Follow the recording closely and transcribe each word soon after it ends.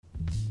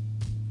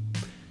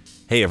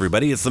Hey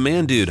everybody, it's the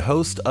Man Dude,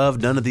 host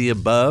of None of the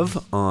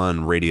Above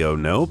on Radio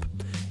Nope.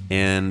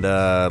 And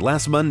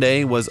last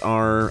Monday was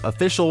our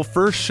official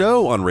first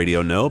show on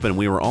Radio Nope, and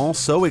we were all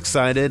so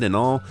excited and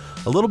all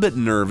a little bit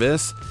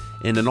nervous.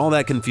 And in all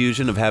that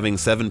confusion of having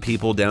 7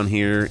 people down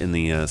here in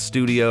the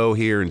studio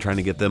here and trying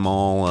to get them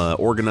all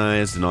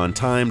organized and on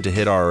time to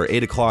hit our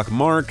 8 o'clock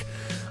mark,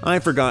 I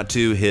forgot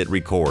to hit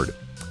record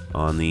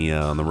on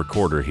the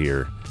recorder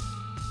here.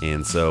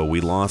 And so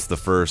we lost the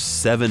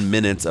first 7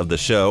 minutes of the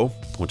show,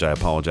 which I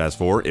apologize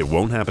for. It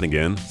won't happen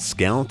again.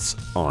 Scout's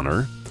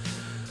honor.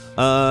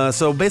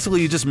 So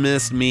basically you just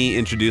missed me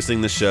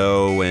introducing the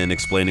show and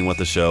explaining what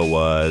the show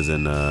was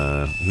and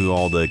who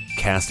all the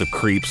cast of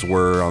creeps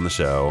were on the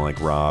show, like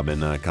Rob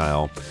and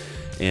Kyle.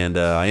 And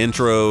I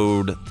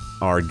introed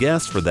our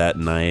guest for that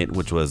night,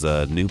 which was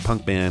a new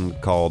punk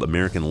band called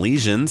American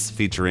Legions,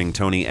 featuring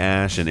Tony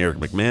Ash and Eric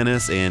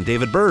McManus and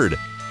David Byrd.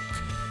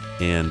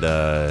 And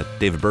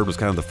David Byrd was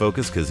kind of the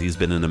focus because he's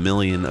been in a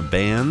million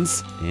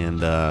bands,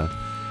 and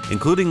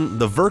including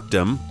the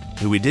Verkdom,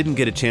 who we didn't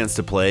get a chance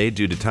to play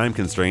due to time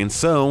constraints.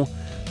 So,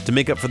 to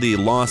make up for the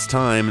lost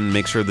time and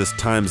make sure this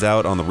time's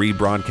out on the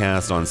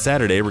rebroadcast on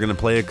Saturday, we're going to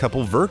play a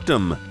couple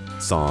Verkdom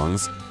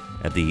songs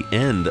at the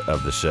end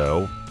of the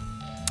show,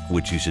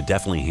 which you should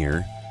definitely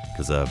hear,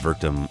 because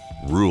Verkdom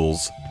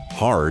rules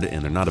hard,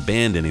 and they're not a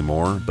band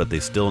anymore, but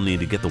they still need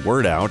to get the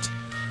word out.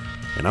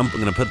 And I'm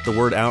going to put the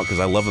word out because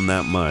I love them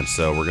that much.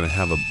 So we're going to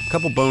have a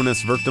couple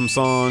bonus Verkdom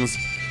songs.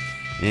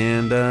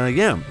 And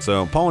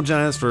so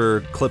apologize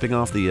for clipping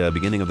off the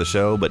beginning of the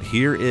show. But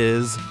here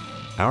is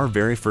our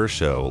very first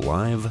show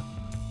live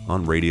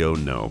on Radio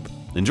Nope.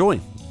 Enjoy.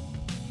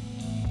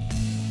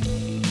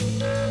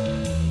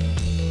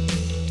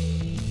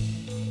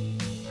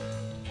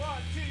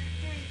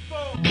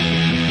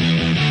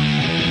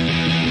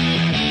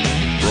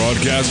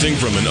 Broadcasting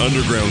from an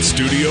underground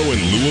studio in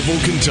Louisville,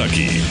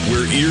 Kentucky,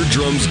 where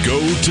eardrums go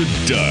to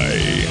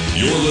die.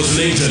 You're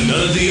listening to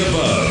None of the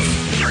Above.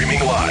 Streaming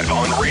live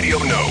on Radio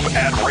Nope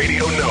at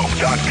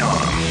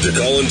RadioNope.com. To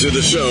call into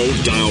the show,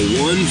 dial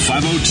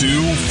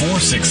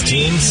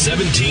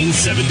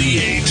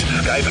 1-502-416-1778.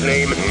 Skype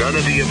name None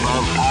of the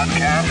Above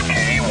Podcast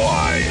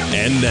KY.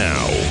 And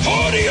now,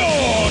 party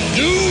on,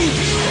 dude!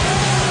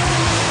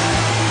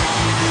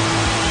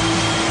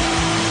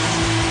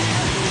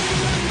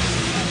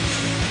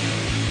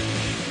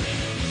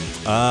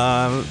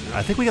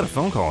 I think we got a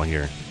phone call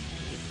here.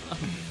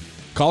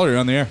 Caller, you're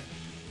on the air.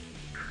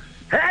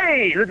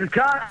 Hey, this is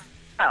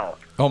Kyle.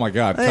 Oh my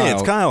God, Hey, Kyle.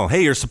 it's Kyle.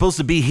 Hey, you're supposed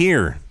to be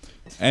here.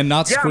 And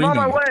not screaming. I'm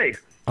on my way.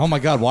 Oh my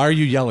God, why are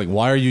you yelling?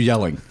 Why are you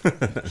yelling?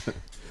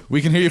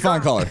 We can hear you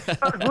fine, caller.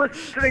 I was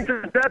listening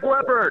to Def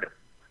Leppard.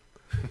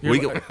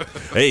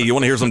 Hey, you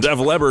want to hear some Def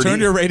Leppard? Turn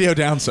your radio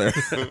down, sir.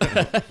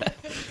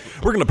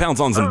 We're going to pounce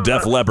on some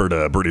Def Leppard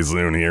pretty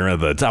soon here at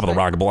the top of the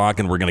rock block,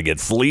 and we're going to get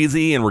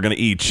sleazy, and we're going to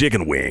eat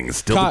chicken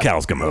wings till the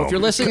cows come home. If you're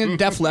listening to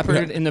Def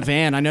Leppard in the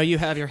van, I know you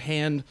have your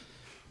hand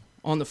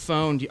on the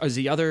phone. Is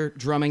the other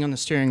drumming on the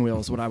steering wheel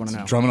is what I want to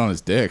know. Drumming on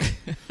his dick.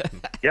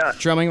 Yeah.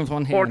 Drumming with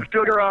one hand. Or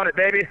sugar on it,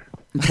 baby.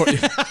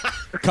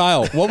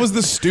 Kyle, what was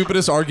the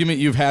stupidest argument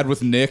you've had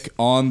with Nick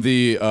on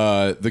the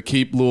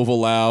Keep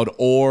Louisville Loud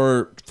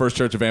or First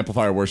Church of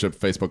Amplifier Worship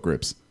Facebook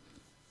groups?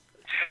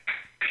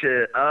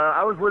 Shit.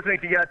 I was listening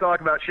to you guys talk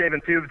about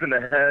shaving tubes in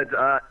the head.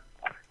 I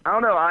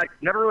don't know. I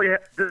never really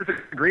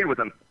disagreed with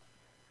him.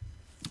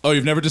 Oh,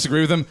 you've never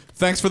disagreed with him?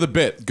 Thanks for the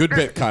bit. Good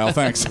bit, Kyle.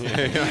 Thanks.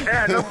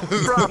 Yeah, no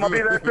problem. I'll be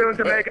there soon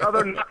to make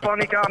other not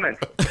funny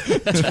comments.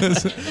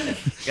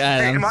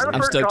 God, Hey, am I the I'm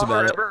first stoked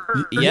caller about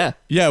ever? it. Yeah.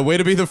 Yeah, way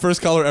to be the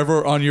first caller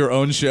ever on your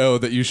own show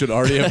that you should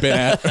already have been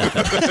at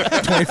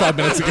 25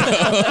 minutes ago.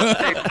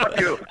 Hey, fuck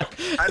you.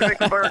 I make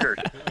the burgers.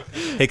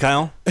 Hey,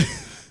 Kyle.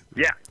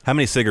 Yeah. How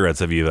many cigarettes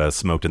have you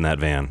smoked in that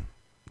van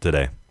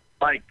today?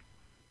 Like,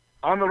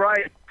 on the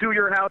right to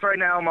your house right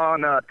now, I'm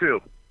on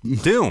 2.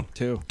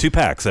 Two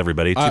packs,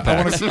 everybody. Two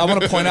packs. I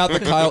want to point out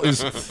that Kyle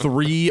is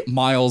 3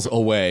 miles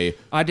away.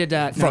 I did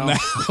that. From no.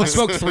 the I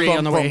smoked 3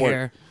 on the way work.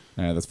 here.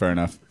 Yeah, that's fair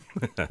enough.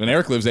 And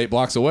Eric lives 8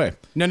 blocks away.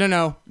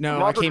 No.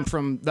 I came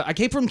from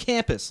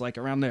campus, like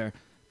around there.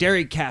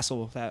 Derry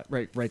Castle, that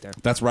right there.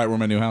 That's right where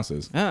my new house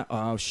is.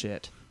 Oh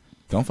shit.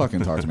 Don't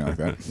fucking talk to me like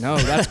that. No,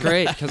 that's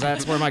great because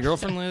that's where my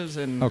girlfriend lives.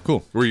 And Oh,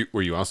 cool. Were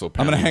you also?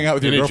 I'm gonna hang out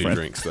with your energy girlfriend.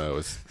 drinks though.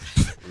 Was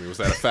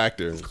that a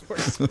factor?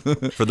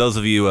 For those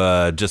of you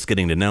just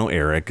getting to know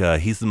Eric,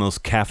 he's the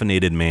most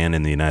caffeinated man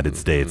in the United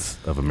States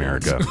of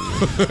America.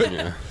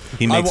 Yeah.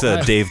 He makes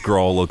Dave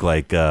Grohl look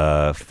like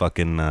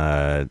fucking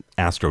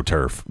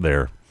AstroTurf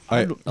there.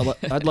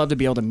 I'd love to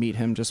be able to meet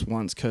him just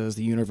once because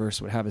the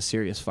universe would have a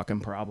serious fucking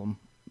problem.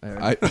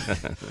 I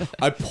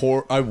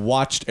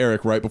watched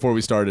Eric right before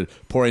we started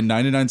pour a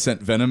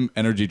 99-cent Venom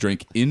energy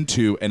drink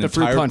into an the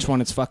fruit punch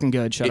one. It's fucking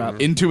good. Shut up.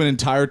 Into an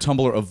entire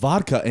tumbler of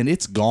vodka, and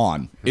it's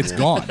gone. It's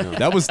gone.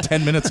 That was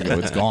 10 minutes ago.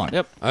 It's gone.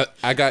 Yep.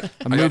 I got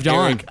moved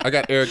on. I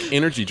got Eric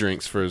energy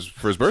drinks for his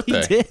He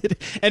birthday. did.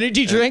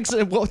 Energy drinks.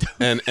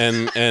 And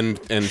and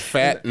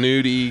fat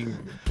nudie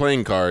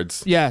playing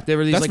cards. yeah, they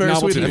were these That's like very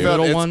novelty sweet of you.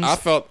 little ones. I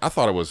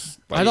thought it was.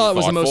 Like, I thought it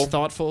was the thoughtful. most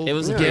thoughtful. It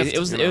was a gift.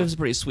 good, it was a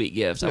pretty sweet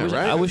gift. right?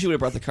 I wish you would have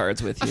brought the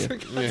cards with you.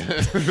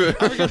 I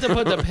forgot to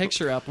put the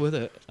picture up with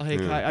it.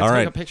 Like, I All took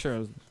right. a picture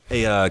of.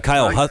 Hey,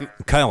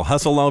 Kyle,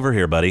 hustle over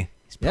here, buddy.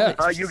 Yeah.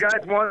 You guys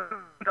want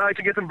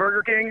to get some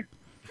Burger King?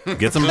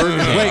 Get some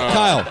Burger King. Wait,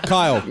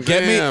 Kyle,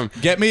 Damn.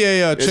 get me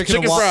a It's chicken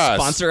and fries.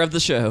 Sponsor of the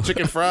show.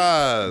 Chicken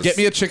fries. Get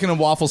me a chicken and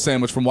waffle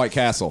sandwich from White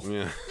Castle.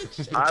 Yeah.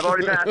 I've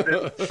already passed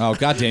it. Oh,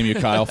 god damn you,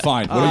 Kyle.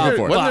 Fine. What are you good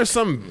for? Wasn't there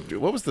some?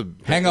 What was the?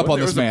 Hang up on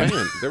there this was a man.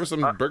 band. There was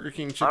some Burger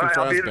King All chicken right,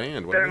 I'll fries be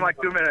band. there in Wasn't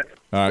like 2 minutes.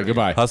 All right,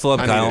 goodbye. Hustle up,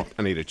 Kyle.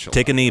 I need to chill.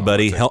 Take a knee,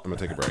 buddy. I'm gonna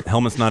take a break.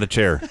 Helmet's not a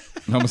chair.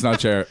 Helmet's not a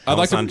chair.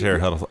 Helmet's not a chair.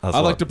 Hustle I'd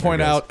like up. to point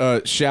There it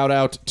out, shout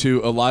out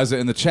to Eliza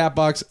in the chat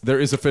box. There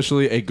is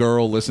officially a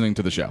girl listening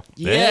to the show.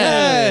 goes.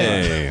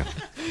 Hey.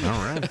 All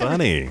right,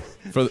 buddy.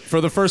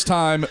 For the first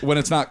time, when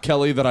it's not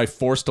Kelly that I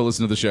forced to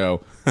listen to the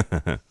show,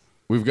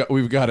 we've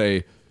got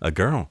a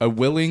girl. a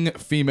willing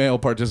female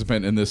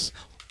participant in this.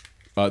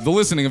 The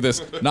listening of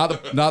this,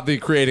 not the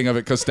creating of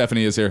it, because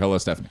Stephanie is here. Hello,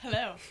 Stephanie.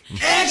 Hello.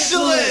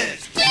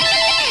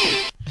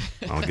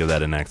 I'll give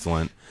that an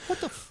excellent.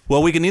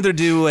 Well, we can either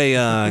do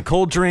a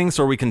cold drinks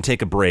or we can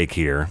take a break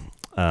here.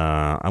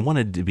 I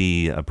wanted to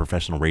be a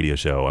professional radio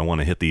show. I want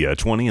to hit the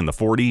 20 and the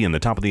 40 and the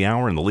top of the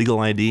hour and the legal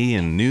ID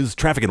and news,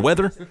 traffic, and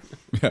weather.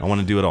 I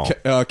want to do it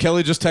all.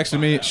 Kelly just texted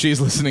me. She's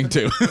listening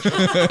too.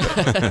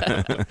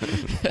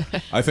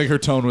 I think her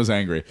tone was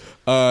angry.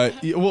 Well,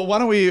 why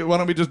don't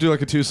we just do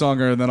like a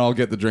 2-songer and then I'll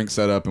get the drink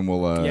set up and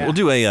we'll. Yeah. We'll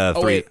do a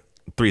wait.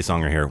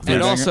 three-songer here.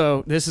 And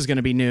also, this is going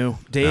to be new.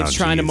 Dave's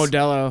trying to geez.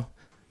 Modelo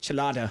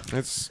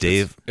Chelada.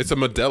 Dave. It's a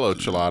Modelo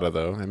Chelada,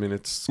 though. I mean,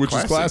 it's Which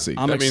is classy.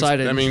 I'm That means-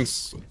 excited. That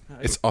means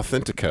it's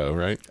Authentico,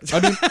 right? I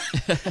mean,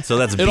 So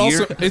that's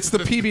beer. it's the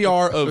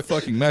PBR of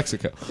fucking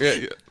Mexico.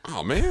 Yeah.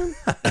 Oh man.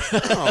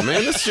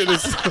 This shit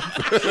is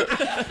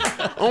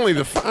only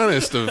the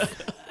finest of.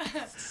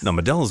 No,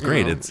 Modelo's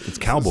great. know, It's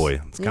cowboy.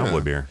 It's cowboy Yeah.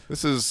 beer.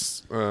 This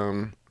is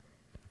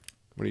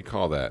what do you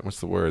call that? What's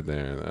the word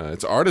there?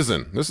 It's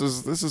artisan. This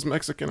is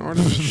Mexican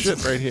artisan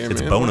shit right here,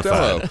 It's man. bona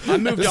fide. Modelo. I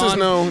moved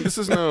This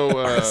is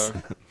no.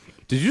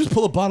 Did you just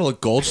pull a bottle of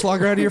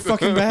Goldschlager out of your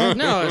fucking bag?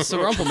 No, it's the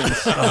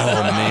Rumplemans.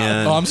 Oh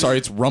man. Oh, I'm sorry.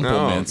 It's No,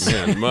 Rumplemans.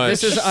 man, much.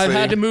 This is. I've See?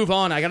 had to move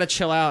on. I got to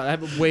chill out.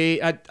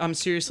 I'm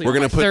seriously. We're on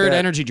gonna my put third that-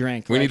 energy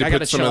drink. We need Like, to I put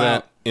gotta some chill of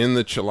out. that in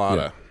the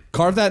chelada.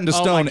 Carve that into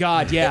Oh stone. my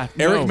God! Yeah.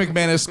 Eric no.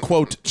 McManus,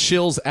 quote,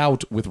 chills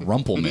out with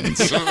Rumplemans.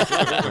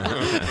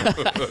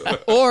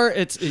 Or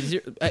it's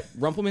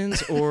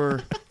Rumplemans,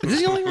 or this is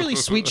the only really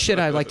sweet shit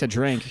I like to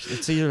drink.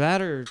 It's either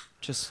that or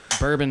just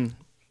bourbon.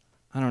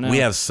 I don't know. We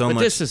have so but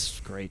much- This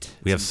is great.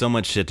 We have so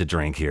much shit to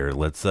drink here.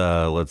 Let's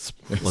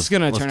It's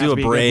gonna turn out do to a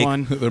be break. a good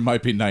one. There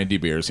might be 90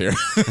 beers here.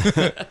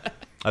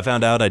 I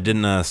found out I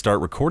didn't start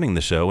recording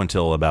the show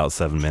until about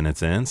 7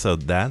 minutes in, so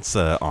that's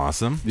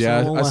awesome.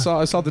 Yeah, So,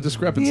 I saw the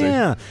discrepancy.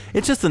 Yeah,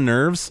 it's just the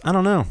nerves. I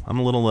don't know. I'm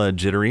a little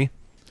jittery.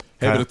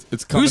 Hey, but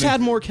it's coming. Who's had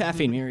more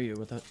caffeine near you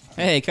with it?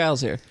 Hey,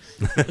 Kyle's here.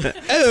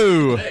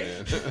 Oh!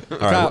 All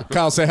right.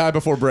 Kyle, say hi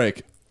before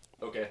break.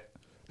 Okay.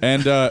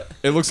 And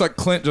it looks like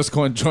Clint just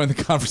going to join the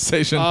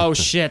conversation. Oh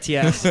shit!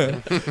 Yes.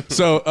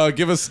 So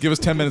give us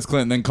 10 minutes,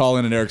 Clint, and then call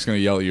in, and Eric's going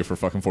to yell at you for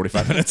fucking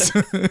 45 minutes.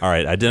 All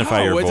right.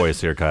 Identify your it's-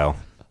 voice here, Kyle.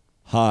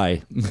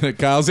 Hi.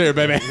 Kyle's here,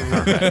 baby.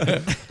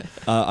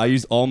 I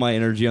used all my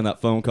energy on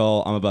that phone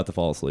call. I'm about to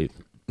fall asleep.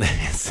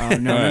 Oh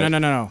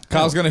no!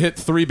 Kyle's going to hit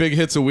 3 big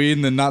hits of weed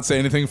and then not say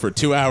anything for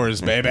 2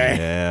 hours, baby.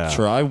 Yeah.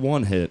 Try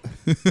one hit.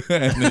 And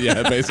then,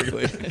 yeah,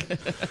 basically.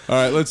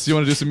 All right, you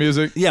want to do some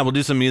music? Yeah, we'll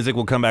do some music.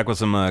 We'll come back with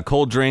some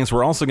cold drinks.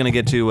 We're also going to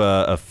get to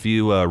a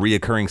few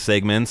reoccurring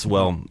segments.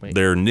 Well,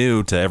 they're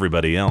new to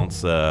everybody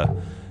else.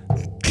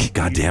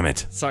 God damn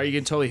it. Sorry, you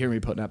can totally hear me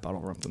putting that bottle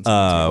of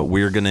Rumplemans.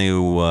 We're going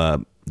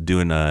to do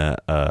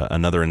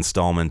another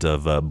installment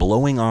of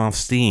Blowing Off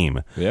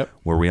Steam. Yep.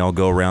 Where we all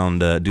go around,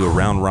 do a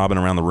round robin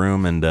around the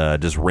room and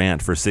just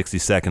rant for 60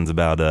 seconds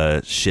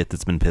about shit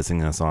that's been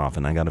pissing us off.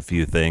 And I got a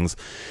few things.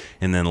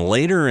 And then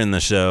later in the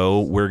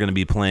show, we're going to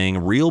be playing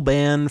Real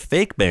Band,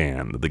 Fake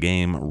Band. The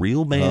game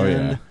Real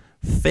Band,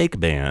 Fake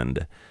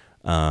Band.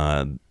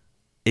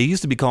 It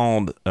used to be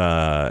called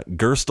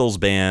Gerstel's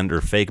Band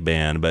or Fake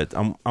Band, but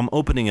I'm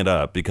opening it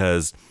up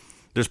because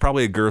there's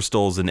probably a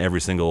Gerstel's in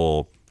every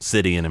single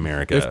city in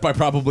America. If by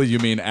probably you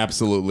mean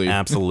absolutely.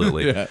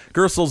 Absolutely. Yeah.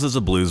 Gerstel's is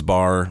a blues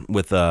bar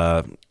with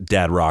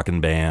dad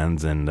rockin'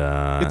 bands and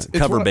It's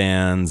cover what-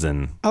 bands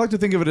and I like to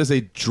think of it as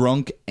a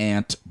drunk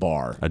aunt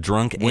bar. a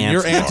drunk When aunt's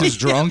your aunt bar. is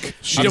drunk,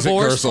 she's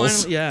Divorced? at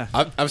Gersel's. Finally? Yeah.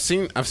 I've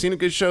seen a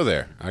good show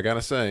there. I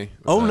gotta say.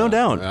 Oh, no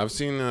doubt. I've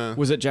seen.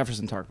 Was it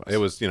Jefferson Tark Bus? It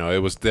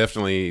was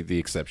definitely the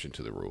exception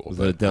to the rule.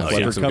 The But Def I've seen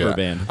Leppard some cover good-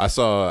 band. I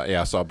saw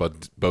Bo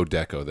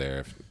Deco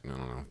there. I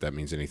don't know if that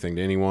means anything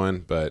to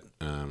anyone, but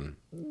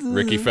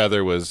Ricky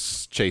Feather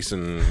was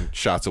chasing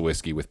shots of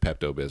whiskey with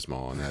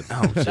Pepto-Bismol, and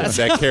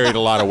that carried a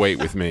lot of weight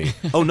with me.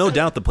 Oh, no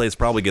doubt the place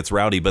probably gets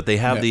rowdy, but they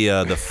have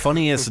the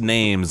funniest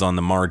names on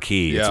the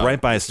marquee. It's Yeah, right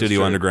by that's Studio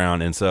true.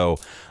 Underground, and so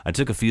I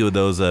took a few of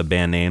those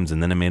band names,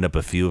 and then I made up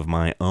a few of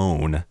my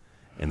own,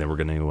 and then we're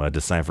going to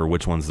decipher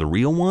which one's the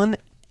real one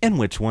and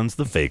which one's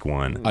the fake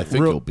one. I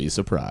think you'll be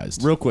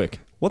surprised. Real quick,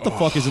 what the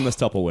fuck is in this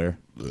Tupperware?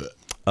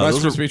 Rice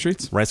those are Krispie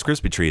treats. Rice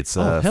Krispie treats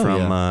hell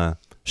from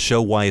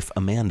show wife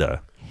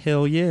Amanda.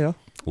 Hell yeah.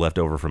 Left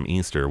over from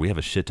Easter. We have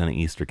a shit ton of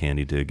Easter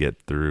candy to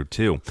get through,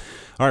 too.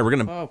 All right, we're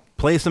going to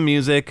play some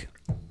music.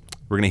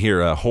 We're going to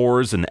hear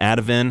Whores and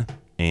Ativan,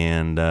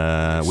 and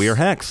We Are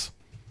Hex.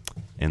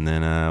 And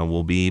then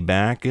we'll be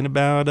back in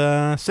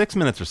about 6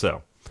 minutes or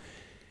so.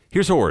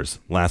 Here's Whores,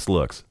 Last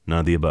Looks, None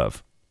of the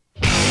Above.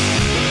 We'll be right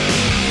back.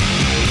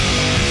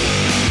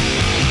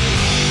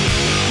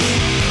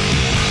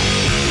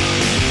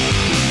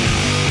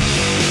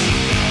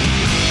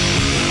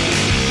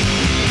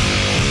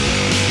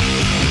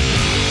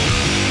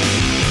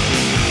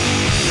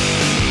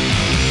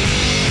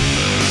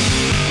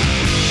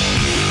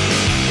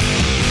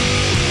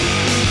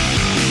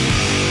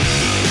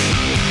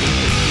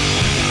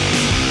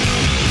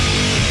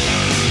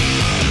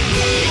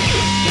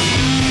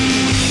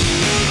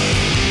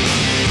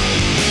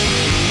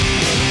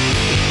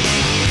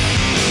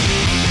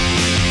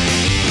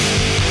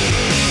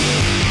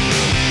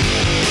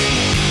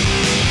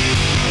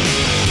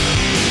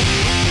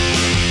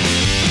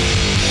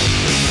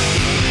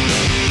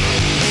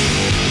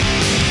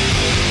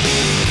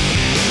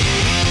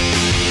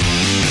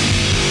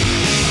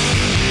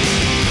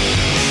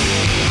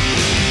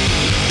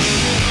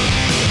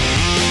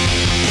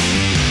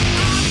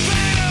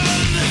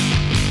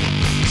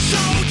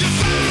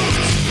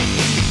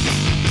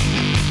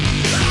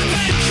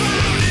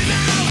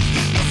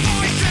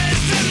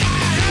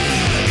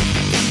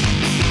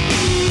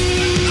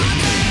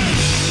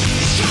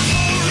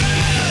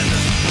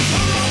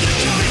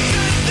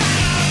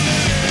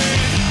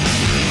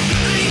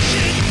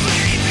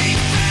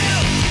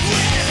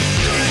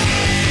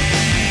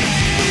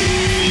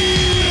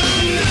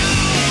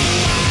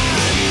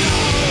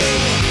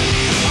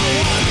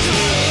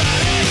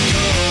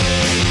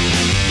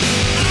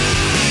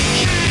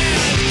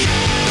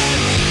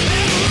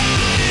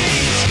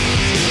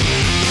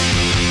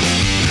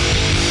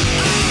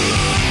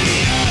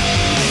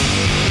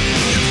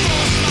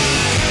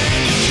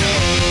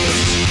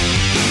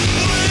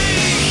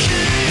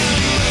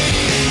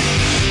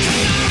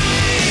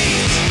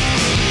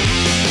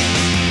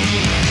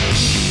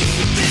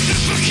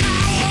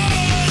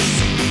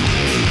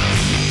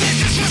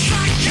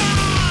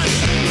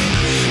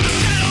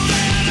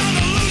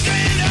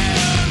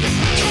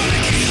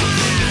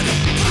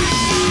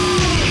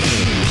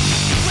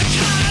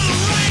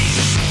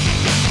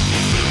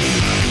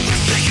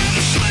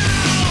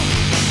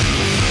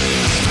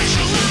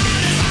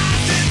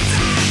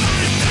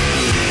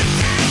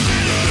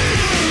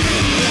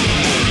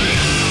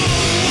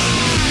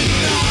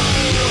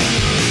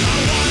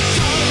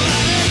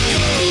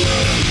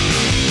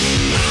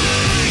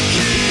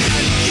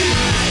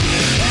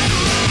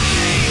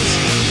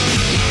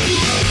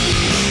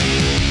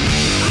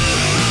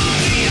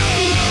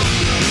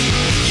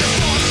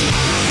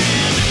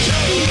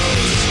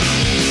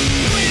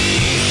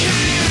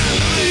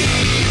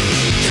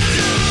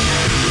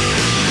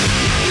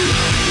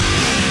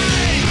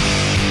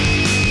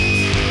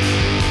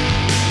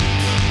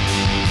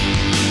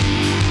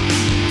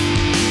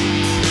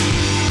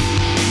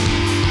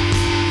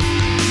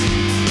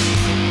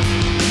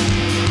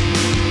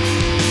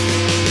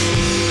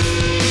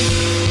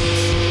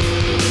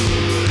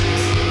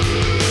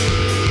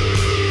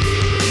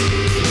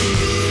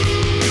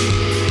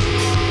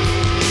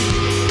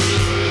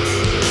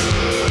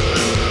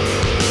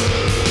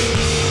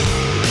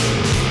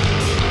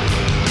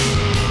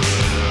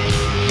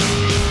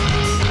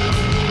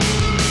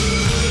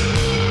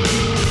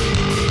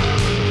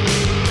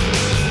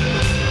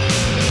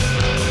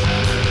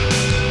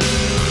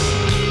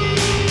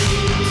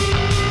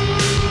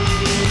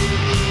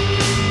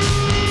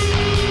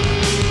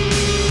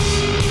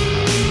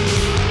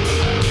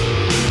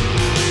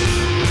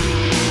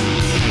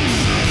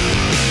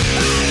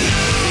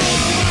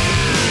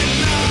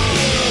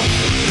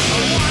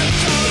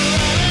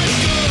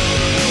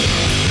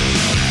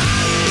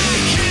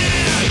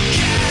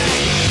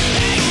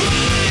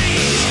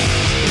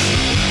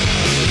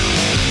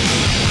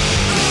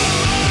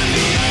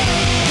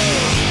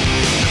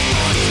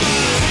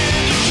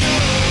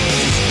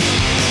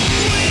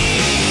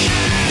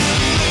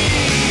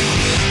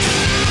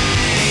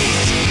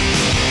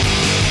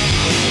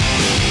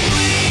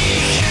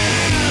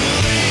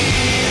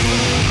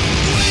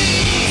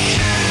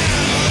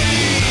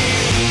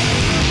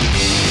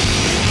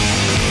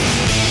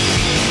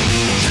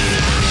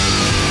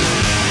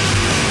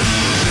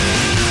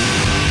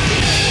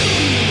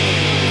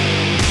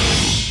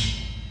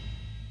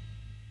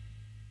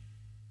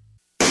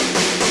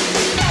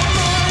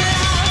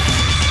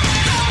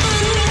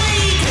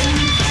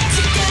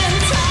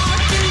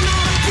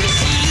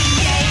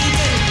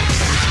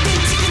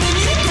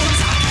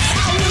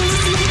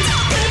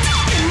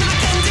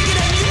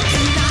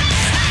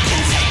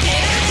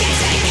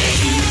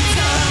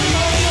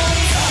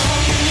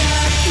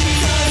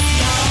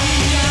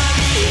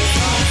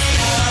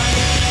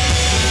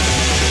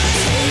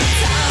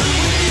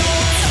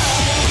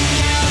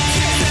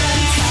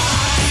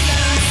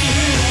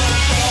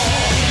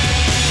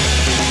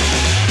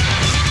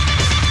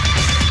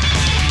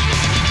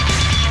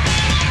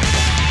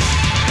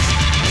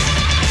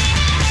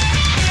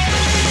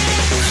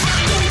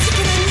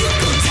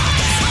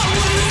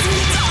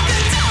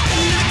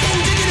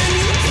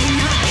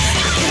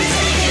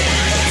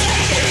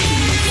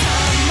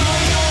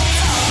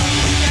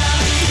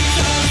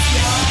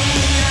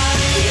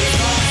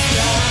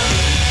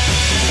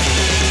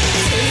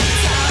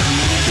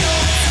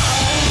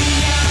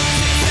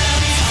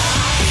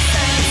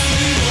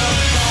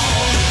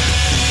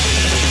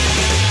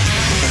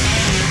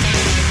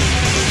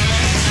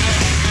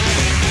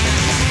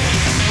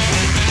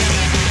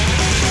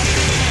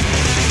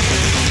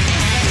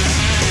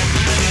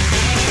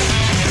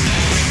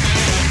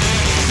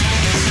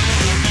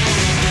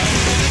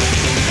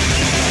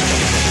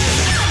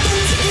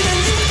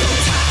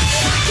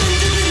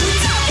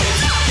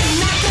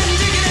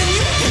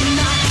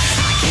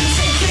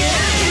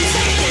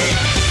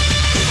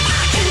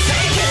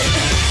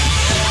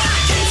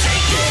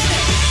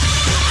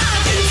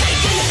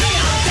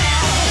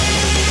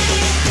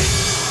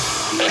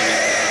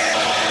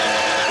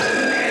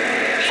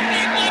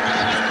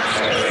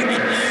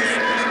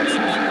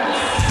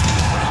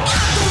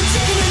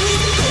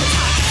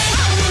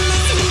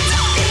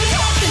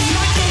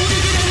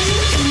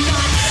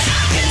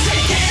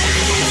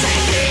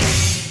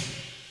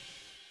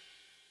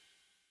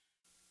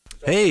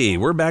 Hey,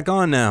 we're back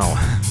on now.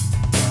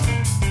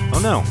 Oh,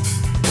 no.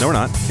 No, we're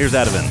not. Here's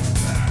Ativan.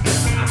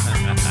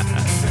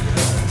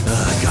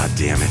 God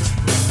damn it.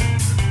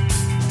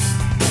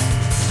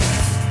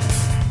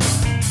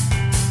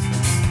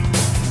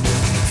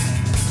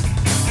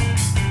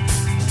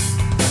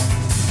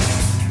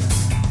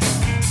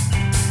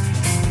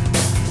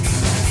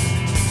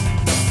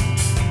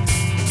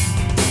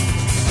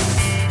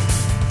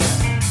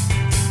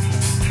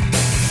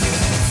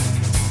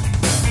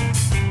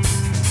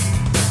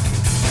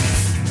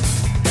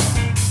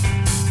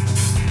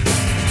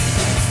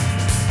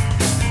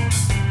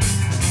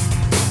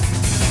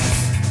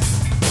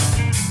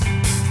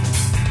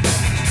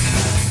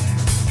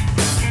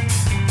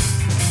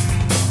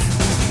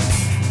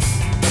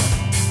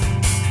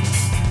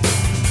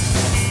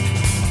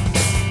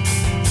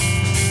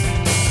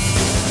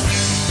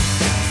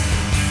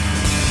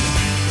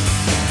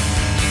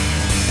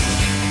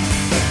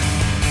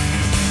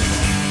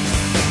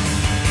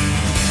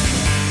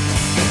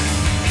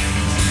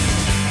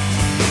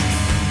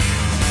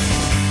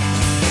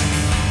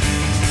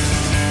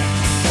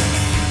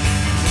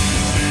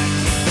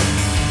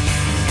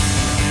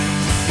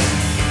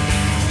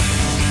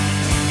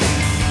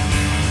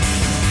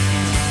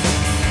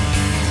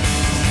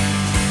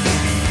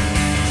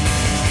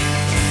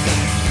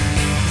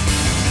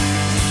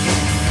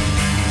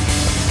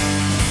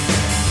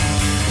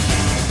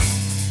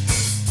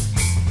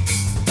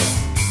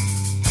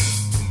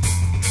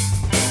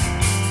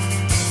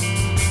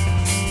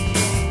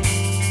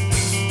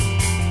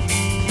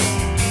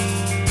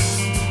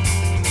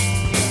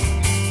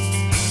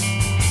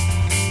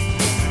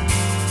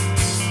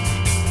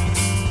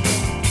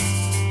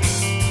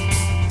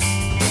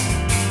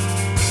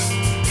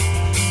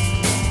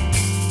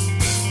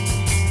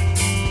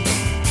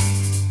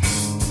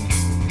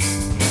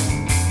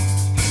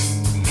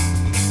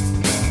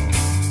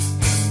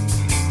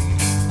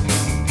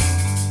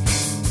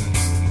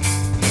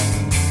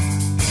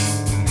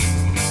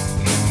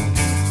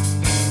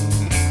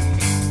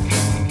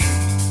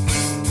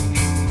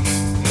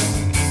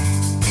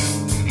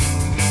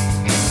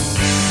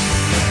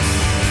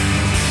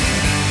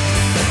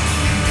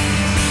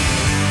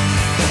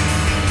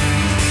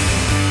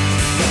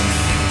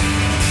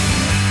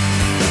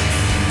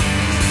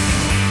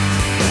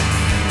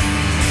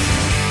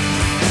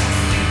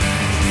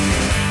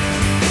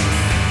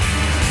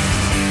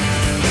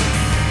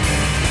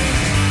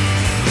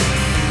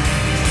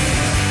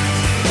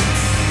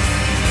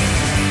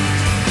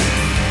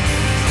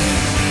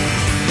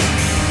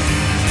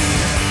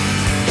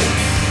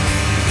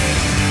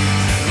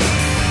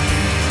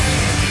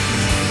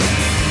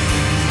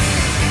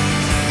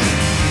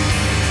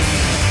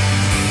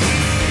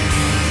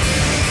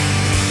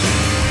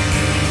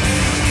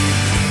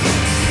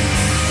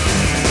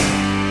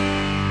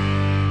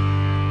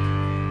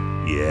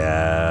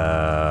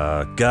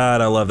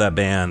 God, I love that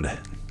band.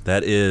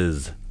 That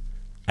is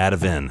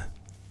Ativan.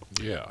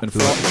 Yeah. And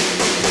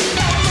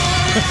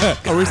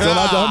are we still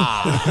not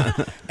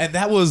done? And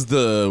that was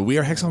the We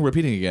Are Hex song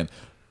repeating again.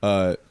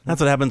 That's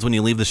what happens when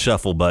you leave the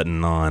shuffle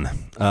button on.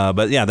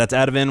 But yeah, that's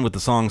Ativan with the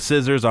song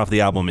Scissors off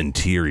the album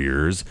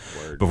Interiors.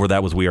 Word. Before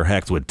that was We Are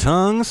Hex with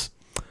Tongues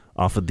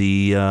off of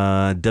the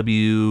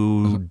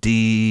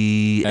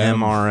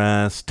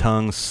WDMRS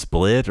Tongue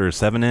Split or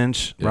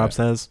 7-inch, yeah. Rob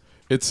says.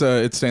 It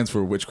stands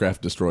for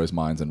Witchcraft Destroys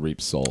Minds and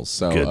Reaps Souls.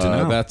 So good to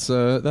know. That's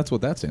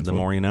what that stands for. The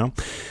more you know.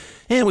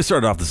 And we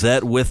started off the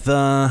set with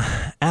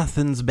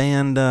Athens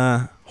band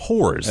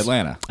Whores.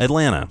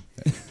 Atlanta.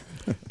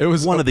 It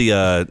was one of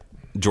the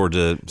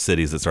Georgia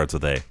cities that starts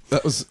with A.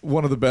 That was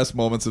one of the best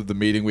moments of the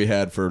meeting we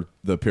had for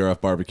the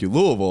PRF Barbecue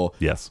Louisville.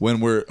 Yes.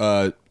 When we're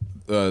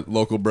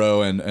local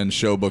bro and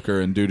show booker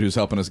and dude who's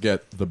helping us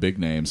get the big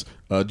names,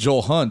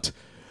 Joel Hunt,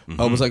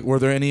 was like, were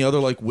there any other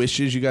like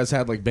wishes you guys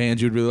had, like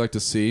bands you'd really like to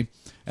see?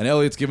 And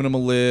Elliot's given him a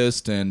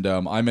list, and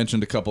I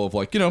mentioned a couple of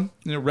like,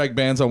 reg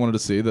bands I wanted to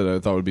see that I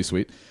thought would be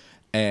sweet.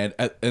 And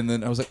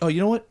then I was like, oh, you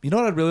know what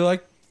I'd really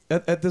like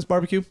at this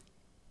barbecue?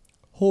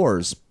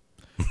 Whores.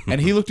 And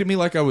he looked at me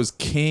like I was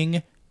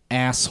king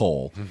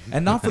asshole,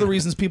 and not for the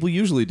reasons people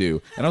usually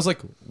do. And I was like,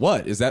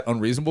 what? Is that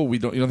unreasonable? You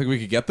don't think we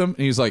could get them?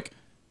 And he's like,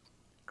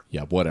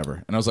 yeah,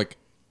 whatever. And I was like,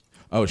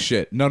 oh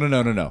shit,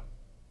 no.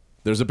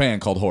 There's a band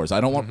called Whores. I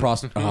don't want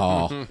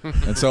Oh.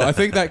 And so I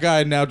think that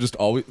guy now just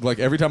always, like,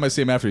 every time I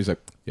see him after, he's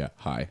like, yeah,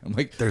 hi. I'm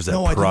like, there's a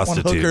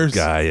prostitute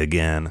guy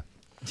again.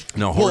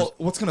 No, well,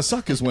 what's going to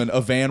suck is when a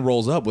van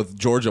rolls up with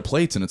Georgia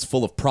plates and it's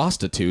full of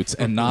prostitutes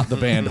and not the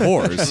band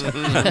Whores.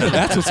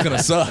 That's what's going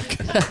to suck.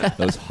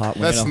 Those hot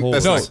That's women.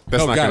 not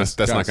going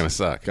to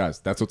suck. Guys,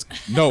 that's what's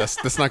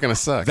that's not going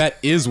to suck. That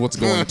is what's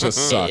going to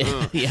suck.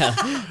 Yeah.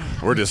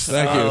 We're just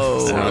Thank you.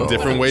 on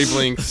different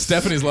wavelengths.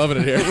 Stephanie's loving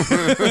it here.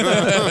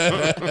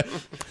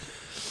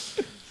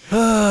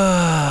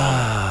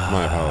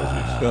 My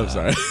apologies. I'm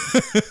sorry.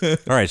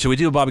 All right, should we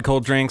do a Bobby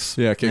Cold Drinks?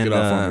 Yeah, kick it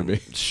off on me.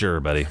 Sure,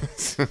 buddy.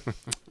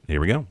 Here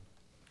we go.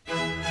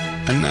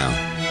 And now,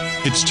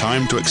 it's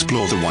time to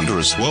explore the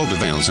wondrous world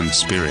of ales and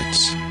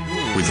spirits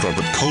with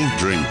Robert Cold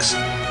Drinks.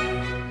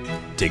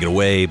 Take it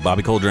away,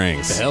 Bobby Cold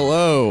Drinks.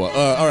 Hello.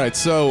 All right,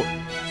 so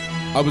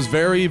I was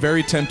very,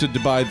 very tempted to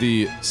buy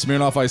the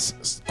Smirnoff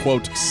Ice,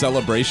 quote,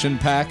 celebration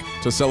pack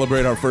to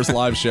celebrate our first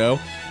live show.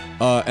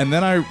 And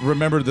then I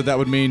remembered that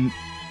would mean,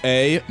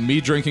 A, me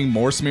drinking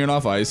more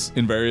Smirnoff Ice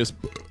in various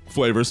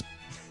flavors,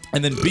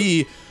 and then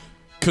B,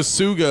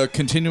 Kasuga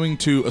continuing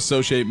to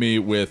associate me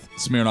with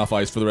Smirnoff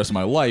Ice for the rest of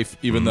my life,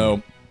 even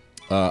though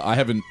I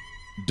haven't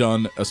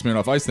done a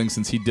Smirnoff Ice thing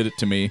since he did it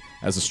to me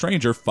as a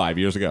stranger 5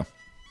 years ago.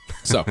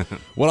 So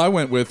what I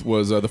went with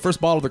was the first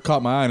bottle that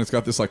caught my eye, and it's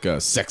got this like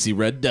a sexy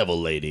red devil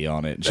lady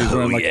on it. She's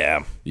wearing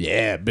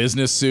like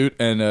business suit,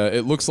 and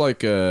it looks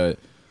like a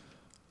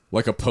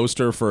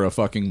poster for a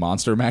fucking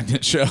Monster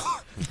Magnet show.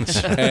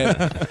 And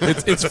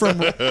it's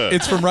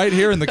from right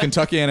here in the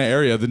Kentuckiana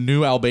area, the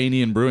New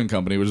Albanian Brewing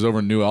Company, which is over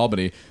in New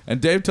Albany.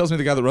 And Dave tells me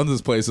the guy that runs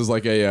this place is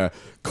like a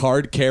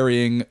card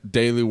carrying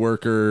daily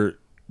worker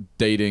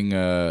dating.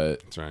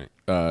 That's right.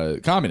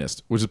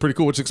 Communist, which is pretty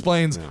cool, which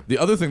explains the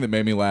other thing that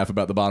made me laugh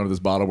about the bottom of this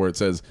bottle where it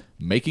says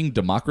making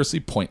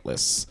democracy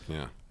pointless.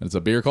 Yeah. And it's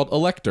a beer called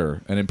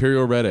Elector, an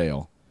Imperial Red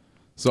Ale.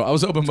 So I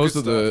was hoping most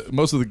of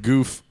the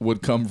goof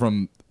would come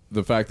from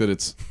the fact that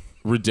it's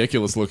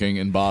ridiculous looking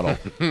in bottle.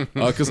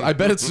 Because I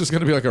bet it's just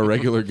going to be like a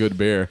regular good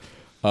beer.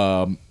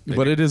 But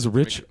it is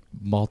rich,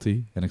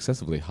 malty, and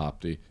excessively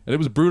hoppy. And it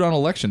was brewed on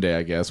Election Day,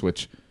 I guess,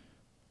 which,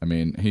 I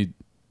mean, he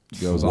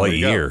goes on. What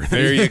year?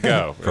 There you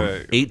go. From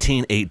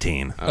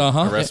 1818.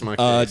 Rest my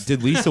case.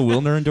 Did Lisa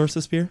Wilner endorse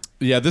this beer?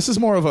 Yeah, this is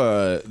more of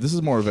a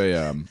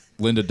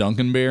Linda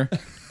Duncan beer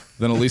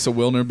than a Lisa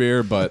Wilner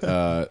beer,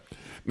 but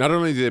Not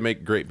only do they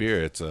make great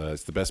beer, it's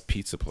the best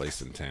pizza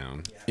place in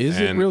town. Is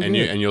it real good?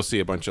 And you'll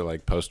see a bunch of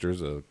like posters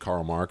of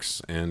Karl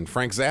Marx and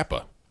Frank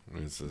Zappa.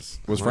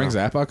 Was Frank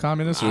Zappa a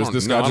communist, or does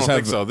this No, guy I just don't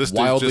have think so. This dude's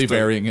wildly just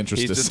varying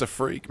interests? He's just a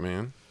freak,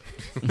 man.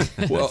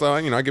 Well, so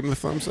I give him the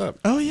thumbs up.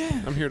 Oh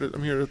yeah, I'm here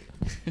to.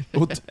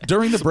 Well,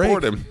 during the break,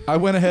 Support him. I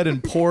went ahead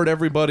and poured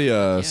everybody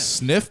a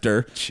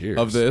snifter Cheers.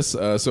 of this,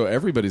 so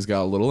everybody's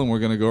got a little, and we're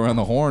gonna go around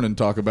the horn and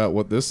talk about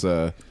what this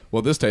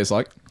tastes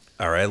like.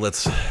 All right,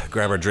 let's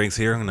grab our drinks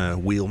here. I'm going to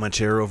wheel my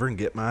chair over and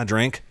get my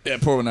drink. Yeah,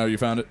 pour one out. You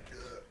found it.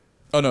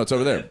 Oh no, it's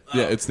over there.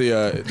 Yeah, it's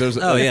the there's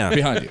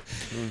behind you.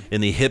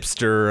 In the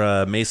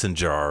hipster mason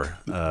jar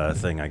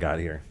thing I got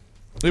here.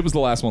 It was the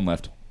last one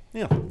left.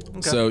 Yeah. Okay.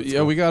 So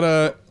yeah, we got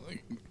a.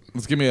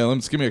 Let's give me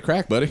a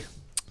crack, buddy.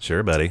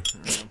 Sure, buddy.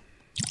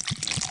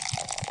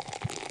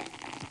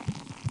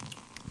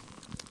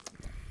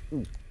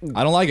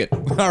 I don't like it.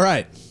 All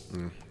right.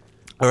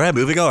 All right,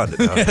 moving on.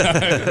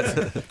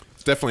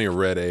 It's definitely a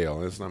red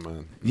ale. It's not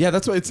mine. Yeah,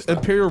 that's what it's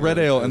Imperial Red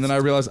Ale, and then I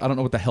realized I don't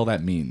know what the hell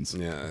that means.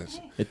 Yeah.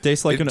 It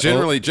tastes like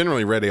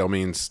Generally, red ale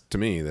means to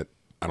me that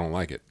I don't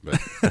like it, but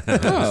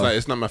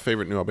it's not my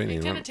favorite New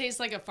Albanian. It kind of tastes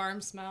like a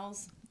farm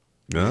smells.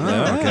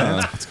 Okay.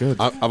 That's good.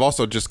 I've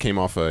also just came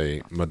off a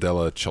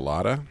Modelo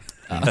Chelada.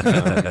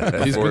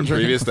 He's been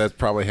Previous, that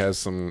probably has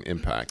some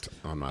impact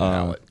on my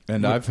palate.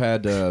 And I've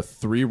had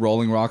 3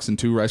 Rolling Rocks and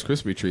 2 Rice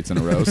Krispie treats in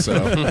a row, so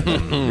your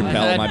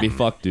palate might be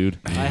fucked, dude.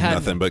 I had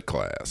Nothing but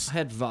class. I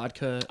had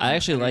vodka. I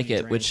actually like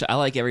it, drink. which I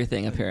like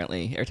everything.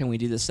 Apparently, every time we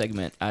do this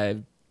segment,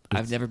 I've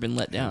never been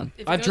let down.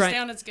 If it I've goes drank-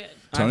 down, it's good.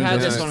 I've Tony had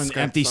does this that. on an It's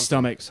got empty something.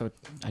 stomach, so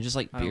I just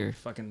like I don't beer.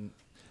 fucking.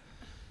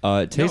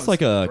 It tastes it's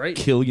like a great.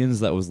 Killian's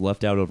that was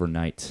left out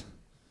overnight.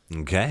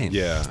 Okay.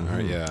 Yeah. All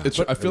right, yeah. I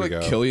feel like There we go.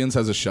 Killian's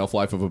has a shelf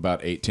life of about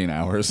 18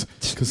 hours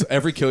because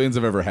every Killian's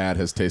I've ever had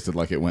has tasted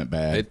like it went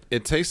bad.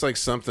 It tastes like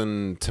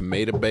something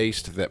tomato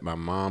based that my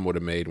mom would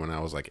have made when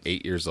I was like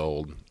 8 years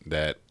old.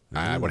 That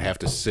I would have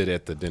to sit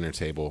at the dinner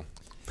table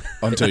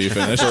Until you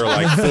finish. for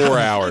like 4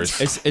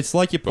 hours It's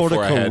like you poured a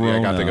before I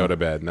Corona. got to go to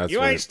bed. And that's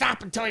You ain't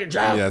stopping till you're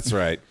drunk. Yeah, that's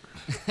right.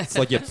 It's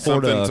like you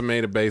poured Something a.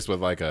 tomato based with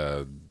like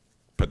a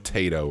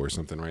potato or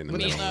something right in the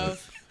middle.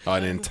 Meatloaf.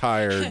 An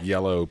entire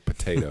yellow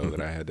potato that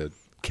I had to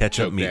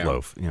Ketchup choke down.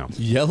 meatloaf. You know.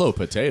 Yellow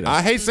potatoes.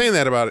 I hate saying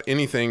that about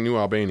anything New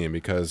Albanian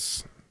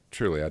because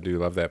truly I do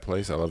love that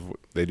place. I love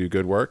they do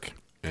good work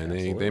and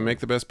they make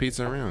the best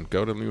pizza around.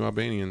 Go to New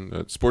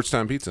Albanian Sports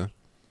Time Pizza.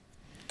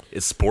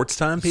 Is sports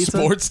time pizza?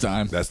 Sports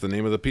time. That's the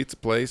name of the pizza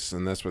place,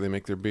 and that's where they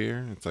make their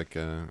beer. It's like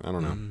I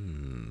don't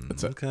know.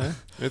 It's a, Okay.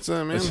 It's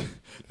man.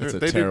 It's a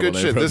they do terrible good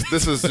shit. neighborhood.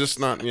 This is just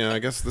not. Yeah, I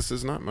guess this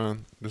is not my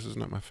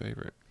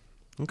favorite.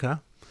 Okay.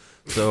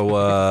 So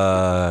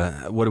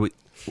what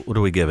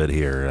do we give it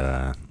here?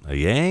 A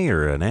yay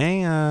or an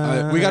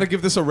A? we got to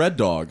give this a red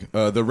dog.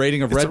 The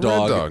rating of It's red a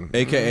red dog, dog.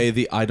 aka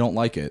the I don't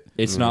like it.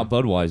 It's not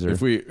Budweiser.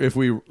 If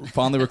we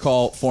fondly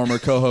recall former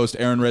co-host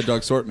Aaron Red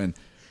Dog Sortman,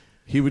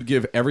 he would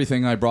give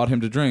everything I brought him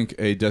to drink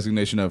a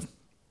designation of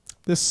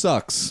this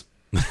sucks.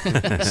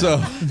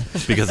 So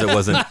because it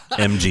wasn't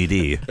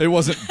MGD. it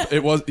was the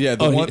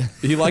one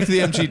he liked the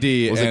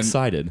MGD was and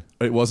excited.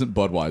 it wasn't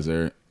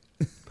Budweiser.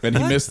 And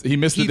he missed the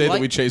He day that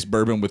liked- we chased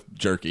bourbon with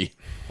jerky.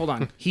 Hold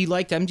on. He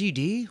liked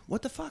MGD?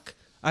 What the fuck?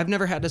 I've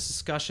never had this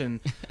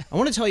discussion. I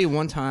want to tell you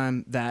one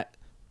time that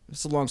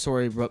it's a long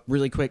story, but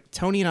really quick.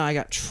 Tony and I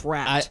got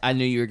trapped, I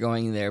knew you were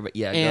going there, but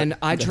yeah. and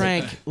I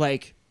drank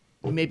like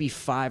maybe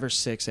 5 or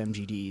 6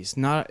 MGDs.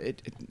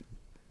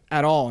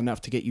 at all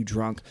enough to get you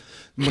drunk.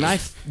 When I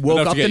woke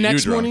Enough to up get the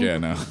next you drunk, morning, yeah,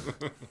 no.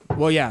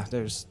 well, yeah,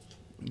 there's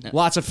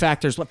lots of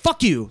factors.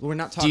 Fuck you. We're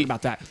not talking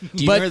about that.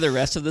 Do you remember the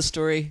rest of the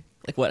story?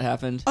 Like what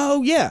happened?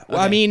 Oh yeah.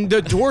 Well, I mean,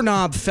 the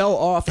doorknob fell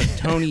off of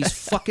Tony's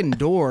fucking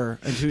door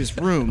into his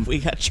room. We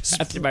got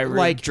trapped in my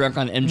room, drunk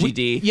on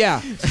MGD.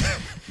 Yeah.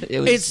 I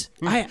was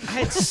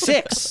had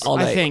 6, all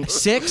I night. think.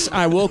 6.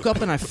 I woke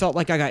up and I felt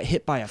like I got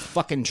hit by a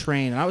fucking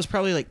train. And I was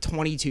probably like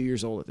 22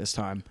 years old at this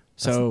time.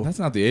 So That's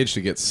not the age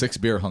to get 6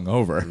 beer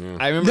hungover.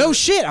 I remember. no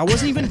shit, I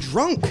wasn't even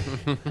drunk.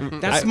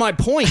 That's my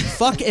point.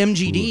 Fuck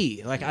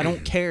MGD. Like, I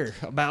don't care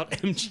about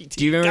MGD.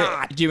 Do you remember?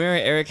 God. Do you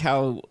remember, Eric,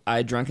 how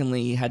I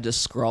drunkenly had to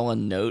scrawl a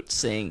note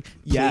saying,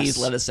 "Please Yes.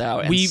 let us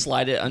out," and We-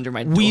 slide it under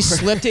my door? We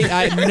slipped it.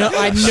 I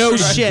know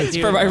shit, It's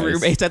dude. for my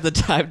roommates at the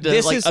time to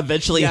This like is-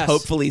 eventually, yes.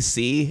 hopefully,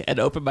 see and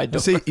open my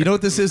door. See, you know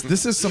what this is?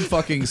 This is some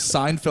fucking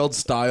Seinfeld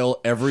style.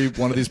 Every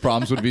one of these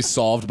problems would be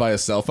solved by a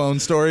cell phone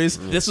stories.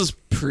 This was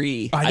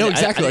pre. I know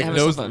exactly. I didn't Like have a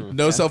no, cell phone.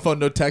 no cell phone,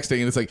 no texting,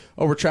 and it's like,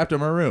 oh, we're trapped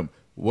in our room.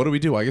 What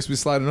do? I guess we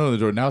slide another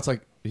door. Now it's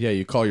like, yeah,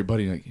 you call your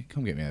buddy, and like,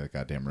 come get me out of that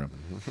goddamn room.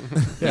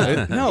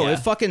 No, Yeah. it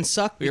fucking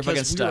sucked We were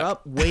because fucking we were stuck.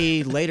 up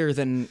way later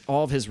than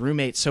all of his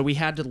roommates, so we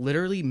had to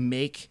literally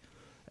make,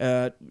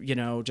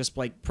 just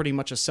like pretty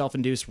much a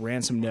self-induced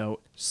ransom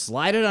note,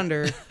 slide it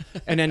under,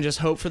 and then just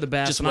hope for the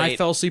best. Just and I wait.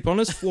 fell asleep on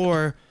his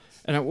floor,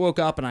 and I woke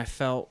up and I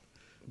felt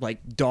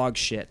like dog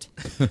shit,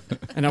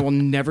 and I will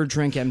never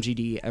drink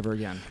MGD ever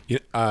again. Yeah,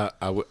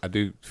 I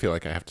do feel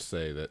like I have to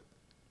say that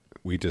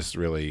we just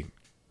really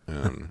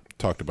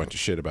talked a bunch of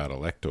shit about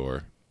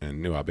Elector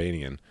and New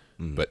Albanian,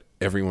 but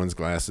everyone's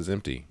glass is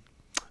empty.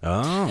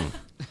 Oh.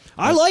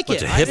 I like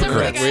Bunch it. of I think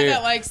hypocrites. The guy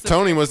that likes the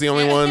Tony was the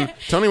only one.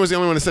 Tony was the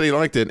only one who said he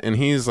liked it, and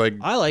he's like,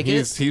 I like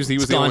it. He was the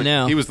gone only.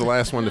 now. He was the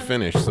last one to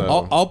finish.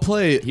 So I'll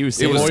play. He was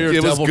it was lawyer, it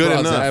was devil good cause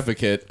enough.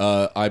 advocate.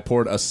 I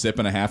poured a sip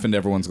and a half into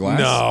everyone's glass.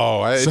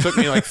 no, it took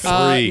me like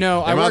 3.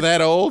 no, I Am I worked-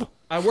 that old?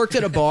 I worked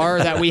at a bar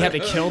that we had to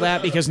kill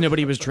that because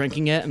nobody was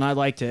drinking it, and I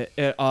liked it.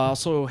 It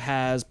also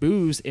has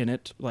booze in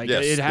it. Like,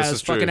 Yes, it this has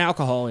is true. fucking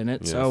alcohol in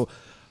it, so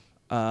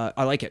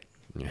I like it.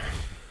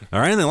 All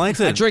right, they likes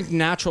I it. drink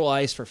natural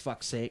ice for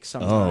fuck's sake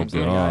sometimes.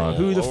 Oh, God.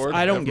 Who the Lord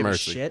I don't have give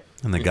mercy. a shit.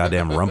 And the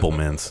goddamn Rumple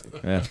Mints.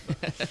 Yeah.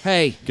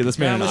 Hey, Give this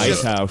man an that was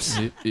ice just-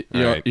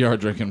 house. You are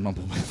drinking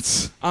Rumple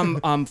Mints.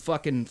 I'm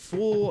fucking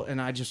full,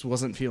 and I just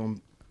wasn't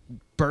feeling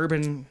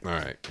bourbon. All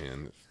right,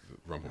 and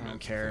Rumple I don't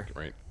Mints, care.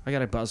 Right. I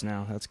got a buzz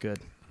now. That's good.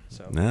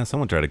 So Yeah,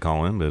 someone tried to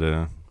call in,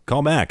 but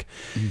call back.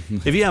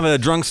 If you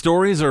have drunk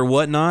stories or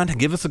whatnot,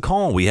 give us a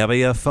call. We have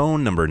a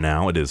phone number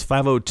now. It is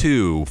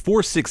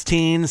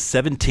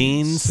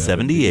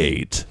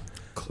 502-416-1778.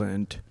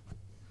 Clint.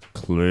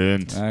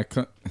 Clint.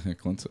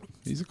 Clint's,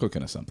 he's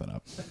cooking us something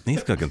up.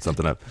 He's cooking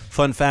something up.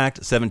 Fun fact,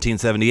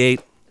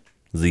 1778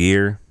 is the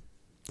year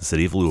the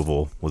city of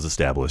Louisville was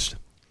established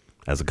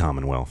as a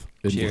commonwealth.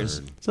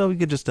 Cheers. So we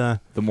could just, The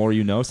more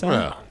you know, Sam.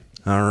 Well,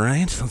 all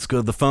right, let's go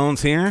to the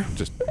phones here.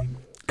 just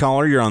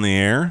Caller, you're on the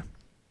air.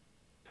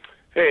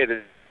 Hey,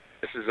 this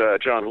is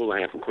John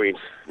Houlihan from Queens,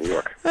 New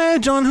York. Hey,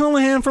 John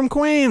Houlihan from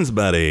Queens,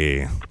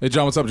 buddy. Hey,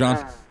 John, what's up,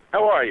 John?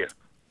 How are you?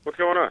 What's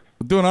going on?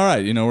 Doing all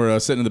right. You know, we're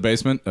sitting in the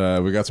basement.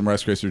 We got some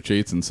Rice Krispies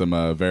treats and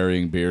some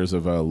varying beers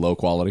of low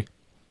quality.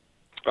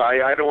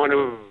 I don't want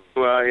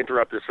to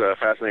interrupt this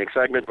fascinating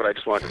segment, but I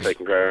just wanted to say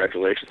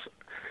congratulations.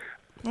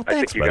 Well, I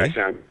thanks, think you buddy. guys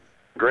sound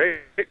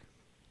great.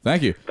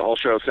 Thank you. The whole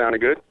show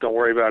sounded good. Don't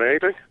worry about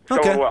anything. It's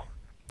Okay. going well.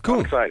 Cool.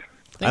 I'm excited.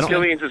 I don't-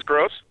 Killian's is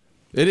gross.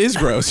 It is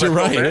gross. You're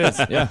right. It is.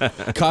 Yeah.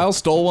 Kyle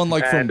stole one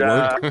like from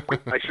And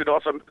work. I should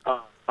also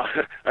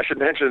I should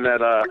mention that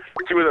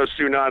 2 of those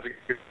 2 nods are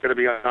going to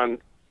be on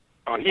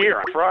here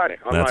on Friday.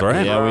 On That's my-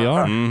 right. Yeah, we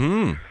are.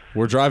 Mm-hmm.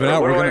 We're driving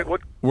out. what do I-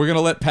 We're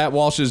gonna let Pat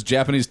Walsh's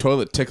Japanese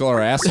toilet tickle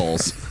our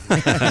assholes.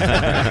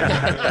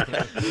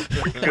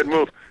 Good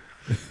move.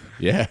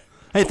 Yeah.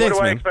 Hey, What thanks,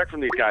 do I man. expect from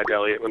these guys,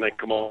 Elliot, when they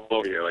come over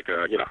here? Like,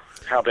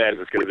 how bad is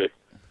this going to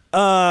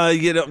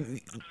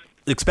be?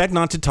 Expect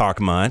not to talk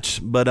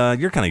much, but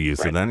you're kind of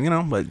used to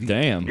that, But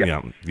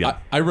Damn. yeah.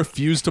 I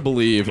refuse to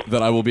believe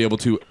that I will be able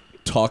to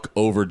talk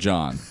over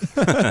John.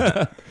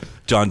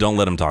 John, don't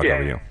let him talk Yeah.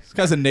 over you. This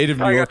guy's a native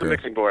New I got the Yorker.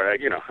 mixing board.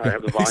 I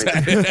have the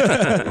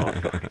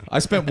volume. I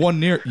spent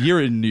 1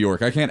 year in New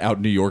York. I can't out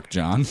New York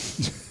John.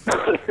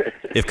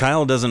 If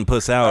Kyle doesn't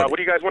puss out, What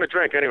do you guys want to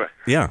drink anyway?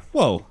 yeah.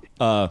 Whoa.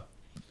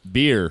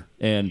 Beer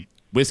and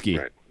whiskey.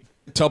 Right.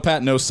 Tell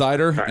Pat no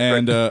cider, right,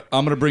 and I'm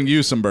gonna bring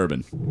you some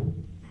bourbon.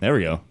 There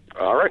we go.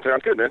 All right,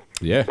 sounds good, man.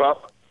 Yeah.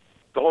 Well,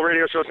 the whole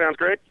radio show sounds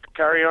great.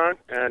 Carry on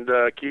and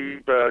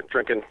keep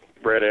drinking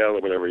red ale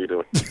or whatever you're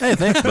doing. Hey,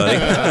 thanks, buddy.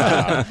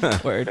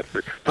 Word.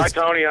 Hi,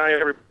 Tony. Hi,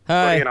 everybody.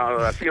 Hi. And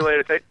I'll see you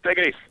later. Take it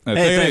easy.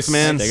 Hey, thanks,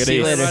 man. Take it See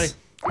you easy. later.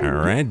 All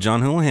right,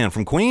 John Houlihan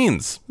from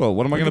Queens. Well,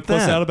 what am I Look going to at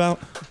puss that. out about?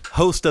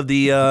 Host of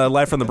the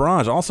Live from the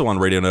Barrage, also on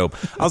Radio Nope.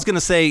 I was going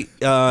to say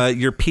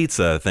your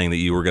pizza thing that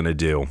you were going to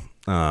do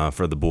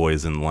for the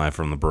boys in Live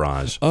from the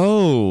Barrage.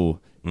 Oh.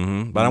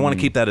 But I want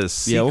to keep that as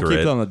secret. Yeah, we'll keep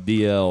it on the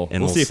DL.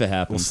 and We'll see if it We'll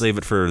happens. save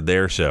it for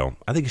their show.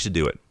 I think you should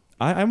do it.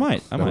 I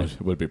might. I might.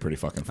 It would be pretty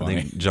fucking I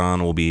funny. think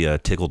John will be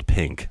tickled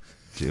pink.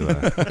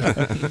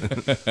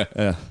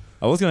 to.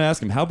 I was going to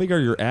ask him, how big are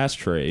your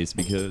ashtrays?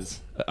 Because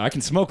I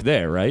can smoke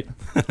there, right?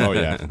 Oh,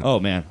 yeah. Oh,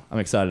 man. I'm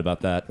excited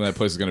about that. That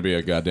place is going to be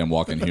a goddamn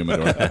walk-in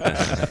humidor.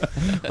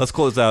 Let's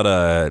close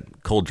out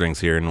cold drinks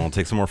here, and we'll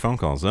take some more phone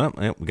calls. Oh,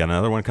 yeah, we got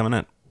another one coming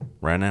in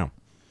right now.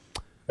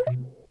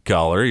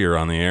 Caller, you're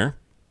on the air.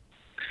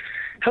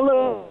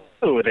 Hello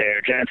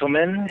there,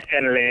 gentlemen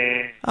and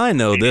ladies. I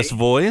know this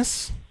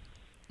voice.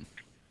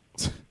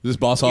 Is this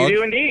Boss Hog? You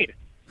do indeed.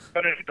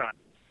 Conan.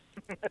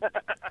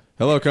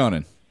 Hello,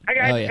 Conan. Hi,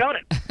 guys. Oh, yeah.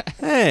 Conan.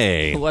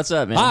 Hey. What's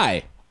up, man?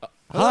 Hi.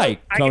 Hi,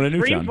 Conan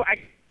Neutron. I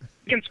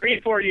can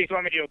scream for you if you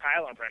want me to do a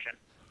Kyle impression.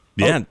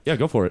 Yeah. Oh, yeah,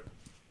 go for it.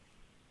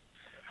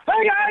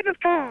 Hey, guys, it's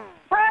Kyle.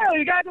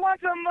 You guys want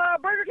some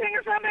Burger King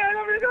or something?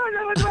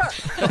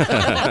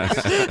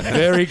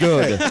 Very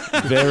good.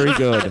 Very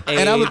good.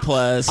 And I would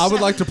plus. I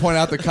would like to point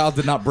out that Kyle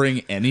did not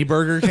bring any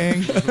Burger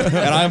King, and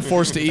I'm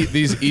forced to eat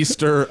these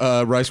Easter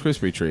Rice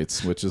Krispie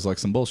treats, which is like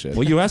some bullshit.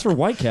 Well, you asked for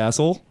White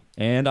Castle,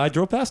 and I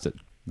drove past it.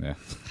 Yeah.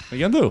 What you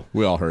gonna do?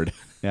 We all heard.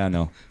 Yeah, I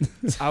know.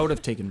 I would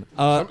have taken.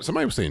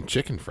 Somebody was saying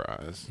chicken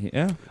fries.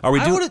 Yeah. Are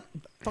we I doing? would have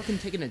fucking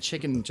taken a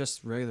chicken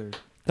just regular.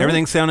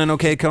 Everything sounding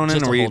okay, Conan?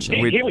 Just a Or whole we,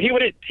 chicken. we,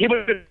 He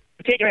would have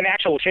taken an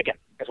actual chicken.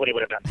 That's what he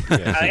would have done.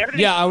 Everything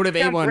Yeah, I would have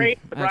ate sounds one,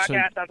 Great. The actually.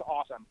 broadcast sounds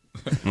awesome.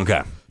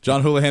 okay.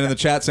 John Houlihan in the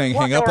chat saying,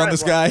 hang up on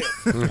this guy.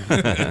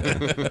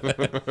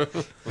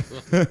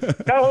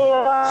 Go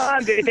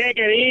on, take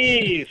it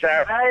easy,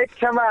 all right?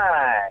 Come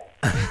on.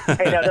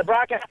 Hey, no, the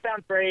broadcast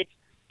sounds great.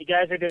 You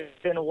guys are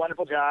doing a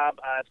wonderful job.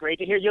 It's great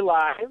to hear you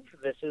live.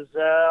 This is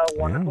a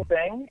wonderful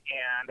thing,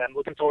 and I'm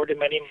looking forward to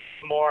many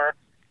more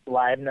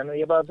live None of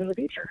the Aboves in the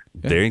future.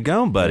 There you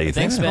go, buddy.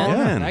 Thanks, for man.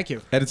 calling in. Thank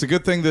you. And it's a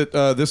good thing that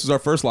this is our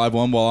first live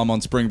one while I'm on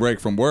spring break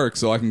from work,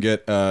 so I can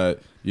get 4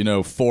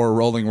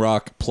 Rolling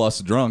Rock plus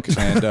drunk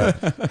and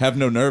have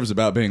no nerves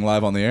about being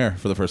live on the air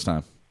for the first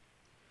time.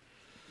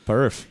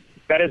 Perf.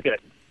 That is good.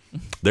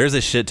 There's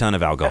a shit ton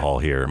of alcohol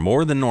here,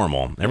 more than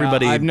normal.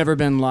 Everybody. I've never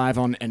been live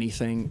on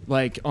anything,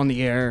 like on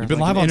the air. You've been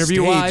like live on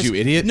interview stage, wise. you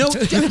idiot. No,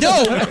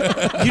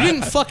 you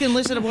didn't fucking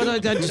listen to what I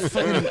just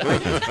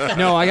fucking.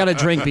 No, I got to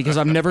drink because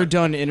I've never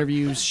done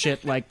interviews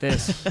shit like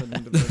this.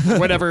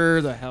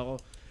 Whatever the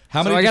hell.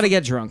 How So many I got to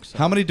different- get drunk. So.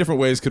 How many different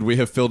ways could we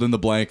have filled in the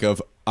blank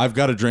of I've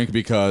got to drink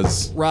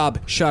because Rob,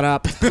 shut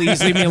up.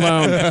 Please leave me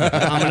alone.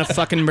 I'm gonna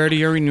fucking murder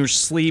you in your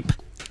sleep.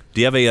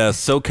 Do you have a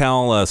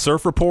SoCal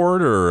surf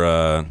report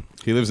or?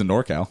 He lives in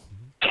NorCal.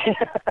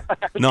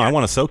 No, I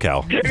want a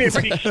SoCal.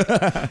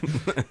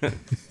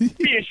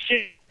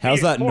 How's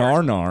that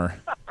nar?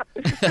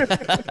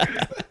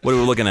 What are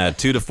we looking at?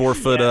 2 to 4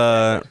 foot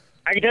I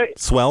can tell you.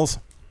 swells.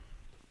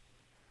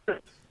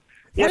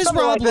 Yeah, does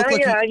something Rob look that,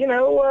 like? Yeah, you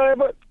know,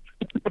 but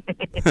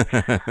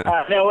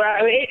no,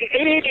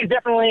 88 is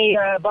definitely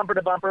bumper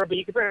to bumper, but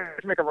you could pretty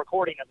much make a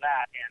recording of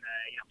that and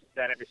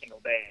that every single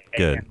day.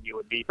 Good. And you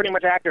would be pretty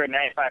much accurate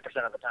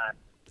 95% of the time.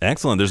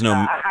 Excellent. There's no.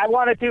 I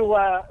wanted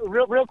to,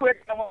 real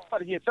quick, I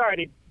wanted to, sorry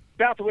to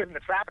bounce away from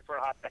the traffic for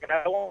a hot second.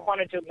 I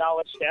wanted to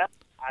acknowledge Steph.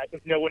 I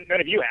think none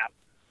of you have.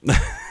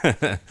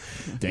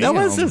 That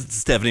was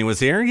Stephanie was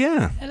here.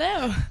 Yeah.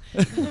 Hello.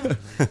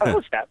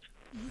 Hello, Steph.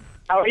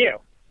 How are you?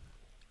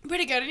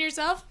 Pretty good. And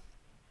yourself?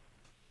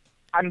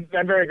 I'm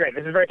very great.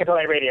 This is very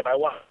compelling radio, but I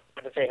wanted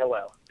to say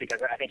hello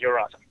because I think you're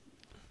awesome.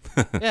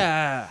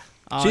 Yeah.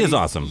 She is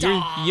awesome.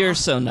 You're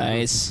so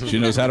nice. She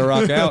knows how to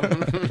rock out.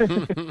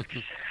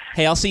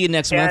 Hey, I'll see you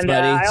next month, And,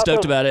 buddy. I also-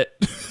 Stoked about it.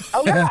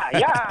 Oh,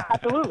 yeah,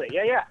 absolutely.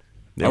 Yeah.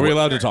 Are we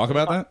allowed to talk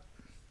about that?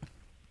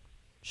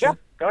 Sure.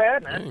 Go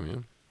ahead,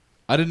 man.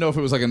 I didn't know if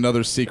it was like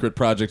another secret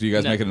project. You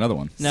guys making another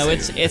one? No,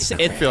 it's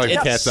I feel like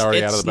the cat's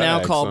already out of the now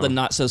bag, called so. the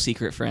Not So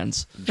Secret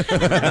Friends.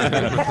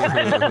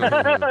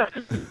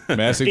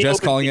 May I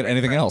suggest calling it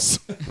anything else?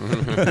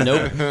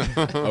 Nope.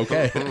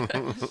 Okay.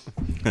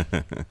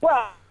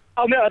 Well,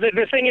 no,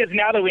 the thing is,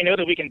 now that we know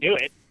that we can do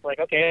it, like,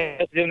 okay,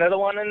 let's do another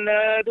one and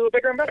do it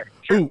bigger and better.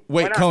 Sure. Ooh,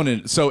 Why wait, not?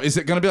 Conan. So is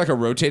it going to be like a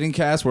rotating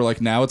cast where like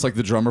now it's like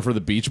the drummer for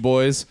the Beach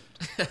Boys,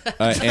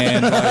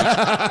 and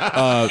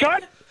like,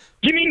 John?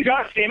 You mean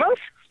John Stamos?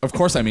 of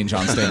course I mean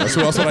John Stamos.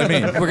 Who else would I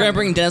mean? We're going to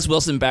bring Dennis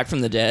Wilson back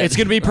from the dead. It's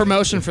gonna be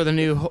promotion for the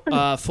new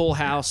Full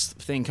House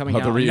thing coming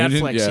out The on reunion?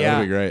 Netflix. Yeah,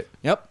 that'd be great.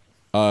 Yep.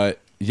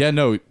 Yeah,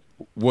 no.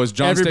 Was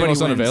John Everybody Stamos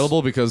wins.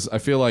 unavailable? Because I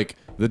feel like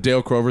the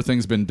Dale Crover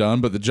thing's been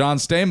done, but the John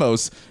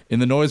Stamos in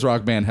the Noise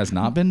Rock Band has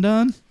not been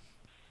done.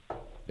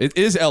 It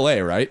is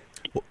L.A., right?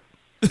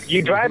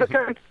 You drive a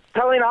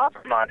compelling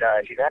offer,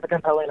 montage. You have a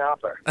compelling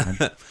offer.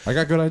 I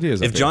got good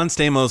ideas. If John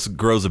Stamos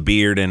grows a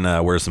beard and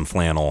wears some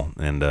flannel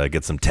and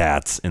gets some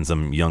tats and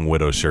some Young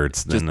Widow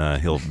shirts, then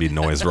he'll be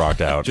noise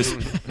rocked out. Just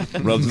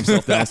rubs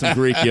himself down some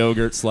Greek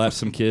yogurt, slaps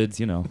some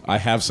kids, I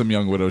have some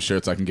Young Widow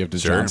shirts I can give to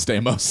Sure. John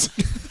Stamos.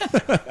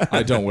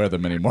 I don't wear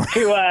them anymore.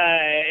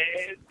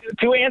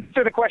 To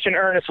answer the question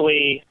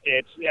earnestly,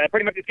 it's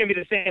pretty much it's going to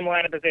be the same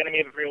lineup as Enemy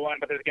of Everyone,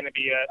 but there's going to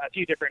be a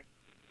few different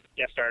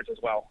guest stars as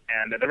well.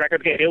 And the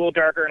record's going to be a little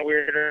darker and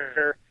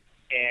weirder,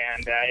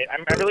 and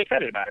I'm really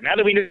excited about it. Now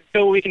that we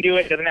know we can do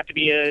it, it doesn't have to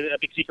be a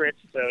big secret.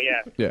 So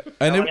Yeah,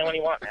 and anyone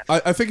you want, man.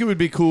 I think it would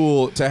be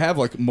cool to have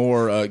like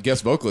more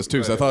guest vocalists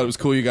too. So I thought it was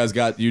cool you guys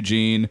got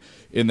Eugene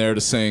in there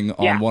to sing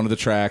on one of the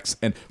tracks,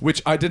 and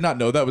which I did not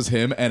know that was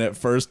him. And at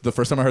first, the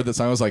first time I heard that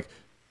song, I was like,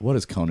 "What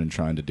is Conan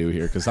trying to do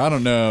here?" Because I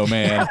don't know,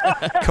 man.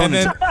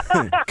 Conan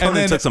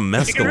took some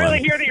mescaline. You can really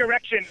hear the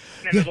erection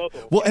in the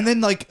vocals. Well, and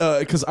then like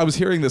because I was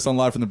hearing this on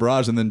Live from the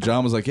Barrage, and then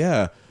John was like,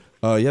 "Yeah,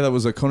 that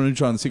was a Conan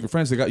Neutron and the Secret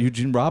Friends. They got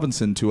Eugene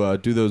Robinson to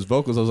do those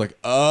vocals." I was like,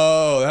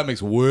 "Oh, that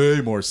makes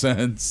way more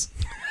sense."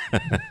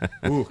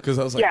 Ooh, because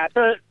I was like,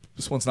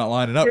 this one's not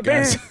lining up,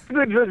 guys.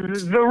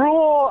 The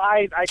rule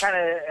I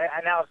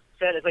now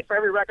said is like for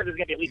every record there's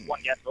going to be at least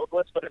one guest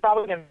vocalist, but there's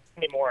probably going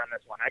to be more on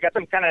this one. I got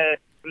some kind of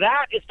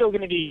that is still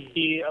going to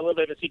be a little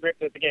bit of a secret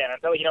because again,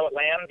 until you know it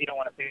lands, you don't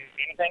want to say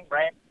anything,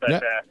 right?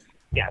 But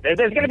there's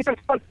going to be some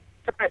fun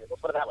surprises.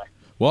 Let's put it that way.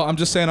 Well, I'm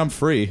just saying I'm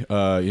free,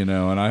 and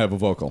I have a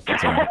vocal. So,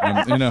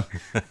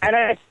 And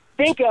I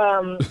think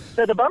so.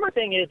 The bummer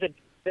thing is that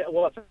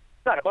it's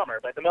not a bummer,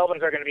 but the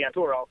Melvins are going to be on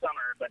tour all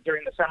summer. But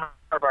during the summer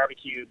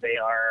barbecue, they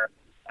are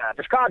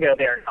for Chicago.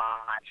 They're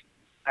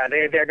not.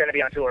 They're going to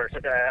be on tour, so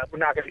we're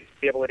not going to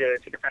be able to do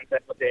a Secret Friends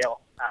set with Dale.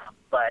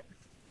 But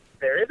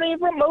there is a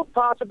remote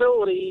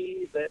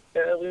possibility that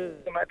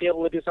we might be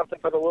able to do something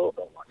for the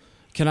Louisville one.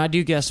 Can I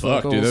do guest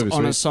vocals on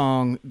sweet. a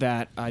song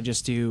that I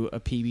just do a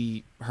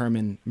P.B.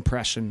 Herman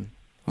impression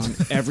on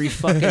every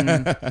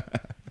fucking...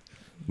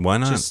 Why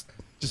not? Just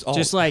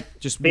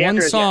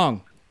one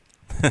song.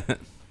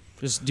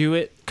 Just do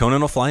it.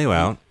 Conan will fly you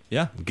out.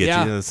 Yeah.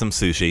 Get you some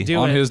sushi. Do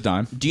on it. his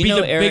dime. Do you Be know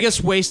the Eric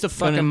biggest waste of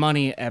fucking Conan?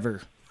 money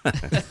ever.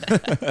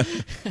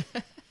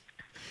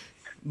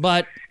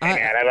 But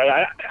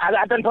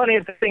I've done plenty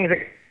of things that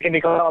can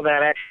be called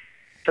that,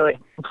 actually.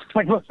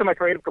 Like most of my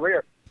creative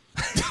career.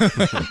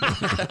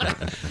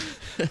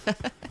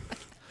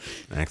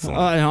 Excellent.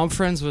 I'm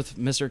friends with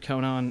Mr.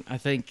 Conan, I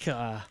think,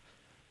 on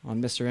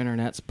Mr.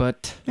 Internet's,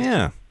 but...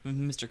 Yeah.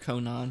 Mr.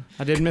 Conan.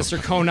 I did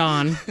Mr.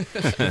 Conan.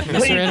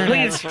 Mr.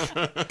 Internet's.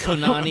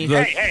 Konani.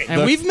 Hey.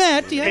 And we've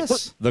met,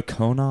 yes. The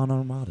Conan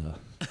Armada.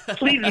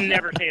 Please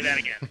never say that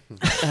again.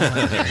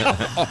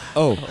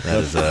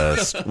 That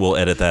is, we'll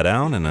edit that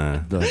out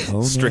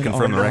and stricken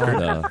from the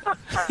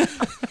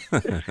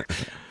record.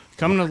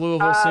 Coming to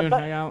Louisville soon,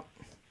 hang out.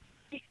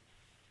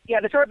 Yeah,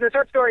 the short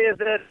story is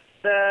that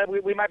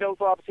we might be able to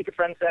pull off a Secret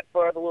Friends set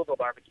for the Louisville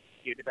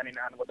barbecue, depending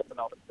on what's up in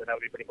Melbourne. So that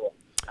would be pretty cool.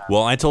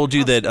 Well, I told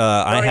you that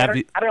I have...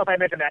 I don't know if I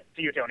mentioned that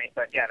to you, Tony,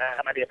 but yeah,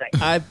 that might be a thing.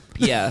 I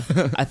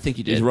think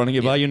you did. He's running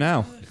it by you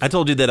now. I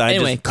told you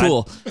that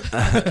cool.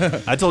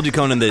 I told you,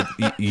 Conan,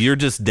 that you're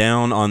just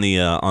down on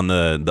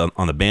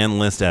the band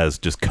list as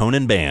just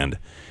Conan Band.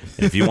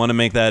 And if you want to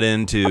make that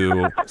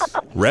into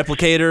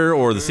Replicator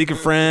or the Secret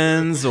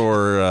Friends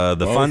or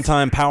the Fun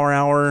Time Power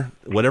Hour,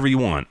 whatever you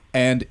want.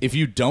 And if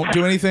you don't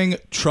do anything,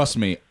 trust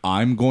me,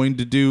 I'm going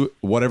to do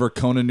whatever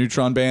Conan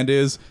Neutron Band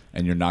is,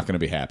 and you're not going to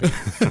be happy.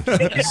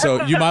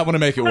 So you might want to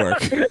make it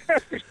work.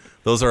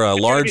 Those are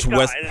large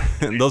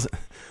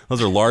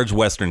those are large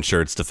Western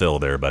shirts to fill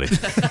there, buddy.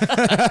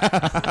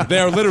 They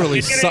are literally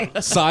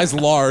size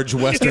large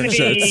Western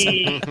shirts.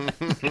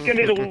 It's going to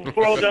be the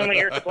world's only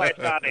Air Supply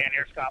ska band,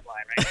 Air Scott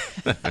Line,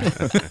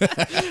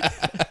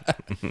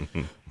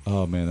 right?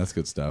 Oh man, that's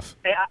good stuff.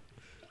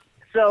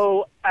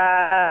 So,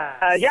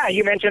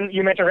 you mentioned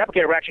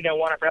Replicator. We're actually going to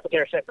want a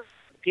Replicator set for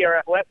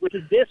PRF West, which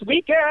is this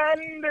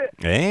weekend.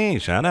 Hey,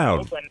 shout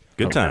out.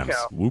 Good times.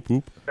 Whoop,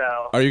 whoop.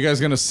 So, are you guys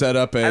going to set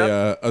up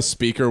a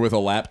speaker with a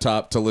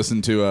laptop to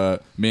listen to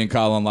me and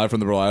Kyle on Live from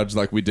the Barrage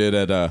like we did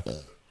at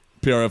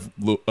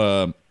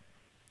PRF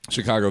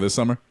Chicago this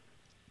summer?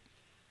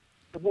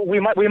 we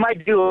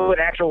might do an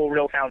actual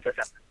real sound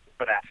system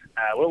for that.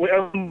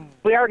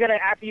 We are going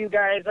to, after you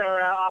guys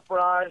are off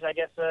Barrage, I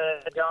guess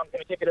John's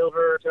going to kick it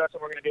over to us,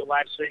 and we're going to do a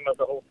live stream of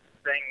the whole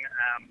thing,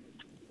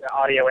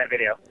 audio and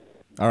video.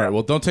 All right,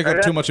 well, don't take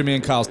up too much of me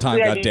and Kyle's time,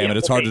 Yeah, goddammit.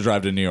 It's hard to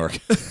drive to New York.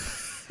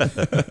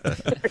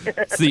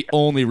 It's the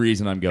only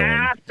reason I'm going.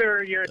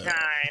 After your time,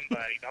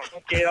 buddy.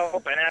 Don't get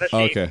open out of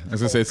shape. Okay, I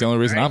was going to say it's the only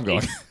reason I'm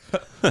going.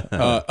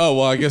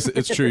 Well, I guess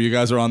it's true. You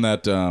guys are on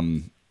that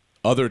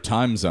other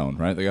time zone,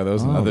 right? They got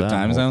those other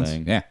time zones?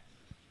 Thing. Yeah.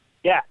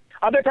 Yeah.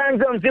 Other time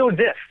zones do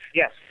exist.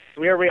 Yes,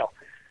 we are real.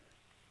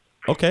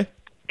 Okay.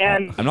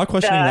 And I'm not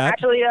questioning that.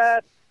 Actually,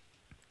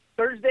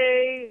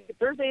 Thursday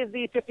is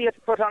the 50th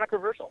Protonic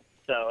Reversal.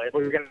 So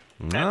we're going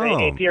to have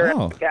a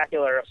PRF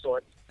spectacular of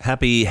sorts.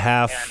 Happy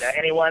half and,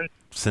 anyone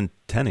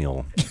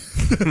centennial.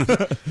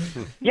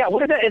 Yeah,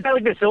 what is that? Is that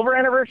like the silver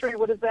anniversary?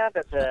 What is that?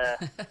 That's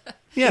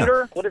yeah.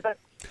 Shooter? What is that?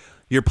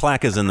 Your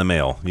plaque is in the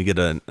mail. You get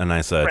a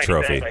nice Right,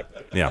 trophy.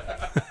 exactly. Yeah.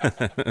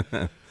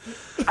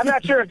 I'm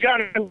not sure if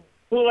John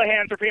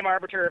Houlihan, Supreme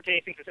Arbiter of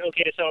Taste, thinks it's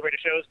okay to celebrate a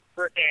show's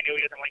birthday. I know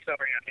he doesn't like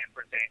celebrating on his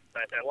birthday,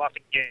 but we'll have to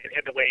get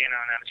him to weigh in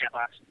on the chat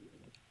box.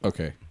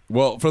 Okay.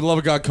 Well, for the love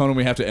of God, Conan,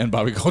 we have to end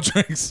Bobby Cold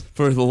Drinks.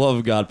 For the love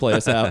of God, play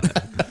us out.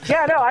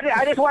 Yeah, no,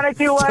 I just wanted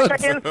to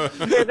check in,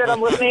 say that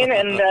I'm listening,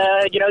 and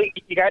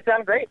you guys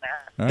sound great, man.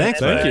 All right, Thanks,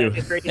 thank you.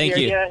 It's great to Thank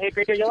hear you. you.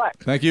 Great to hear you live.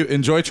 Thank you.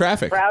 Enjoy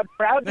traffic.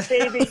 Proud to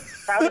say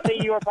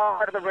you are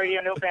part of the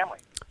Radio No family.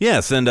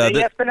 Yes, and Say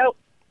yes to no.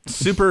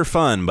 super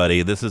fun,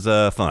 buddy. This is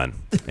fun,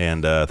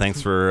 and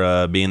thanks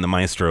for being the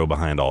maestro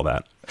behind all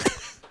that.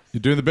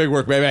 You're doing the big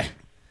work, baby.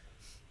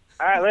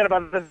 All right, later,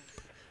 bud.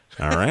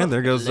 All right,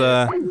 there goes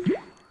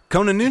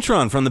Conan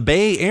Neutron from the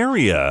Bay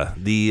Area,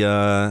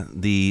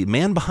 the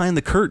man behind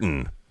the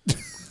curtain,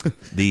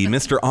 the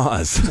Mr.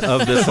 Oz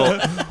of this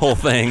whole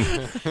thing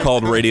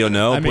called Radio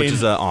Nope, which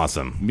is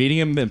awesome. Meeting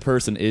him in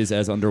person is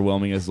as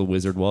underwhelming as the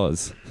wizard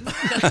was.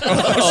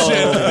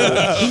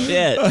 Oh,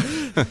 shit.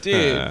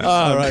 Dude.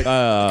 All right.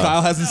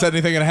 Kyle hasn't said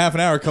anything in a half an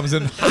hour. Comes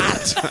in hot.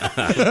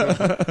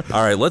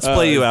 All right, let's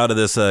play you out of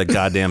this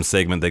goddamn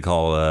segment they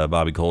call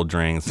Bobby Cold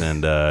Drinks,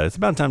 and it's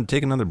about time to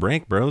take another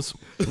break, bros.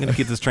 I'm going to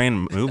keep this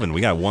train moving.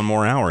 We got one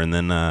more hour, and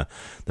then the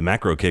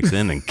macro kicks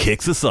in and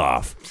kicks us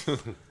off.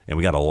 And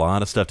we got a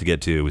lot of stuff to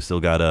get to. We still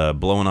got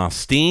blowing off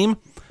steam,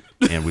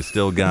 and we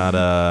still got...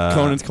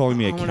 Conan's calling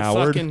me a I wanna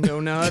coward. fucking go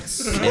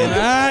nuts.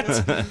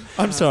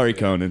 I'm sorry,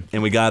 Conan.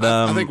 And we got...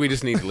 I think we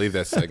just need to leave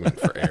that segment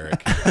for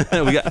Eric.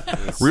 we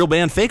got real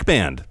band, fake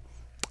band.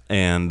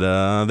 And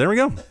there we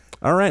go.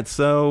 All right,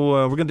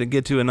 so we're going to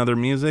get to another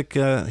music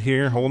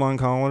here. Hold on,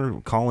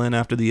 caller. Call in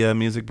after the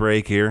music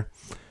break here.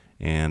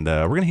 And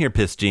we're going to hear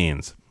Piss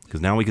Jeans,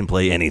 because now we can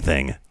play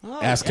anything.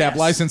 ASCAP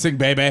licensing,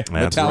 baby.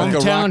 That's Metallica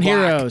right. Hometown rock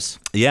heroes.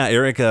 Yeah,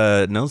 Eric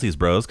knows these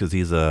bros because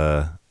he's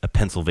a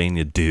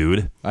Pennsylvania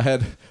dude. I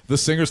had the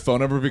singer's phone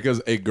number because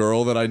a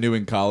girl that I knew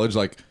in college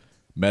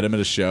met him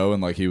at a show,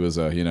 and he was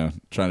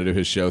trying to do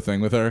his show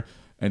thing with her,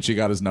 and she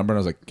got his number, and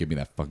I was like, give me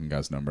that fucking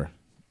guy's number.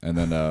 And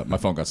then my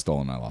phone got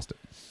stolen and I lost it.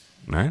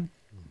 All right.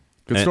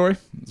 Good story.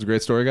 It's a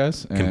great story,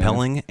 guys. And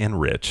Compelling and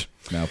rich.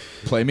 now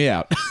play me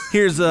out.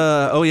 Here's we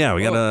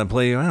gotta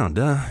play you out.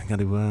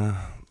 Gotta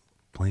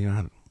play you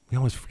out. We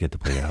always forget to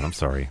play it out. I'm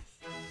sorry.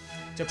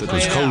 That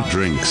was Cold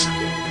Drinks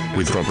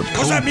with Robert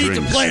Cold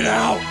Drinks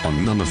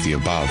on None of the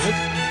Above.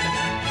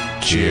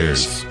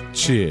 Cheers.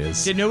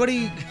 Cheers. Did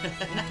nobody... What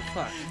the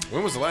fuck?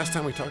 When was the last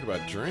time we talked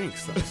about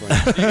drinks? That was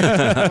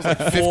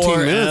like 15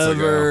 minutes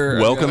ago.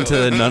 Welcome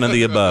to None of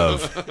the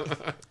Above.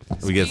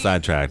 We get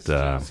sidetracked.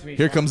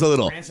 Here comes a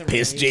little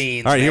Piss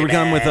Jeans. All right, here we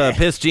come with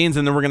Piss Jeans,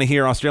 and then we're going to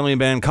hear Australian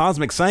band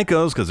Cosmic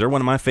Psychos, because they're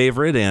one of my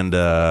favorite, and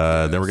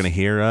then we're going to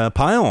hear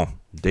Pile.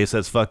 Dave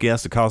says fuck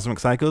yes to Cosmic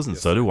Psychos, and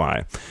so do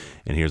I.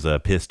 And here's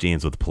Piss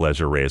Jeans with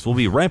Pleasure Rays. We'll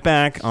be right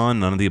back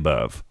on None of the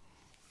Above.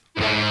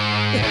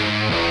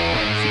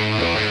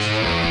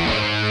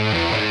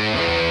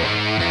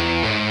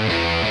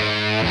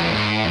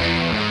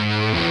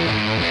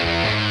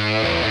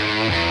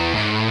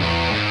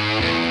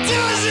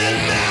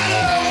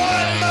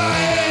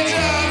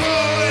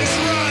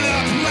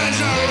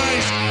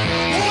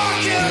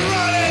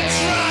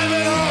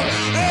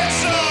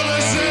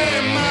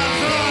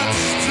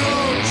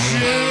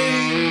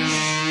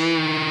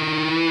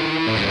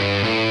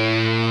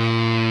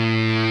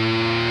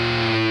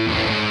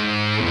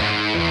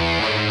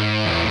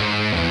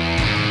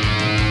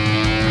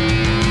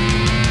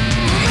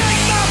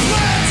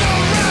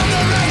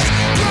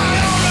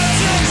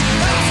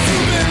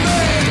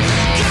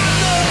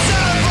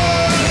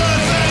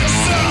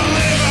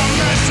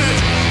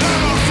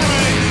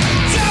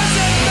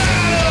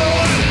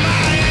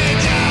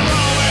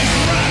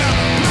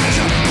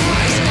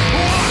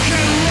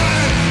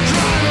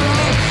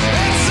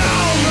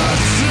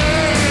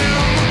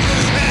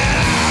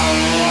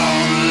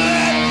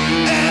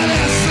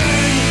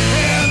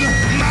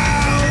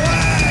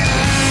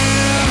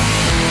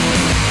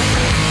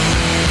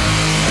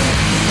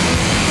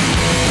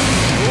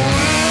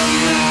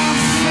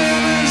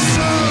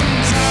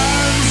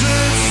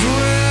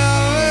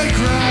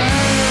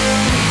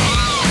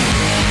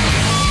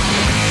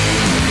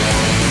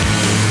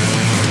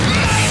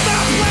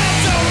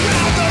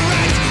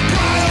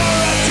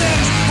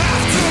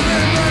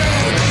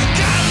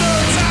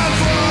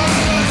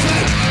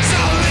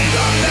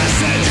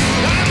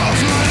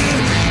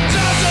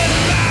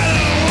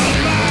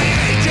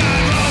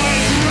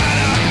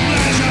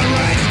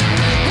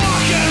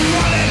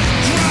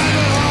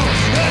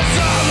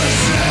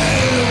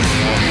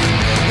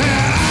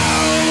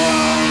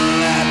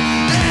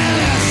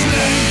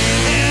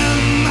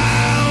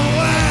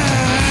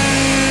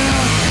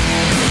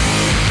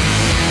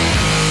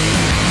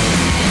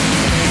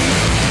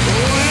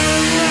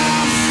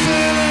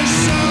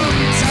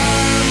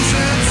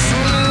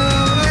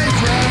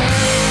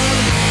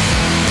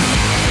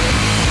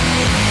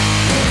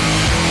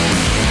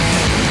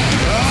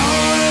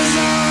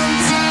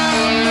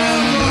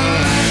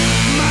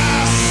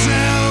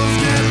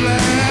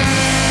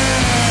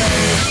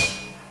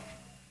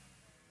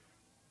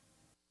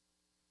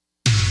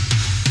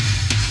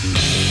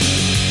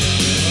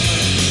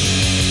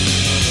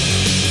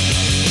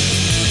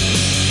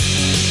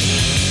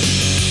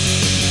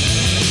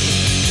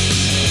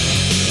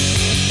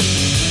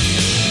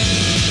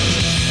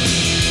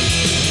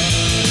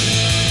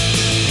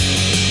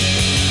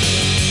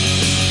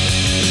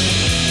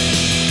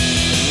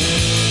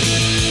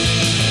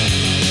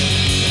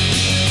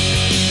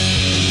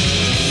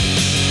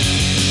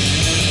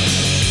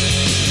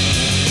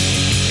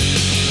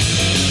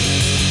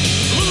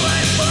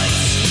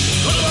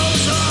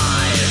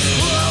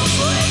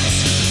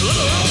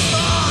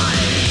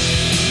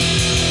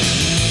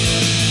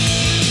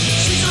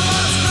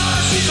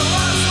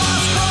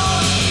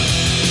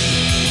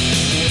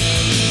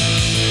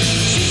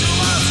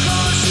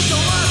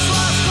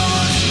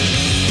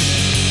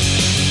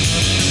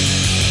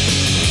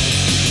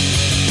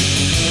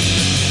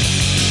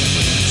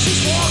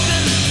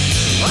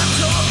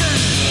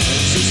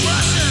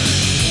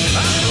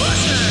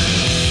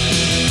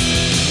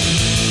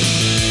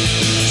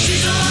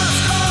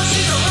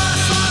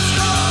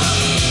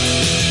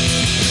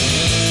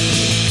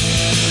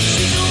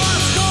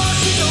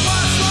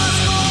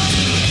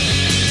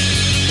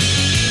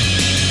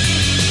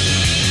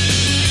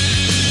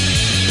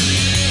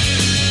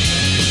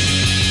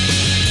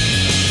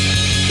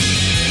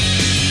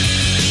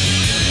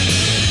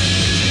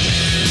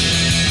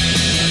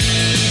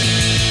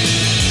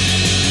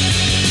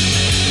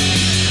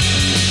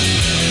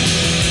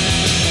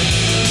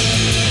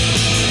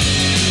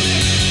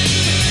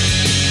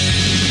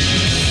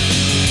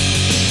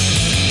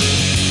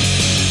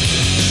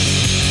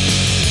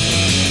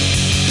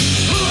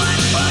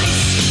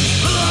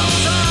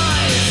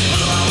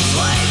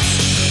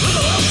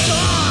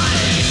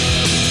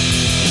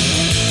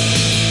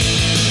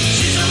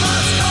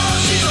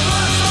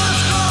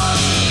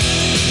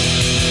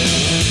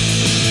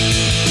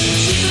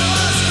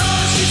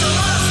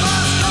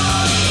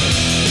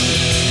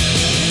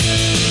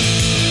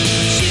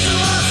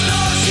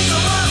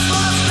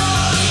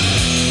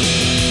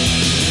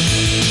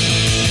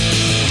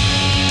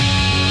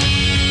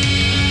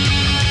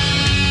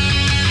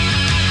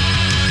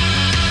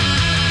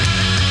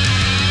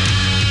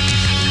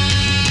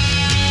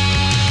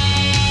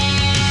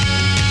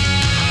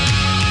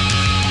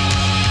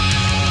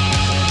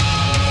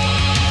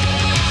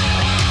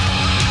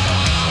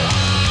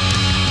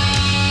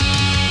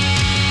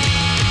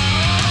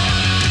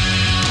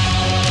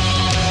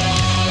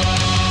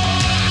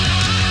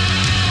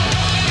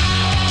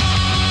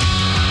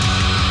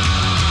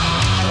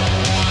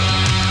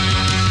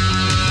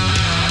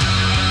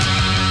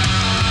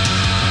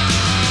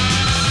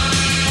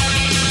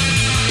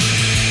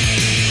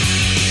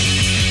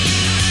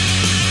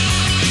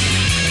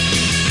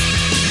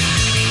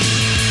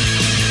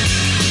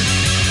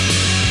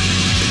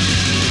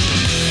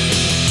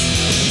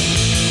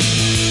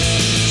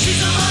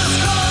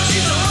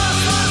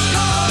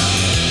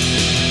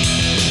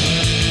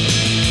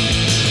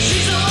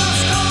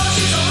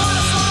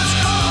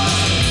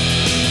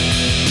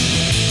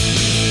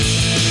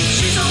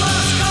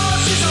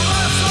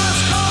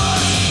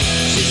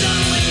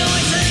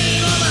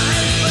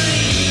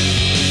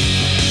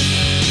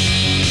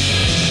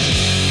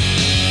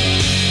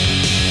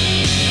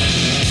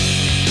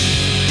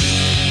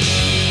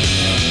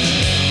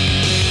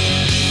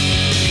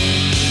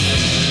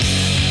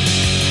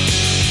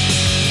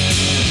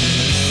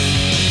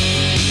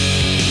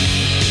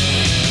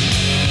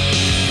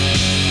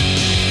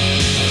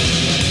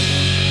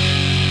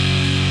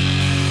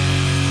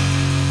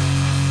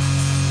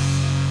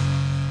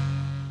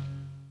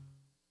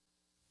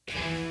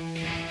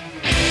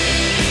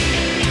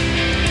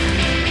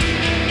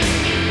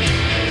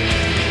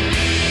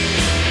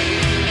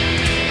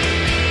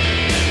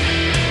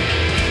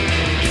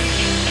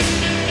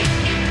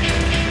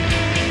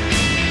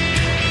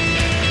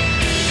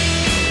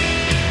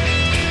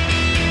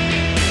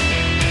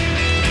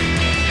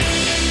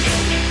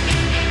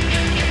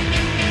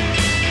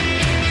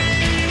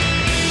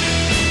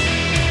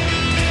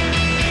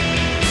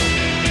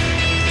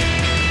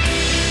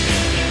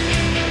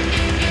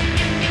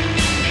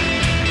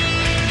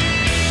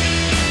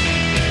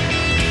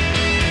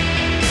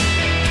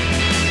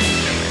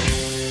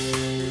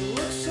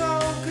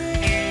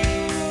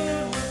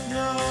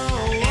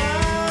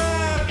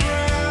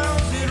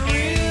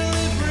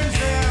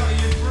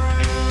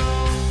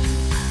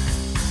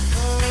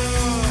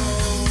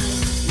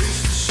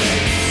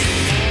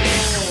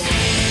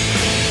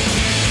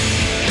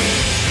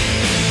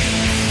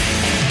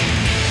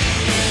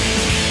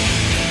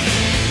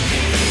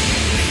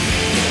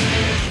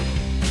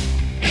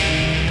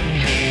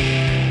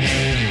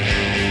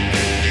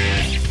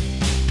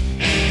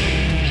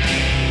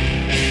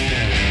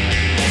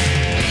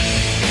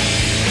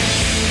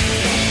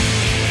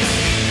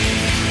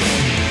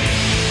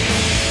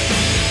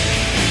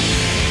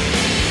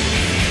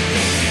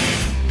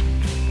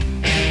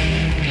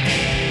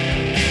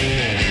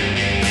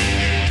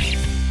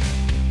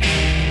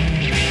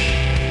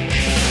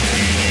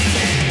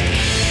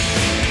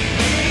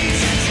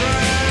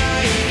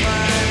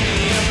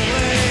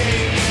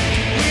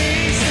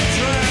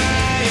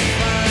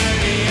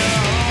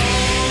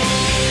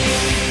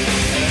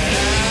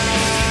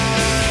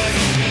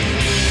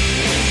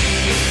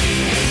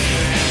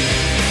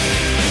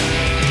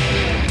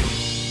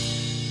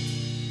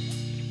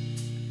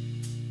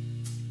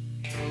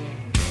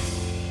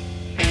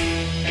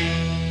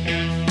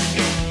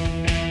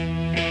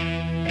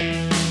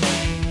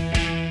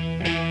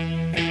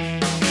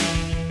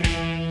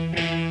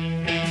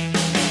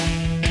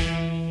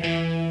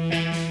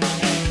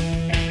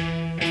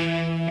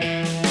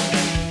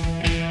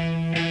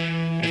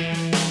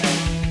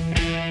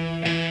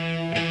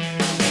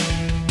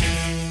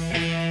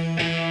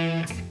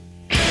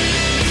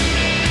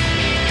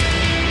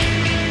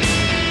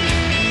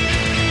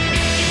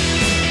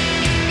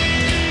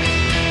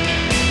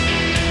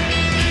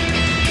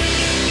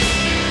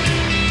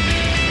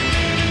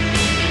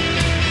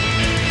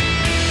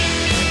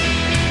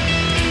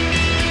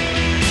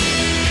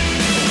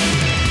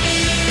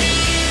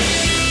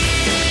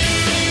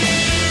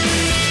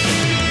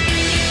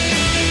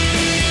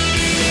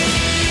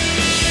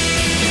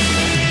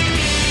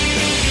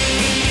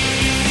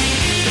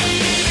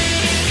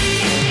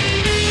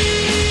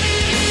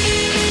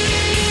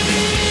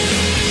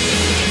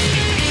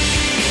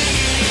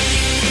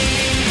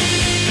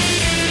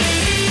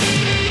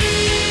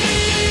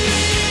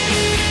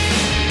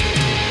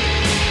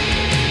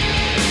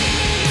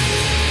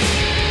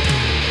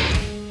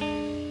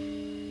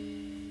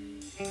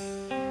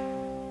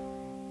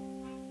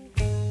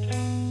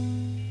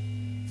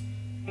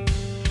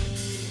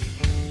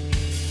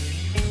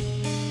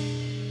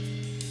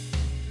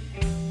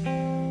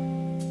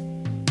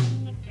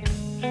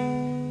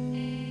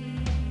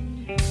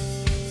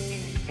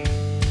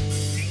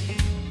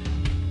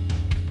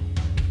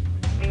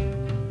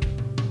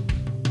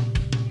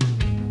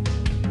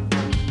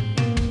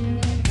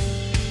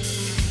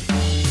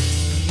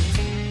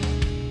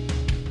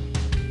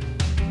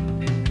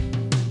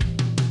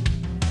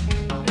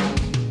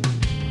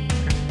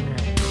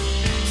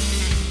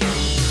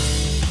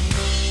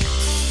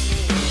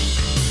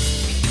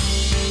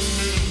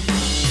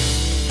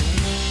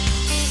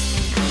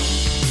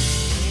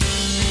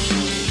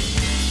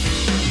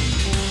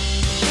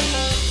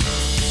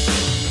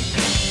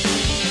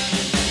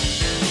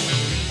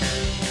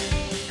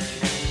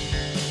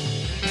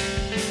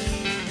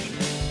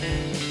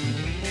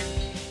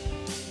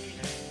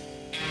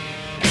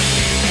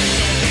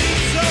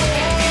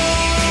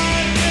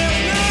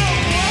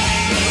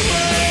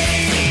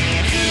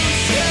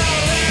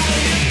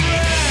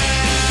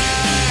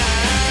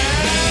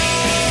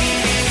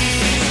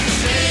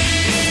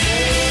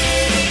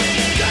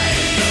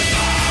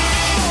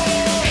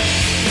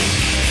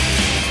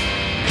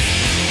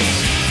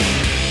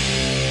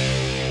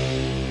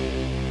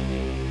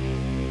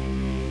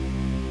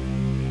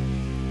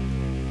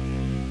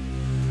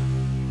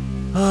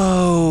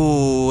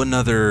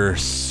 another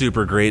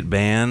super great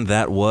band.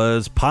 That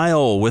was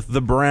Pile with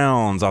the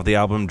Browns off the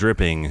album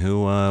Dripping,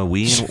 who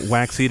we and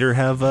Wax Eater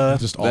have...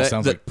 just all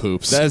sounds like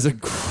poops. That is a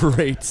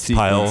great sequence.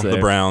 Pile, there. the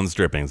Browns,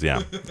 Drippings,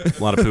 yeah.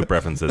 A lot of poop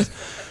references.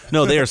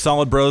 No, they are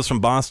solid bros from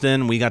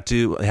Boston. We had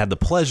the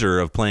pleasure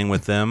of playing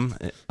with them,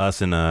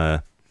 us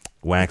and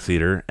Wax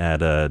Eater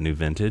at New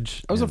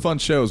Vintage. That was a fun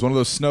show. It was one of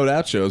those snowed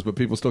out shows, but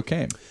people still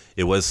came.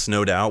 It was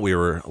snowed out. We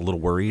were a little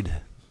worried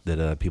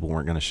that people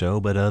weren't going to show,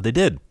 but they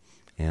did.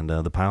 And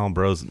the Pile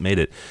Bros made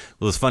it.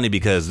 It was funny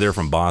because they're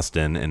from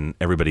Boston, and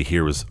everybody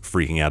here was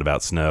freaking out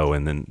about snow,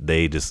 and then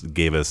they just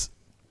gave us,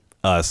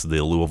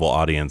 the Louisville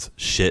audience,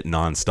 shit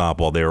nonstop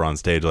while they were on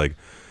stage. Like,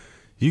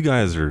 you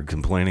guys are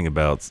complaining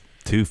about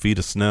 2 feet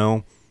of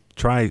snow.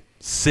 Try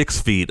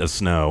 6 feet of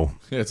snow.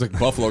 Yeah, it's like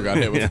Buffalo got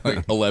hit with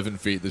like 11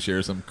 feet this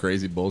year, some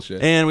crazy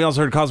bullshit. And we also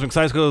heard Cosmic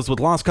Psychos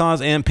with Lost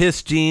Cause and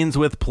Piss Jeans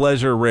with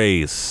Pleasure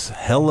Race.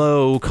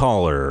 Hello,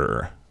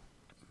 caller.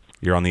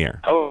 You're on the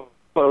air.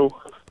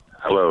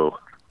 Hello.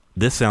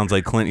 This sounds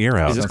like Clint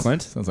Earhouse. Is this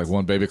Clint? Sounds like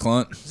one baby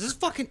Clint. Is this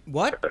fucking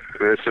what?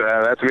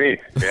 That's me.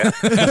 Yeah.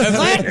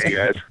 Clint? Hey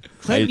guys.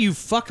 Clint, you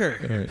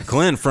fucker.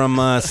 Clint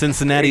from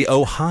Cincinnati,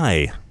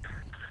 Ohio.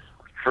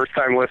 First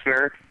time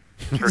listener.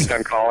 First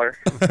time caller.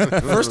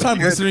 First time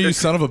listener, you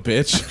son of a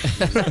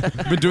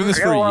bitch. Been doing this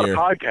I for got a lot year. of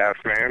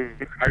podcasts,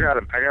 man. I got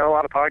a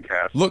lot of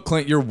podcasts. Look,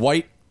 Clint, your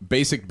white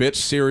basic bitch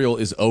cereal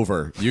is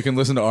over. You can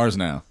listen to ours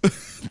now.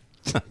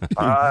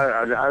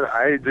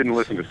 I didn't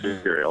listen to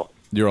Serial.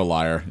 You're a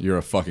liar. You're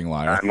a fucking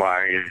liar. I'm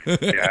lying.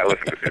 Yeah, I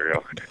listened to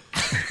Serial.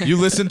 You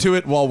listened to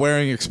it while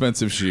wearing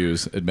expensive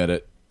shoes. Admit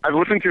it. I've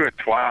listened to it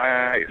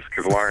twice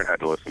because Lauren had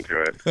to listen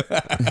to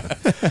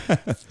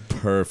it.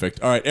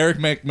 Perfect. All right, Eric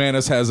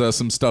McManus has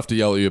some stuff to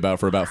yell at you about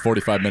for about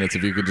 45 minutes.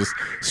 If you could just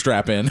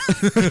strap in.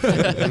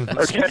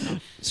 Okay.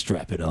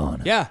 Strap it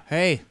on. Yeah.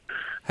 Hey.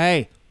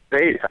 Hey.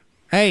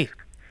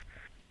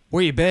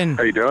 Where you been?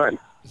 How you doing?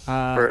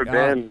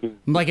 I'm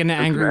like an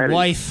angry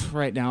wife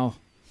right now,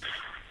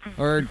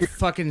 or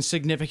fucking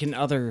significant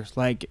other.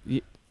 Like,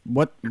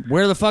 what?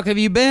 Where the fuck have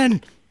you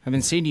been?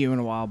 Haven't seen you in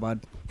a while,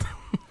 bud.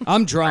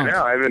 I'm drunk.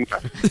 Yeah,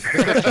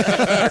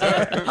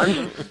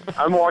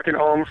 I'm walking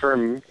home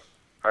from.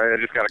 I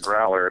just got a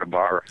growler at the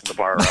bar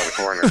around the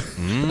corner.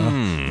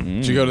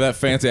 Did you go to that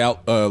fancy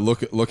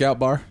lookout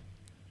bar?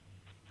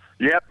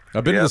 Yep.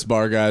 I've been to this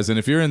bar, guys, and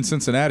if you're in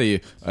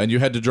Cincinnati and you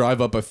had to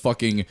drive up a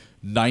fucking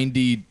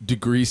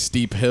 90-degree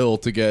steep hill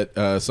to get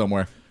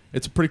somewhere,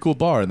 it's a pretty cool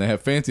bar, and they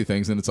have fancy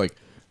things, and it's like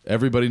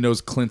everybody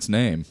knows Clint's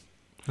name.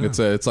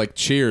 It's like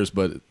Cheers,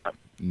 but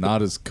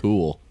not as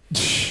cool.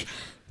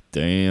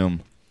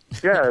 Damn.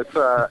 Yeah,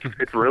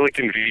 it's really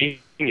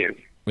convenient.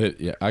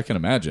 Yeah, I can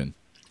imagine.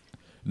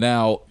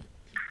 Now,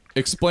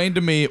 explain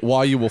to me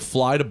why you will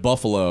fly to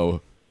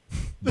Buffalo,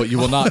 but you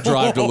will not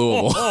drive to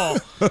Louisville.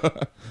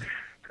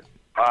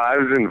 I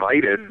was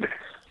invited.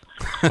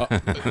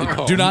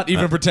 Do not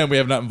even pretend we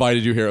have not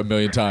invited you here a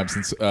million times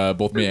since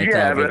both me and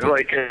Yeah, Clive. but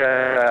like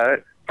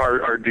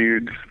our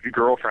dude's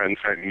girlfriend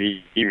sent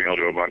an email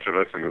to a bunch of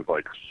us and was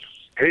like,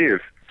 "Hey,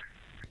 if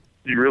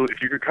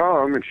you could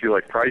come," and she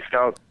like priced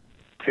out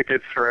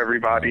tickets for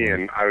everybody,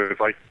 and I was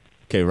like,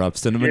 Okay, Rob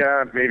Stinneman.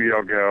 "Yeah, maybe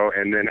I'll go."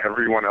 And then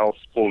everyone else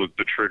pulled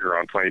the trigger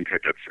on plane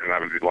tickets, and I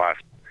was the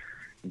last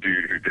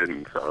dude who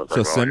didn't. So, I was So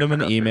like, send him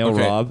an email,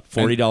 Okay. Rob.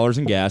 $40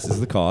 in gas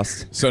is the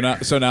cost. So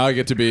now I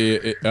get to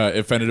be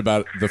offended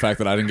about the fact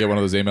that I didn't get one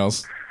of those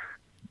emails.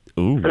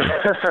 Ooh.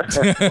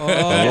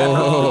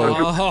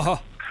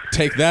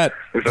 Take that.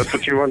 If that's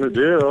what you want to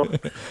do.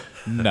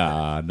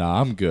 Nah,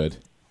 I'm good.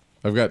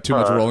 I've got too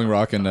much Rolling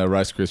Rock and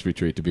Rice Krispie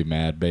treat to be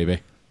mad, baby.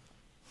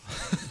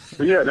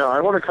 But yeah, no,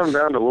 I want to come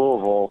down to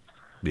Louisville.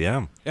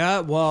 Yeah. Yeah.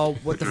 Well,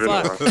 what the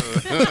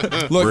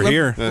fuck? Look, We're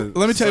here.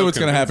 Let me tell you what's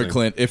going to happen,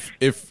 Clint.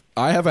 If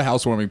I have a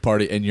housewarming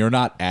party and you're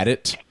not at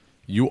it,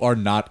 you are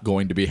not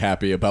going to be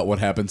happy about what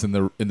happens in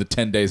the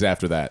 10 days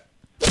after that.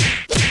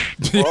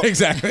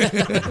 Exactly.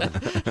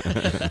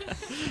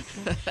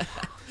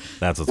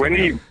 That's what's When do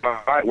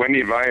going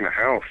you buy in a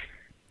house?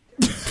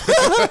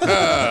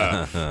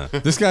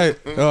 This guy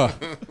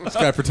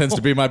pretends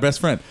to be my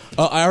best friend.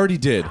 I already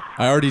did.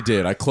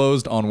 I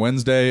closed on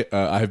Wednesday.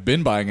 I have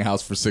been buying a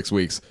house for 6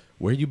 weeks.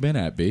 Where you been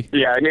at, B?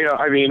 Yeah, I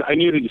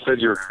knew that you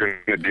said you were going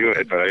to do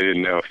it, but I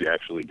didn't know if you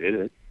actually did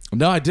it.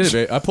 No, I did it,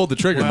 babe. I pulled the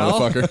trigger,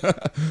 Well.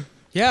 motherfucker.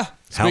 Yeah.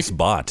 House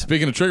bought.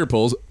 Speaking of trigger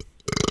pulls,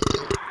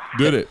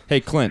 did it. Hey,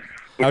 Clint,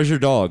 how's your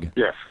dog?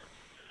 Yes.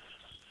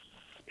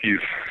 He's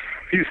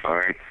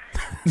fine.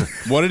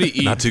 What did he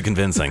eat? Not too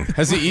convincing.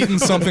 Has he eaten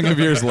something of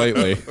yours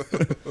lately?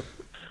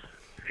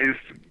 He's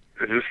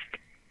just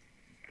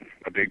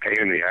a big pain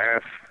in the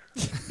ass.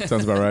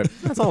 Sounds about right.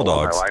 That's all My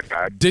dogs. life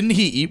back. Didn't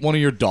he eat one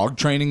of your dog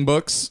training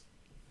books?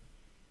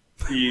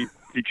 He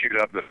chewed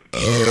up the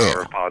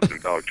power of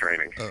positive dog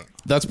training.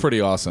 That's pretty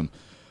awesome.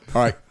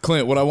 All right,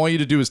 Clint, what I want you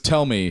to do is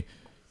tell me,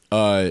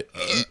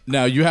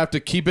 now you have to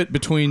keep it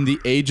between the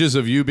ages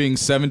of you being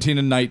 17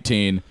 and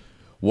 19.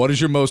 What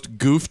is your most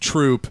goof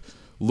troop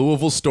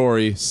Louisville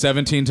story,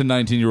 17 to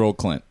 19-year-old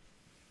Clint?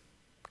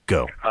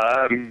 Go.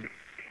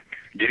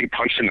 getting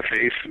punched in the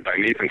face by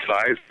Nathan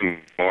Size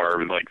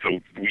or like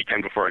the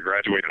weekend before I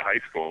graduated high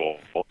school.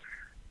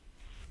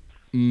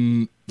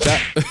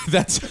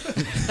 That's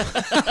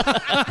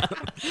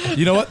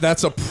you know what?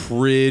 That's a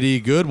pretty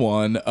good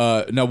one.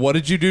 Now, what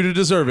did you do to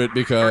deserve it?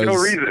 Because for no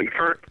reason,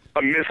 for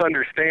a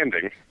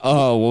misunderstanding.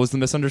 Oh, what was the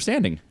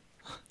misunderstanding?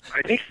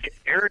 I think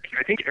Eric,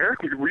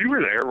 you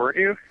were there, weren't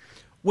you?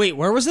 Wait,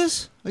 where was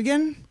this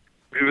again?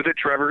 It was at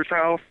Trevor's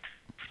house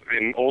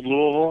in Old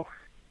Louisville.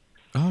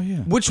 Oh yeah.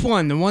 Which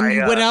one? The one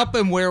you went up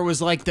and where it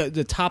was like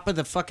the top of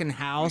the fucking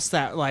house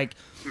that like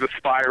the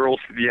spiral,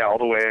 all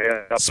the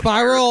way up.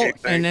 Spiral,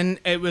 and then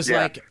it was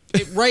like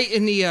right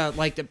in the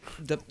like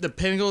the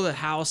pinnacle of the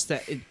house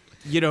that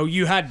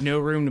you had no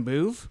room to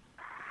move.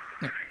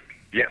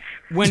 Yes.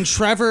 When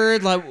Trevor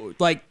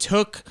like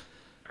took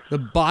the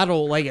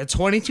bottle, like a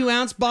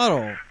 22-ounce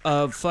bottle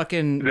of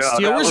fucking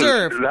Steel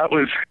Reserve.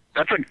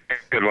 That's a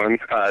good one.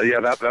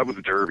 That was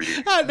Derby.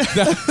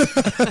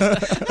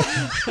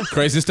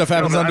 Crazy stuff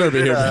happens on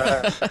Derby here.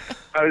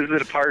 I was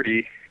at a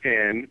party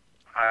and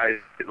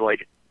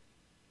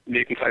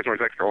Nathan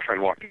Sizemore's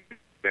ex-girlfriend walked in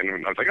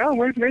and I was like, "Oh,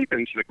 where's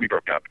Nathan?" She's like, "We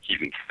broke up. He's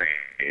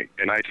insane."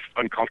 And I just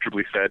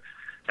uncomfortably said,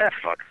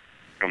 "Fuck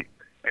him,"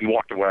 and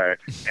walked away.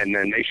 And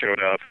then they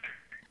showed up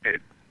at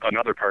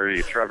another party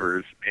at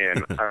Trevor's,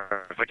 and I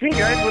was like, "Hey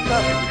guys, what's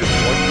up?" And he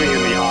just looked me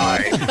in the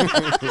eye and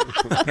goes,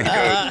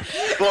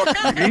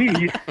 "Fuck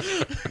me."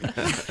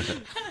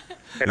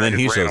 And then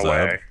he shows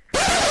up.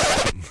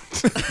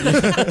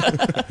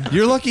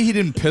 You're lucky he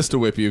didn't pistol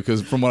whip you,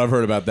 because from what I've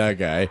heard about that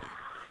guy.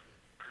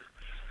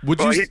 No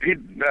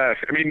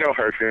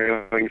hard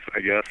feelings,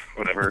 I guess.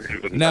 Whatever.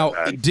 It wasn't now,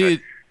 that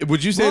bad,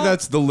 would you say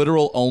that's the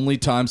literal only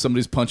time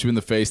somebody's punched you in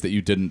the face that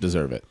you didn't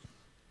deserve it?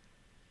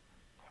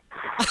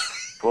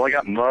 Well, I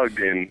got mugged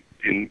in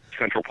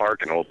Central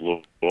Park in Old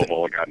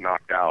Louisville. I got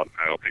knocked out.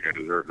 I don't think I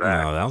deserved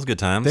that. No, that was good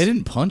times. They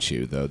didn't punch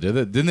you, though, did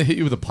they? Didn't they hit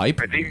you with a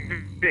pipe? I think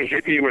they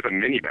hit me with a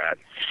mini bat.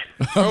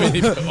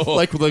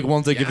 Like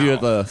ones they give you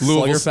at the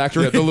Slugger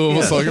factory? Yeah, the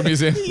Louisville Slugger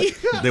Museum.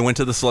 They went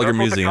to the Slugger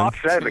Museum. The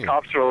cops said. The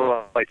cops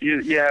were like,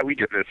 "Yeah, we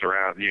get this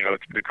around. They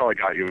probably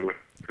got you with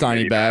a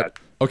Tiny mini bat."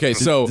 Okay,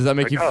 so does that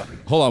make you?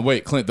 Hold on,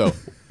 wait, Clint. Though,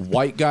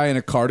 white guy in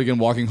a cardigan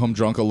walking home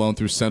drunk alone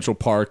through Central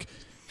Park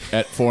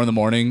at 4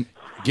 a.m.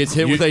 Gets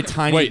hit with a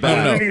tiny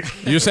bat. No.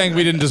 You're saying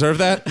we didn't deserve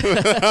that?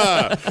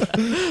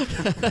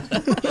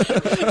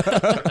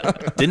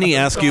 Didn't he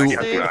ask you?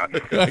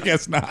 I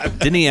guess not.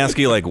 Didn't he ask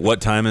you like,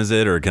 what time is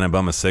it, or can I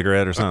bum a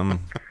cigarette or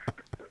something?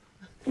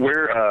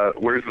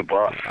 Where's the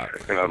bus?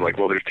 And I was like,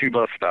 well, there's 2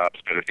 bus stops,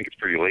 but I think it's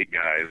pretty late,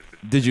 guys.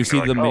 Did you And see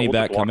they're the like, mini we'll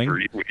bat just walk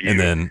coming? with you. And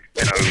then,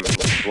 and I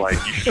was like,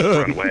 you should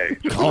run away.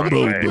 Just run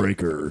Combo away.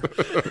 breaker.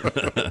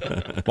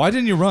 Why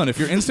didn't you run? If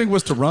your instinct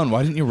was to run,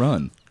 why didn't you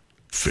run?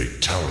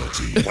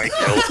 Fatality. White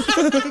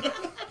guilt.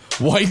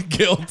 White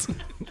guilt.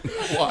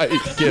 White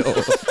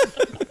guilt.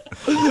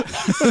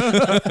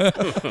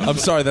 I'm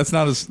sorry, that's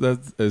not as.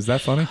 Is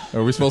that funny?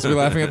 Are we supposed to be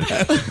laughing at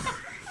that?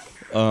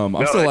 I'm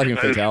still liking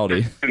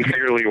fatality. That's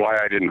entirely why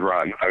I didn't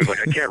run. I was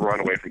like, I can't run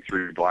away from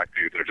 3 black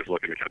dudes that are just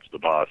looking to catch the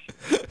bus.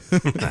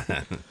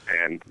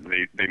 And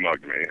they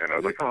mugged me, and I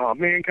was like, oh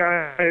man,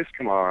 guys,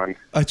 come on.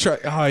 I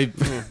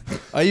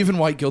even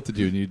white guilted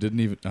you, and you didn't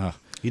even.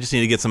 you just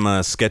need to get some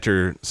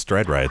Skechers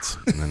stride rights.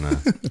 And then,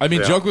 I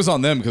mean, joke was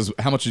on them, because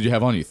how much did you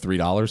have on you?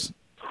 $3?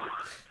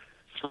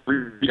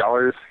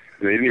 $3.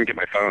 They didn't even get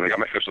my phone. They got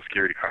my social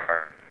security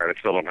card. I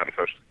still don't have a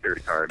social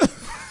security card.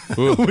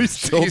 We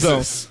still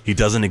don't. He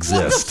doesn't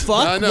exist.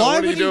 Fuck? Why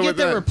would you get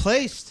that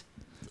replaced?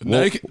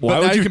 Why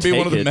would you be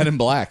one of the men in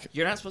black?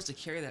 You're not supposed to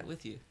carry that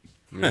with you.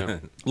 Yeah.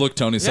 Look,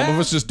 Tony, some of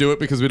us just do it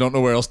because we don't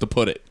know where else to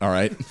put it. All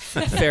right.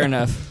 Fair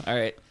enough. All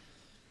right.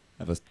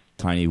 I have a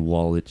tiny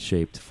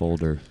wallet-shaped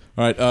folder.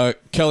 All right,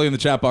 Kelly in the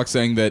chat box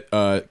saying that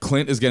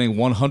Clint is getting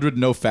 100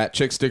 no fat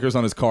chick stickers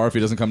on his car if he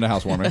doesn't come to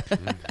housewarming.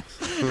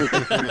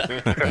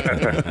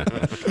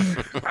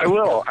 I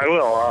will.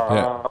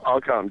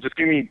 I'll come. Just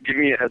give me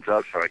a heads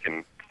up so I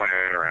can plan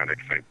around it,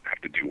 because I have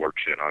to do work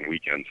shit on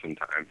weekends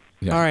sometimes.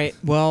 Yeah. All right,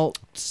 well,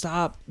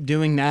 stop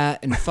doing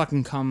that and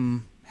fucking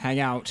come hang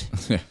out.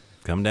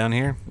 Come down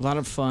here. A lot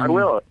of fun. I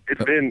will.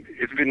 It's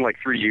been like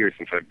 3 years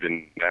since I've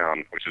been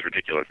down, which is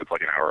ridiculous. It's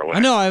like an hour away. I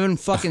know, I haven't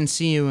fucking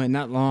seen you in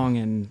that long,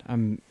 and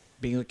I'm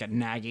being like a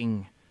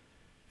nagging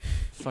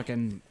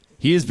fucking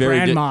He is very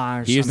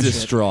grandma or he is some shit.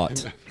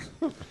 distraught.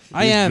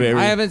 I am.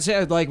 I haven't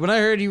said, like, when I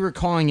heard you were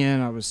calling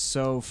in, I was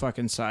so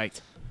fucking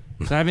psyched.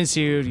 So I haven't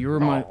seen you. You were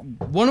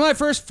one of my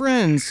first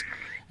friends,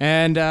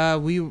 and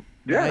we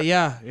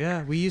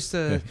used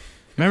to.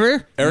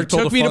 Remember? Eric you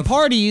told took a me fun- to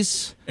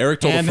parties.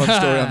 Eric told a fun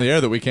story on the air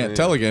that we can't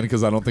tell again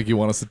because I don't think you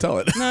want us to tell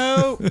it.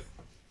 No.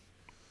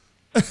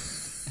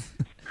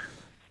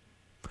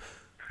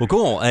 Well,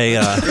 cool. Hey,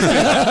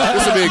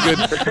 This would be a good.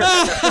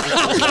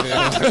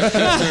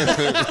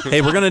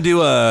 hey, we're gonna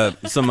do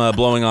some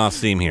blowing off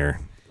steam here.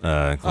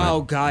 Clint.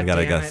 Oh, God we got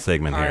damn a it.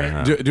 segment All here.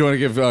 right. Do you want to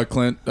give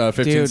Clint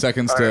 15 Dude.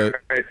 seconds to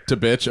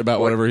bitch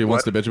about whatever he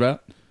wants to bitch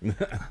about?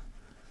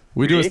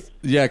 We do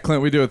Me?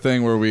 Clint, we do a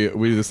thing where we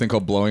do this thing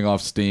called blowing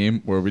off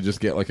steam, where we just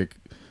get like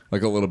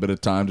like a little bit of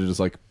time to just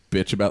like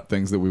bitch about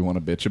things that we want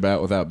to bitch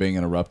about without being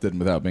interrupted and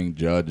without being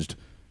judged.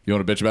 You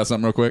want to bitch about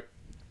something real quick?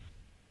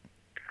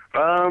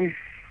 I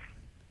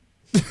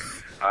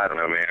don't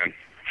know, man.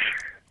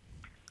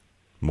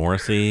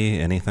 Morrissey,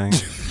 anything?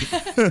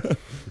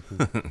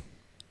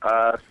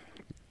 I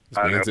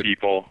don't know,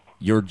 people.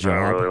 Your I job.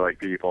 don't really like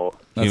people.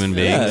 Human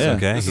beings,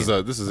 okay.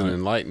 This is an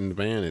enlightened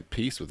man at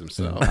peace with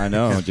himself. I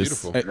know. It's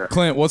Just beautiful. Hey,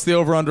 Clint, what's the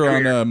over-under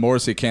on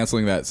Morrissey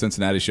canceling that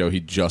Cincinnati show he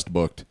just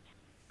booked?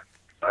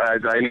 Yeah,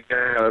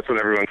 that's what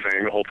everyone's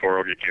saying. The whole tour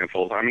will get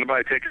canceled. I'm going to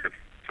buy tickets,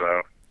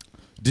 so...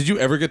 Did you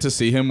ever get to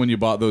see him when you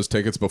bought those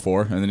tickets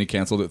before, and then he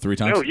canceled it 3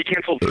 times? No, he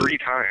canceled 3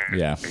 times.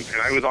 Yeah. And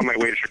I was on my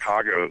way to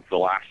Chicago the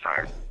last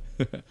time.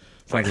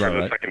 Sounds about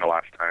right. The second to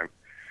last time.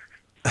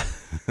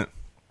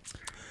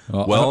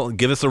 Well,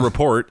 give us a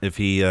report if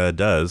he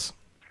does.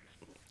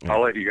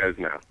 I'll let you guys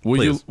know.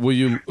 Will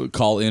you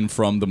call in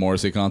from the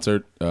Morrissey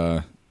concert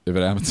if it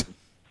happens?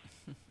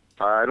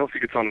 I don't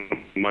think it's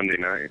on Monday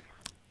night.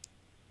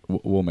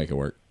 We'll make it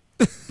work.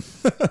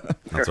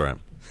 That's all right.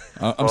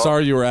 I'm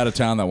sorry you were out of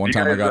town that one you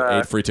time. I guys, got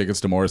 8 free tickets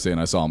to Morrissey, and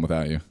I saw him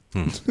without you.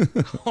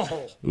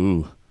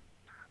 Ooh.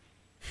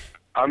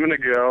 I'm going to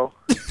go.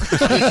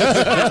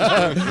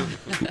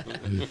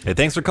 Hey,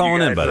 thanks for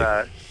calling in,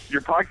 buddy. Your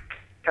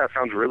podcast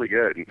sounds really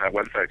good. That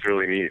website's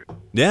really neat.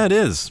 Yeah, it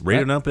is.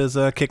 Radio Nope is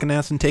kicking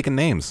ass and taking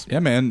names. Yeah,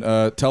 man.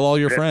 Tell all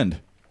your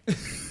friend.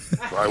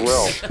 I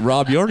will.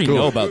 Rob, you already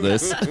know about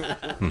this.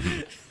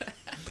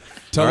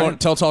 Tell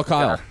Tall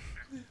Kyle.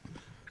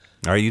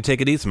 All right, you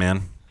take it easy,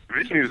 man.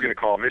 Vishnu's going to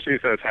call. Vishnu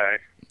says, hey.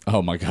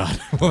 Oh, my God.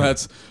 Well,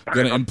 that's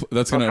gonna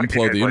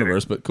implode the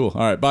universe, but cool.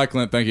 All right. Bye,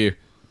 Clint. Thank you.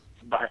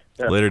 Bye.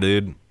 Yeah. Later,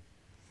 dude.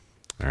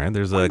 All right,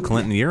 there's a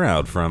Clinton Year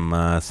out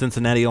from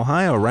Cincinnati,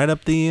 Ohio, right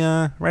up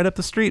the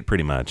street,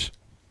 pretty much,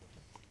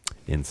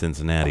 in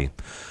Cincinnati.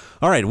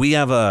 All right, we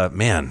have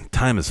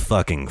time is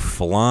fucking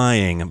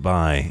flying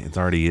by. It's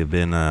already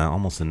been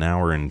almost an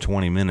hour and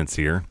 20 minutes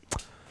here.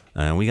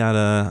 We got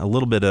a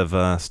little bit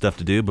of stuff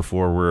to do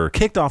before we're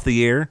kicked off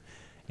the air.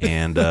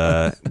 And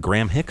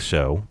Graham Hick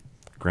show.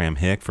 Graham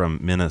Hick from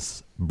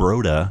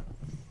Minnesota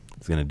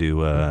is going to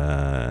do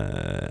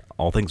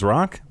All Things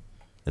Rock.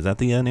 Is that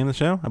the name of the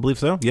show? I believe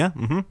so. Yeah.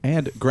 Mm-hmm.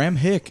 And Graham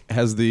Hick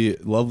has the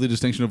lovely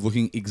distinction of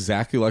looking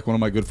exactly like one of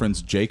my good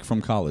friends, Jake,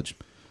 from college.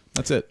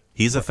 That's it.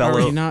 He's a fellow.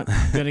 Are you not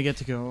going to get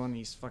to go on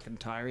these fucking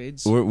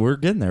tirades? We're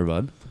getting there,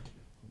 bud.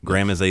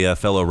 Graham is a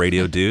fellow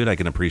radio dude. I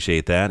can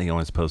appreciate that. He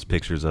always posts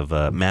pictures of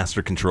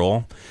Master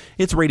Control.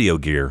 It's radio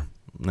gear.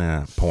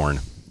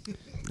 Porn.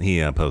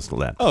 He posted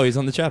that. Oh, he's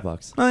on the chat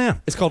box. Oh, yeah.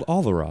 It's called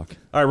All the Rock.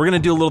 All right, we're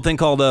going to do a little thing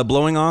called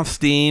Blowing Off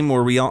Steam,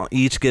 where we all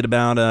each get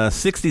about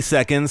 60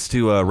 seconds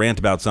to rant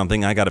about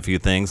something. I got a few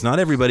things. Not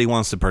everybody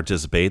wants to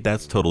participate.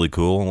 That's totally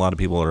cool. A lot of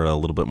people are a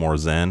little bit more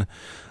zen.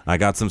 I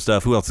got some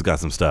stuff. Who else has got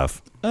some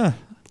stuff?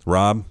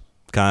 Rob,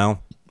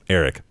 Kyle,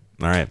 Eric.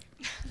 All right.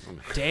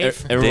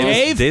 Dave.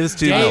 Dave's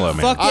too mellow,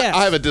 man. Fuck yes.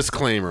 I have a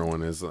disclaimer one.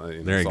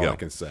 There you go. I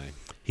can say.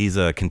 He's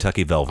a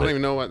Kentucky Velvet. I don't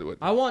even know what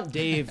I want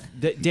Dave.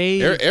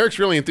 Dave. Eric's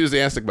really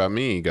enthusiastic about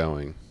me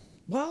going.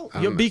 Well,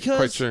 I'm because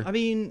quite sure. I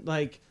mean,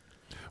 like,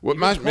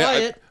 What all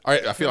right,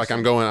 I feel like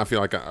I'm going. I feel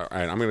like all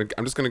right.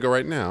 I'm just gonna go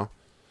right now.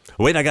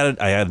 Wait, I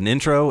had an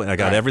intro and I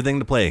got everything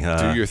to play.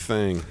 Do your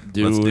thing.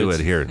 Let's do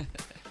it here.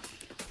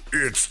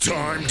 It's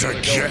time to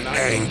get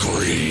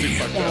angry.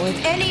 Now,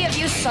 if any of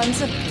you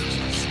sons of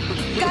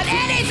bitches got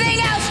anything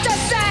else to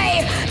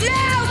say,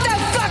 now's the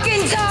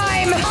fucking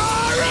time!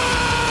 All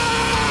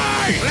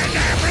right! Let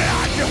the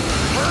blood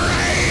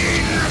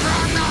rain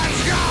from the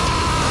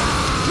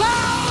sky!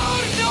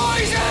 Loud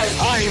noises!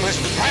 I'm as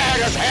mad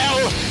as hell,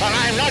 and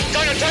I'm not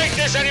gonna take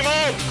this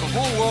anymore! The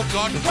whole world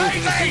gone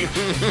crazy!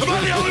 Am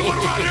I the only one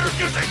around here who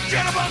gives a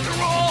shit about the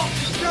rules?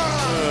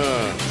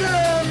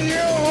 Damn you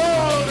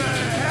all to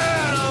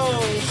hell!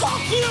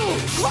 Fuck you!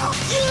 Fuck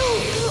you!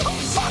 I'll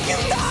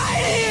fucking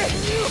die here!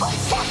 I'll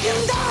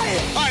fucking die!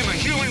 I'm a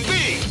human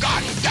being,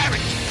 god damn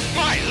it!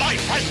 My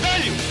life has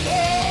value!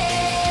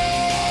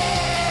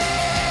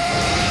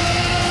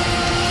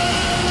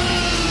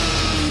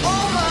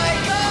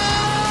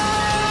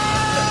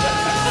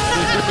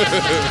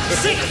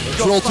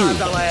 Troll 2.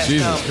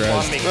 Jesus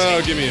Christ.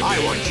 Oh, give me a minute. I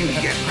want you to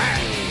get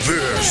mad.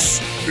 This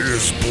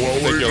is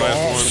Blowing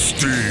Off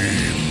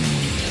Steam.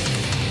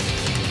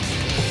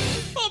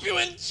 Hope you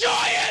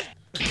enjoy it!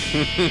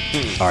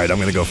 All right, I'm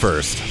going to go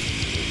first.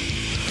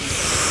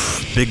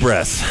 Big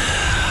breaths.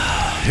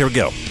 Here we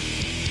go.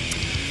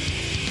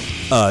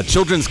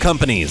 Children's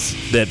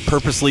companies that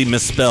purposely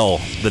misspell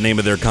the name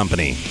of their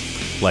company.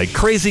 Like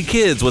Crazy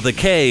Kids with a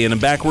K and a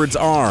backwards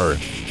R.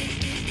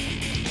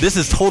 This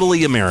is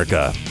totally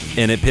America,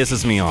 and it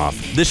pisses me off.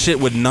 This shit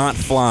would not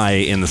fly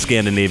in the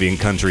Scandinavian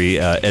country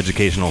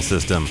educational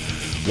system.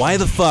 Why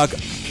the fuck?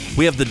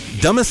 We have the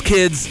dumbest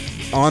kids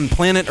on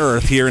planet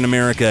Earth here in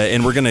America,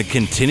 and we're going to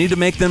continue to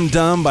make them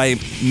dumb by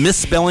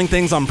misspelling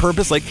things on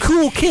purpose, like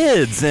cool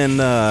kids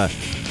and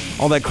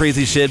all that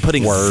crazy shit,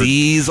 putting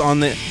Z's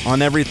on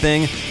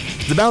everything.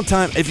 It's about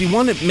time. If you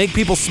want to make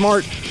people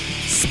smart,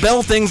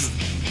 spell things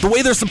the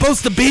way they're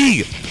supposed to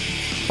be.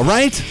 All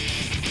right?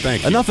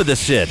 Thank you. Enough of this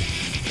shit.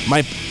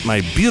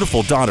 My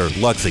beautiful daughter,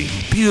 Luxie.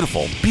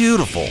 Beautiful,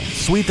 beautiful.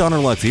 Sweet daughter,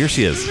 Luxie. Here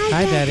she is.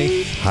 Hi,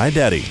 Daddy. Hi,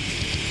 Daddy.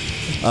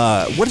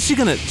 What is she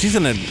gonna? She's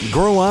gonna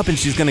grow up and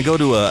she's gonna go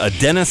to a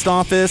dentist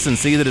office and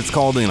see that it's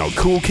called,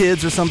 Cool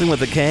Kids or something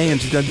with a K.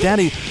 And she's going,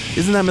 Daddy,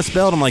 isn't that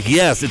misspelled? I'm like,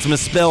 yes, it's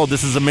misspelled.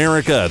 This is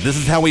America. This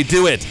is how we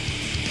do it.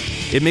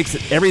 It makes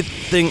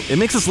everything. It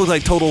makes us look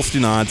like total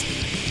stunads.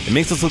 It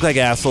makes us look like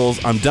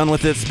assholes. I'm done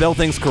with it. Spell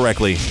things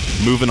correctly.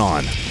 Moving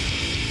on.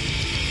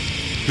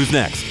 Who's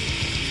next?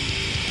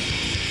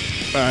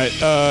 All right.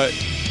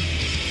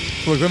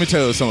 Look, let me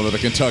tell you something about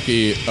the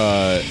Kentucky.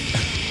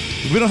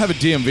 We don't have a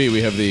DMV.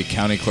 We have the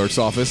county clerk's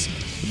office.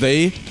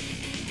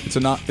 It's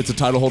a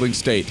title holding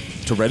state.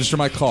 To register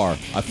my car,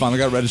 I finally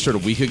got registered a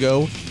week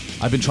ago.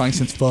 I've been trying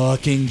since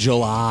fucking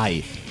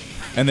July.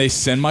 And they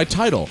send my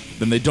title.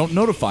 Then they don't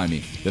notify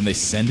me. Then they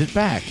send it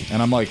back.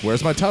 And I'm like,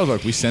 where's my title? They're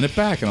like, we sent it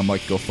back. And I'm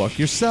like, go fuck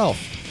yourself.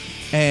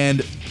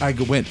 And I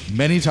went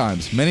many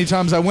times. Many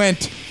times I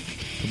went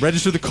to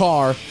register the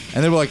car.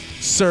 And they were like,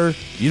 sir,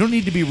 you don't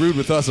need to be rude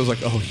with us. I was like,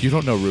 oh, you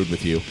don't know rude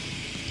with you.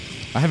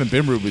 I haven't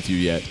been rude with you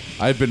yet.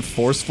 I've been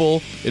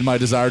forceful in my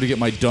desire to get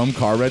my dumb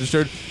car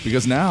registered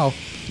because now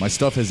my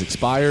stuff has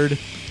expired.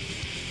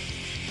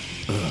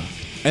 Ugh.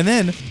 And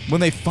then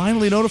when they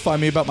finally notify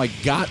me about my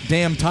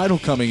goddamn title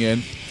coming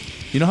in,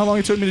 you know how long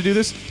it took me to do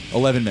this?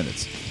 11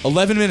 minutes.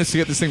 11 minutes to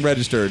get this thing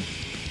registered.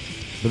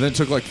 But then it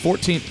took like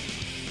 14.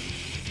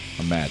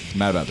 I'm mad. I'm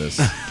mad about this.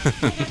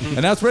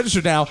 And now it's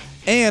registered now.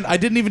 And I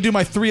didn't even do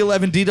my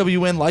 311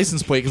 DWN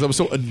license plate because I was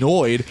so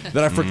annoyed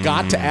that I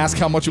forgot to ask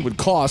how much it would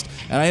cost.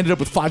 And I ended up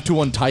with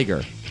 521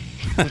 Tiger.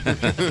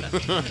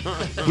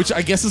 Which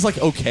I guess is like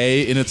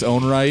okay in its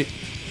own right.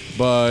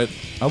 But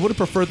I would have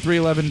preferred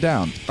 311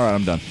 down. All right,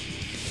 I'm done.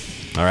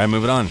 All right,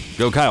 moving on.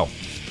 Go, Kyle.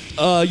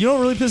 You know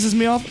what really pisses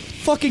me off?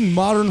 Fucking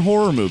modern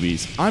horror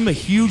movies. I'm a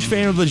huge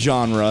fan of the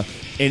genre,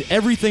 and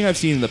everything I've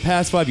seen in the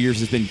past 5 years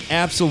has been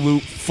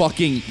absolute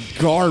fucking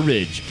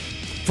garbage.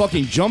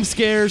 Fucking jump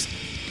scares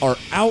are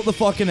out the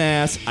fucking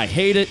ass. I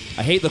hate it.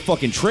 I hate the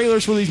fucking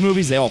trailers for these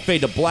movies. They all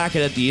fade to black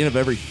at the end of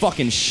every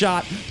fucking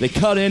shot. They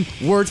cut in,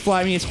 words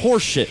fly at me. It's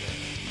horseshit.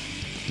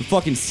 The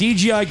fucking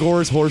CGI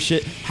gore is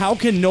horseshit. How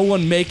can no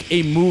one make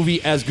a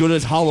movie as good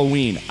as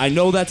Halloween? I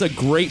know that's a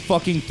great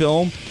fucking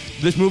film.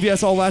 This movie I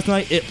saw last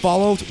night, It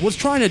Follows, was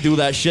trying to do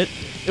that shit.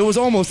 It was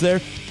almost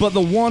there, but the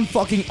one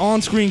fucking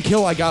on-screen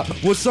kill I got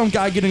was some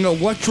guy getting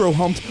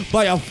electro-humped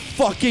by a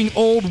fucking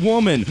old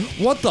woman.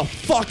 What the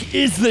fuck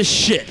is this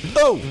shit?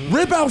 Oh,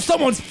 rip out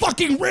someone's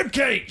fucking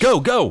ribcage!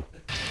 Go!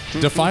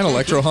 Define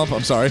electro-hump,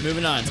 I'm sorry.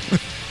 Moving on.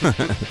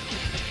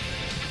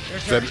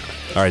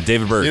 All right,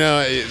 David Berg. You know,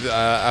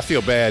 I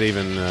feel bad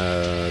even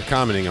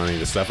commenting on any of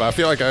this stuff. I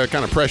feel like I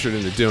kind of pressured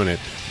into doing it.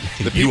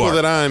 The people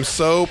that I'm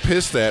so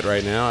pissed at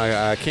right now,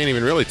 I can't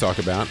even really talk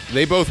about.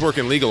 They both work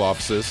in legal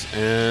offices,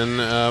 and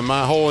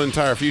my whole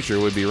entire future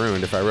would be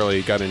ruined if I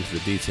really got into the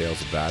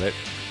details about it.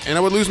 And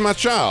I would lose my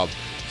child.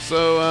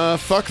 So,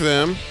 fuck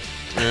them.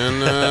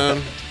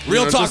 And...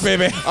 Real talk,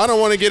 baby. I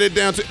don't want to get it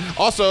down to...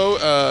 Also,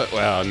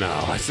 well, no.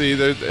 I see.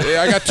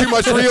 I got too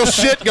much real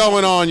shit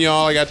going on,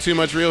 y'all. I got too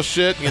much real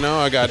shit. You know,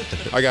 I got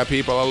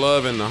people I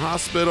love in the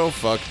hospital.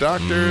 Fuck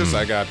doctors.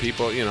 I got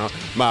people,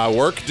 my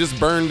work just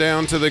burned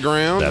down to the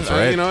ground. That's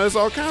right. There's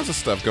all kinds of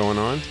stuff going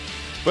on.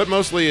 But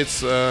mostly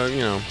it's,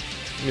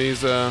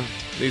 these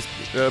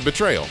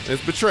betrayal.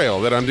 It's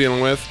betrayal that I'm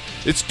dealing with.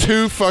 It's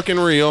too fucking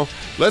real.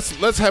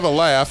 Let's have a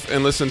laugh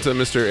and listen to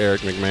Mr.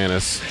 Eric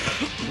McManus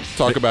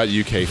talk about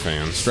UK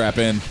fans. Strap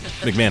in.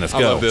 McManus, go.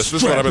 I love this.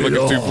 This is what I've been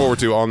looking forward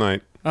to all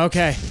night.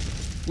 Okay.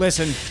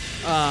 Listen,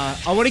 I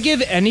want to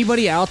give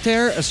anybody out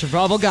there a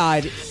survival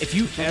guide. If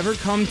you ever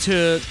come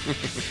to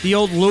the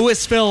old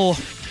Louisville,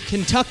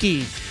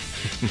 Kentucky,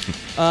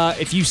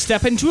 if you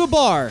step into a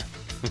bar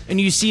and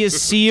you see a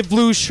sea of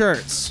blue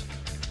shirts,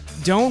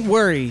 don't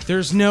worry.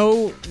 There's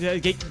no...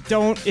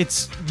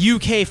 It's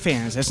UK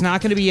fans. It's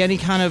not going to be any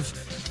kind of...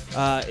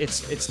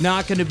 It's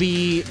not going to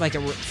be like a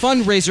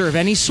fundraiser of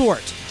any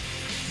sort.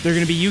 They're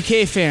going to be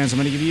UK fans. I'm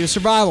going to give you a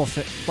survival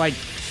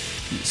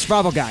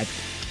guide.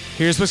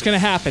 Here's what's going to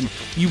happen.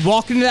 You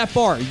walk into that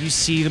bar. You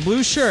see the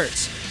blue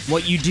shirts.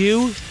 What you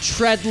do,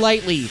 tread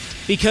lightly,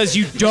 because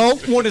you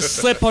don't want to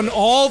slip on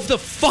all of the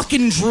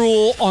fucking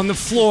drool on the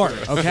floor,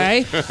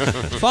 okay?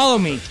 Follow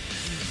me.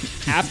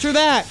 After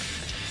that,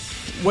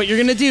 what you're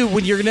going to do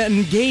when you're going to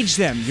engage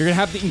them, you're going to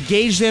have to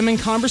engage them in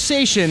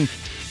conversation.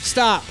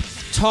 Stop.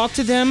 Talk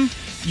to them.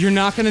 You're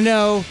not going to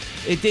know.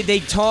 They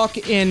talk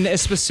in a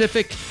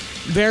specific,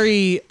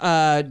 very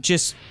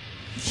just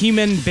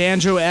human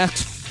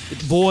banjo-esque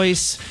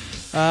voice.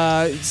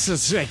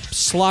 It's like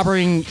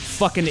slobbering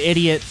fucking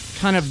idiot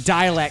kind of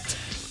dialect.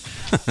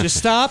 Just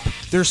stop.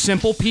 They're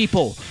simple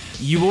people.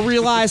 You will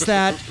realize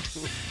that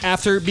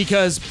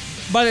because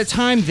by the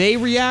time they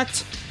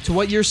react to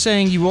what you're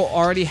saying, you will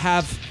already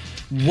have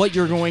what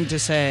you're going to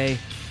say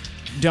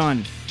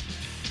done.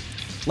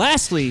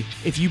 Lastly,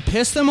 if you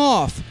piss them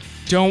off,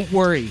 don't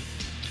worry.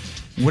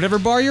 whatever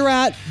bar you're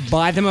at,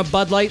 buy them a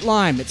Bud Light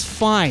Lime. It's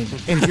fine.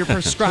 And if you're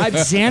prescribed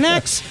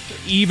Xanax,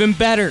 even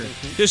better.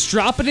 Just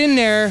drop it in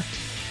there.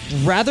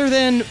 Rather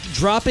than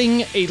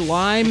dropping a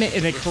lime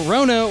in a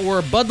Corona or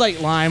a Bud Light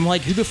Lime,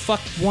 like who the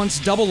fuck wants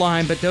double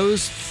lime, but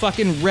those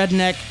fucking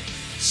redneck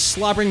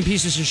slobbering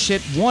pieces of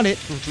shit want it.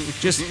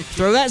 Just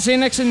throw that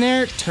Xanax in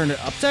there, turn it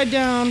upside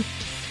down,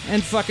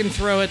 and fucking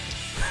throw it.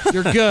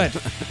 You're good.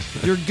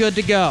 You're good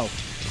to go.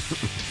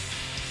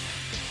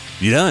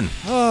 You done?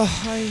 Oh,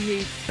 I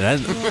hate That,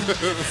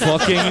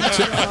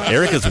 fucking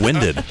Eric is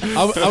winded.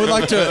 I would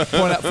like to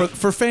point out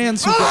for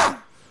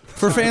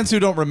fans who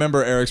don't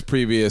remember Eric's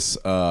previous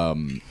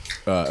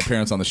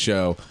appearance on the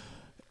show,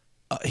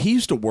 he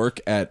used to work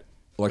at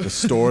like a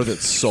store that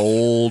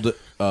sold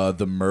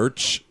the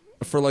merch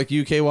for like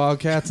UK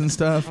Wildcats and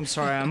stuff. I'm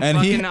sorry,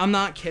 I'm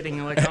not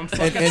kidding. Like I'm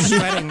fucking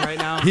sweating right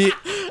now.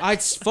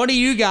 It's funny,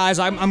 you guys.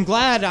 I'm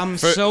glad. I'm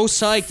so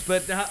psyched,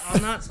 but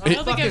I'm not. I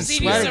don't think I've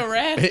seen you so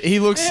red.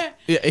 He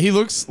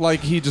looks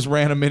like he just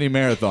ran a mini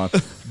marathon,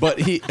 but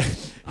he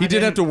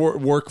did have to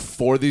work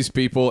for these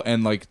people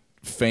and like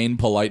feign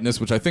politeness,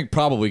 which I think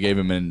probably gave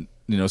him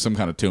some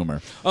kind of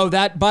tumor. Oh,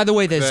 that by the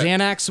way, the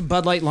Xanax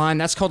Bud Light Lime,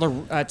 that's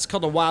called it's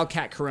called a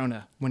Wildcat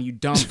Corona when you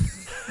dump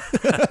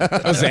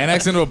a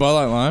Xanax into a Bud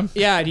Light Lime.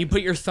 Yeah, and you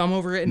put your thumb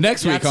over it. And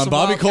next week on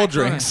Bobby Cold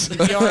Drinks.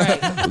 You'll be all right.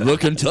 The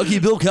Kentucky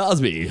Bill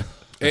Cosby.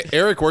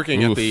 Eric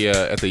working at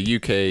the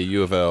UK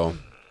U of L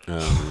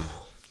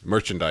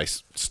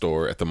merchandise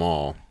store at the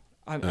mall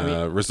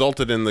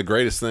resulted in the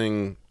greatest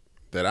thing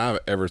that I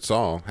ever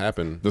saw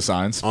happen. The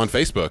signs on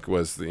Facebook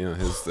was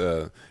his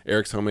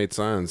Eric's homemade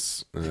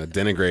signs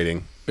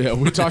denigrating. Yeah,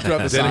 we talked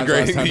about the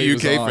denigrating the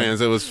UK fans.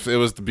 It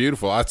was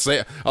beautiful. I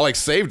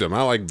saved them.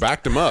 I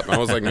backed them up. I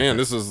was like, man,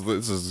 this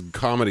is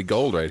comedy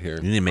gold right here.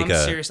 You need to make a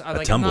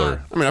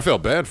Tumblr. I mean, I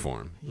felt bad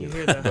for him, you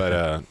hear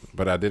that?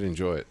 but I did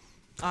enjoy it.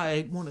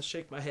 I want to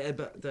shake my head,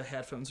 but the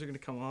headphones are going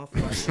to come off.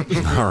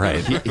 All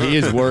right, he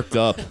is worked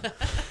up.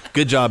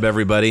 Good job,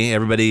 everybody.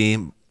 Everybody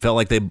felt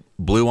like they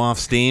blew off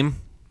steam.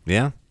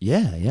 Yeah?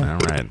 Yeah. All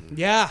right.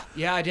 Yeah,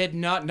 I did.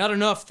 Not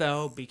enough,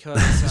 though,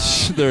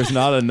 because... There's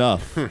not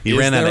enough. You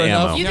ran out of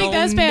ammo. You think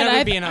that's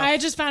bad? I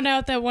just found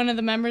out that one of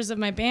the members of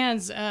my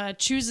bands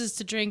chooses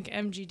to drink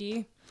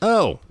MGD.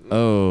 Oh.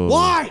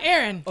 Why?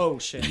 Aaron. Oh,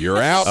 shit.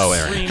 You're out. Oh,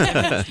 Aaron.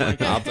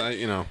 I'll tell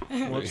you,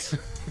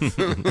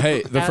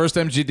 Hey, the first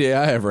MGD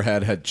I ever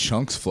had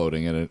chunks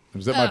floating in it. It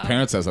was at my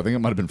parents' house. I think it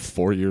might have been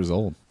 4 years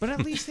old. But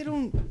at least they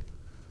don't...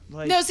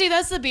 No, see,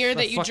 that's the beer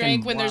that you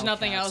drink when there's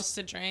Wildcats. nothing else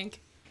to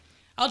drink.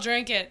 I'll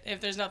drink it if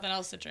there's nothing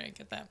else to drink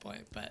at that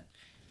point, but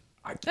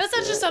that's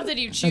not just something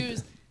you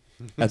choose.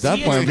 At that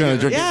point, I'm going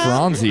to drink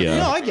Franzia.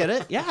 No, I get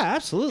it. Yeah,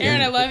 absolutely.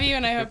 Aaron, I love you,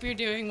 and I hope you're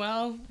doing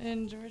well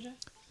in Georgia.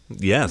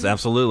 Yes,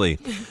 absolutely.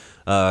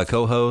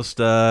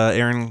 Co-host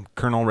Aaron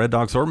Colonel Red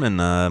Dog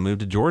Sortman moved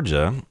to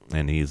Georgia,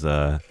 and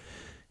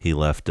he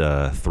left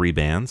 3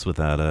 bands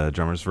without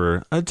drummers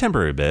for a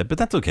temporary bit, but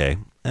that's okay.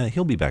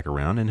 He'll be back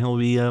around, and he'll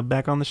be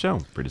back on the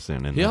show pretty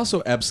soon. And he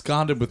also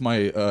absconded with my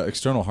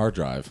external hard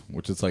drive,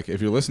 which is like,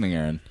 if you're listening,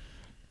 Aaron,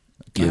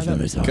 give him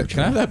his hard drive. Can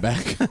I have that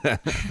back?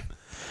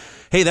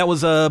 Hey, that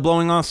was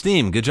blowing off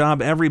steam. Good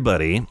job,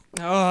 everybody.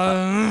 We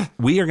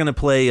are going to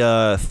play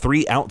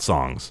 3 out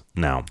songs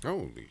now.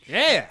 Holy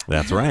yeah.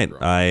 That's right.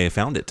 I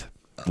found it.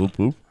 Whoop,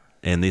 whoop.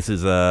 And this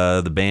is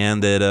the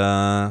band that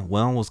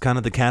was kind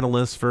of the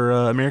catalyst for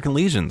American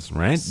Legions,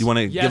 right? You want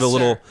to give a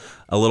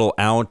little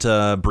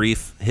out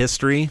brief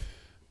history?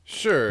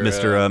 Sure.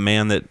 Mr.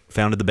 Man that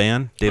founded the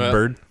band, David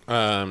Byrd.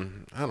 I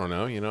don't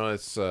know.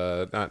 It's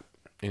not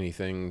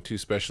anything too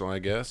special, I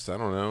guess. I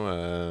don't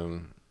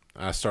know.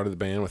 I started the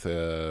band with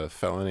a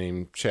fella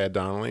named Chad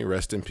Donnelly,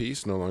 rest in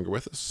peace, no longer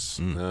with us.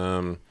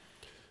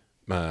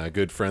 My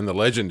good friend, the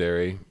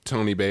legendary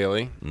Tony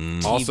Bailey,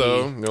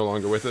 also no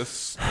longer with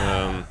us.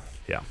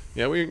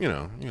 Yeah, we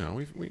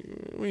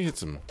hit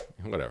some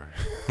whatever.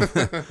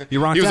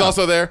 You rocked He was out.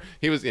 also there.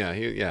 He was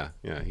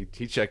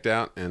he checked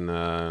out,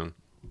 and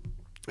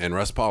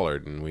Russ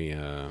Pollard, and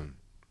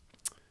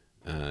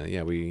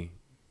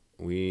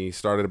we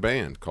started a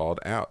band called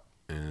Out,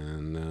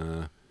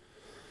 and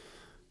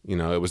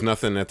it was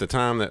nothing at the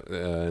time that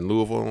in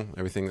Louisville,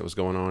 everything that was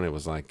going on, it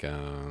was like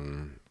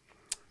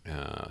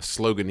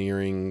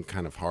sloganeering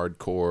kind of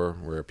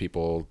hardcore, where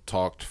people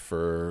talked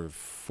for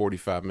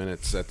 45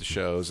 minutes at the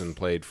shows and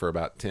played for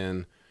about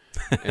 10,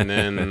 and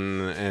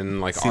then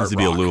like seems art to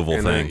be a rock. Louisville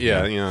And thing.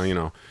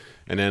 then,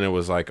 and then it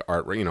was like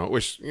art,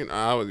 which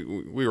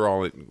we were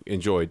all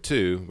enjoyed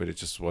too, but it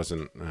just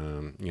wasn't.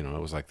 It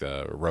was like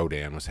the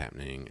Rodan was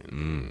happening,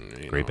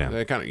 and great band.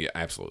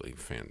 Absolutely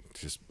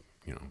just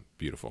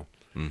beautiful,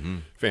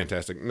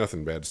 fantastic.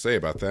 Nothing bad to say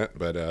about that,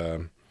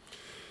 but.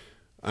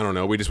 I don't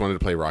know. We just wanted to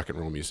play rock and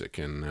roll music,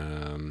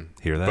 and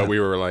hear that. But we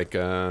were like,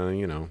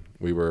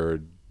 we were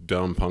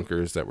dumb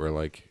punkers that were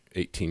like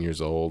 18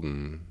 years old,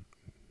 and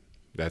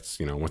that's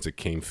once it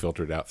came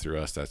filtered out through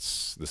us,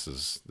 this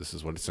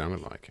is what it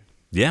sounded like.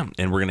 Yeah,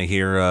 and we're gonna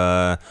hear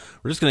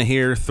we're just gonna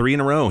hear 3 in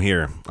a row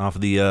here off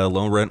of the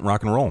Low Rent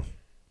Rock and Roll.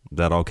 Is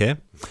that okay?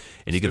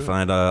 And you can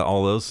find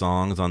all those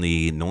songs on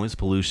the Noise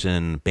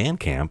Pollution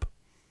Bandcamp.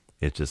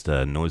 It's just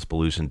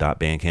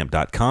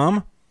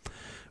noisepollution.bandcamp.com.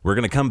 We're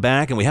going to come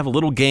back, and we have a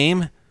little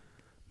game.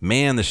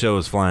 Man, the show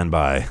is flying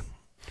by.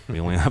 We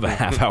only have a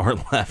half hour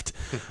left.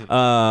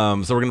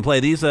 So we're going to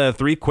play these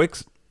 3 quick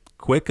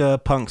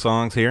punk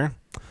songs here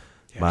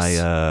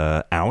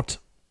by Out.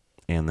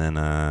 And then,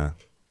 Out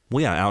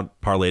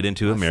parlayed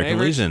into American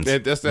Legions.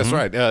 That's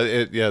right.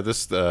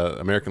 This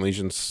American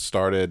Legions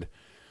started...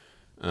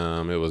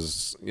 it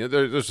was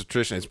there's a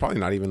tradition. It's probably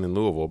not even in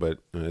Louisville, but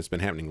it's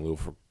been happening in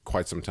Louisville for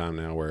quite some time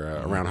now. Where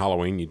around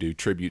Halloween you do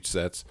tribute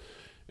sets,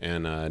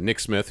 and Nick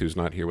Smith, who's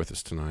not here with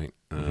us tonight,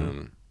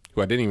 who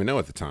I didn't even know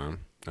at the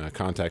time,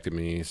 contacted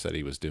me, said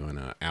he was doing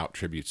an Out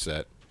tribute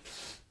set,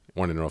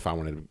 wanted to know if I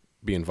wanted to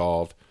be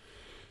involved,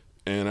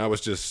 and I was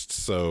just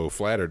so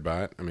flattered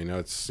by it. I mean,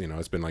 it's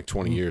been like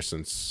 20 years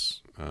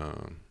since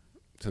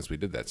we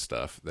did that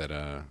stuff that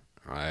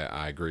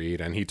I agreed,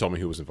 and he told me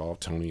who was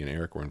involved. Tony and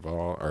Eric were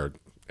involved, or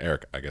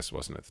Eric, I guess,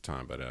 wasn't at the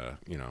time, but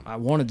I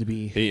wanted to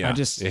be. I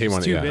just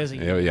was too busy.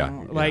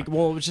 It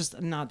was just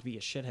not to be a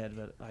shithead,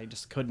 but I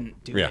just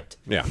couldn't do it.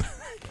 Yeah.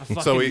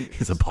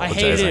 He's apologizing. I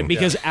hated it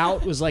because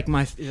Out was like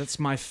that's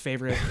my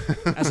favorite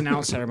as an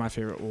outsider. My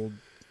favorite old.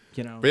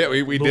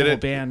 We did it.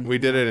 Band. We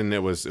did it, and it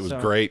was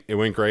great. It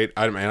went great.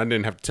 I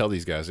didn't have to tell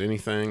these guys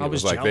anything. It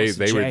was like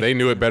they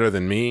knew it better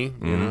than me,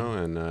 you know.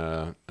 And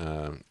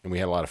we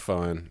had a lot of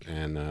fun.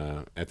 And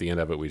at the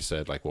end of it, we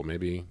said like, well,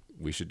 maybe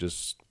we should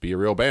just be a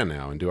real band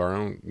now and do our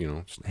own,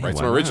 write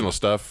some original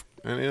stuff.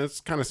 And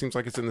it kind of seems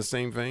like it's in the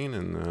same vein.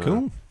 And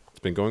cool. It's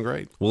been going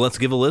great. Well, let's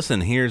give a listen.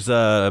 Here's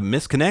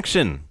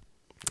Misconnection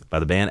by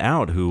the band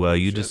Out, who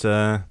you just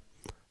heard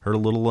a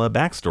little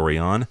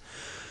backstory on.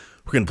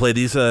 We're going to play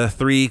these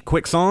 3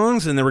 quick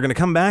songs, and then we're going to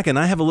come back, and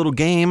I have a little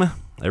game,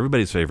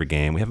 everybody's favorite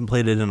game. We haven't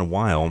played it in a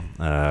while,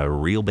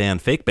 Real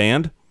Band, Fake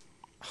Band,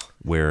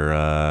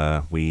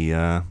 where we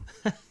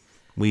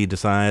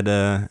decide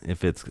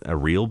if it's a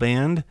real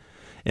band.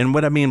 And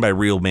what I mean by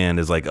real band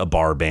is like a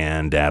bar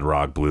band, dad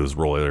rock, blues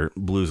lawyer. A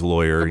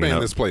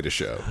band that's played a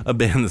show. A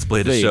band that's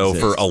played a show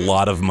for a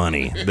lot of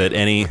money that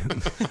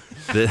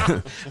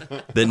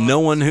no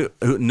one who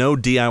no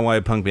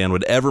DIY punk band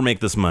would ever make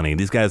this money.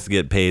 These guys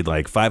get paid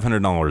like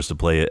 $500 to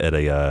play at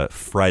a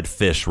fried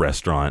fish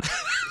restaurant.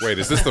 Wait,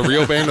 is this the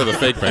real band or the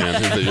fake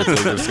band that you're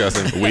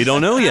discussing? We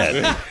don't know yet.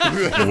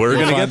 We're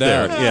going to get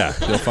there. Yeah,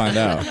 you'll find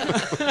out.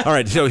 All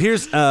right, so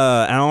here's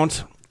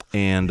Out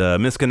and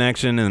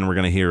Misconnection, and then we're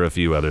going to hear a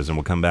few others, and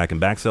we'll come back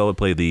and backsell it,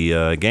 play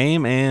the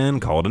game,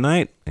 and call it a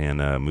night, and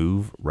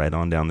move right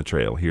on down the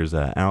trail. Here's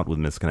Out with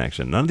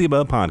Misconnection. None of the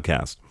Above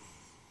podcast.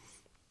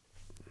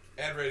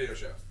 And radio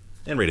show.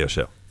 And radio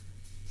show.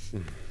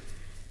 Yeah.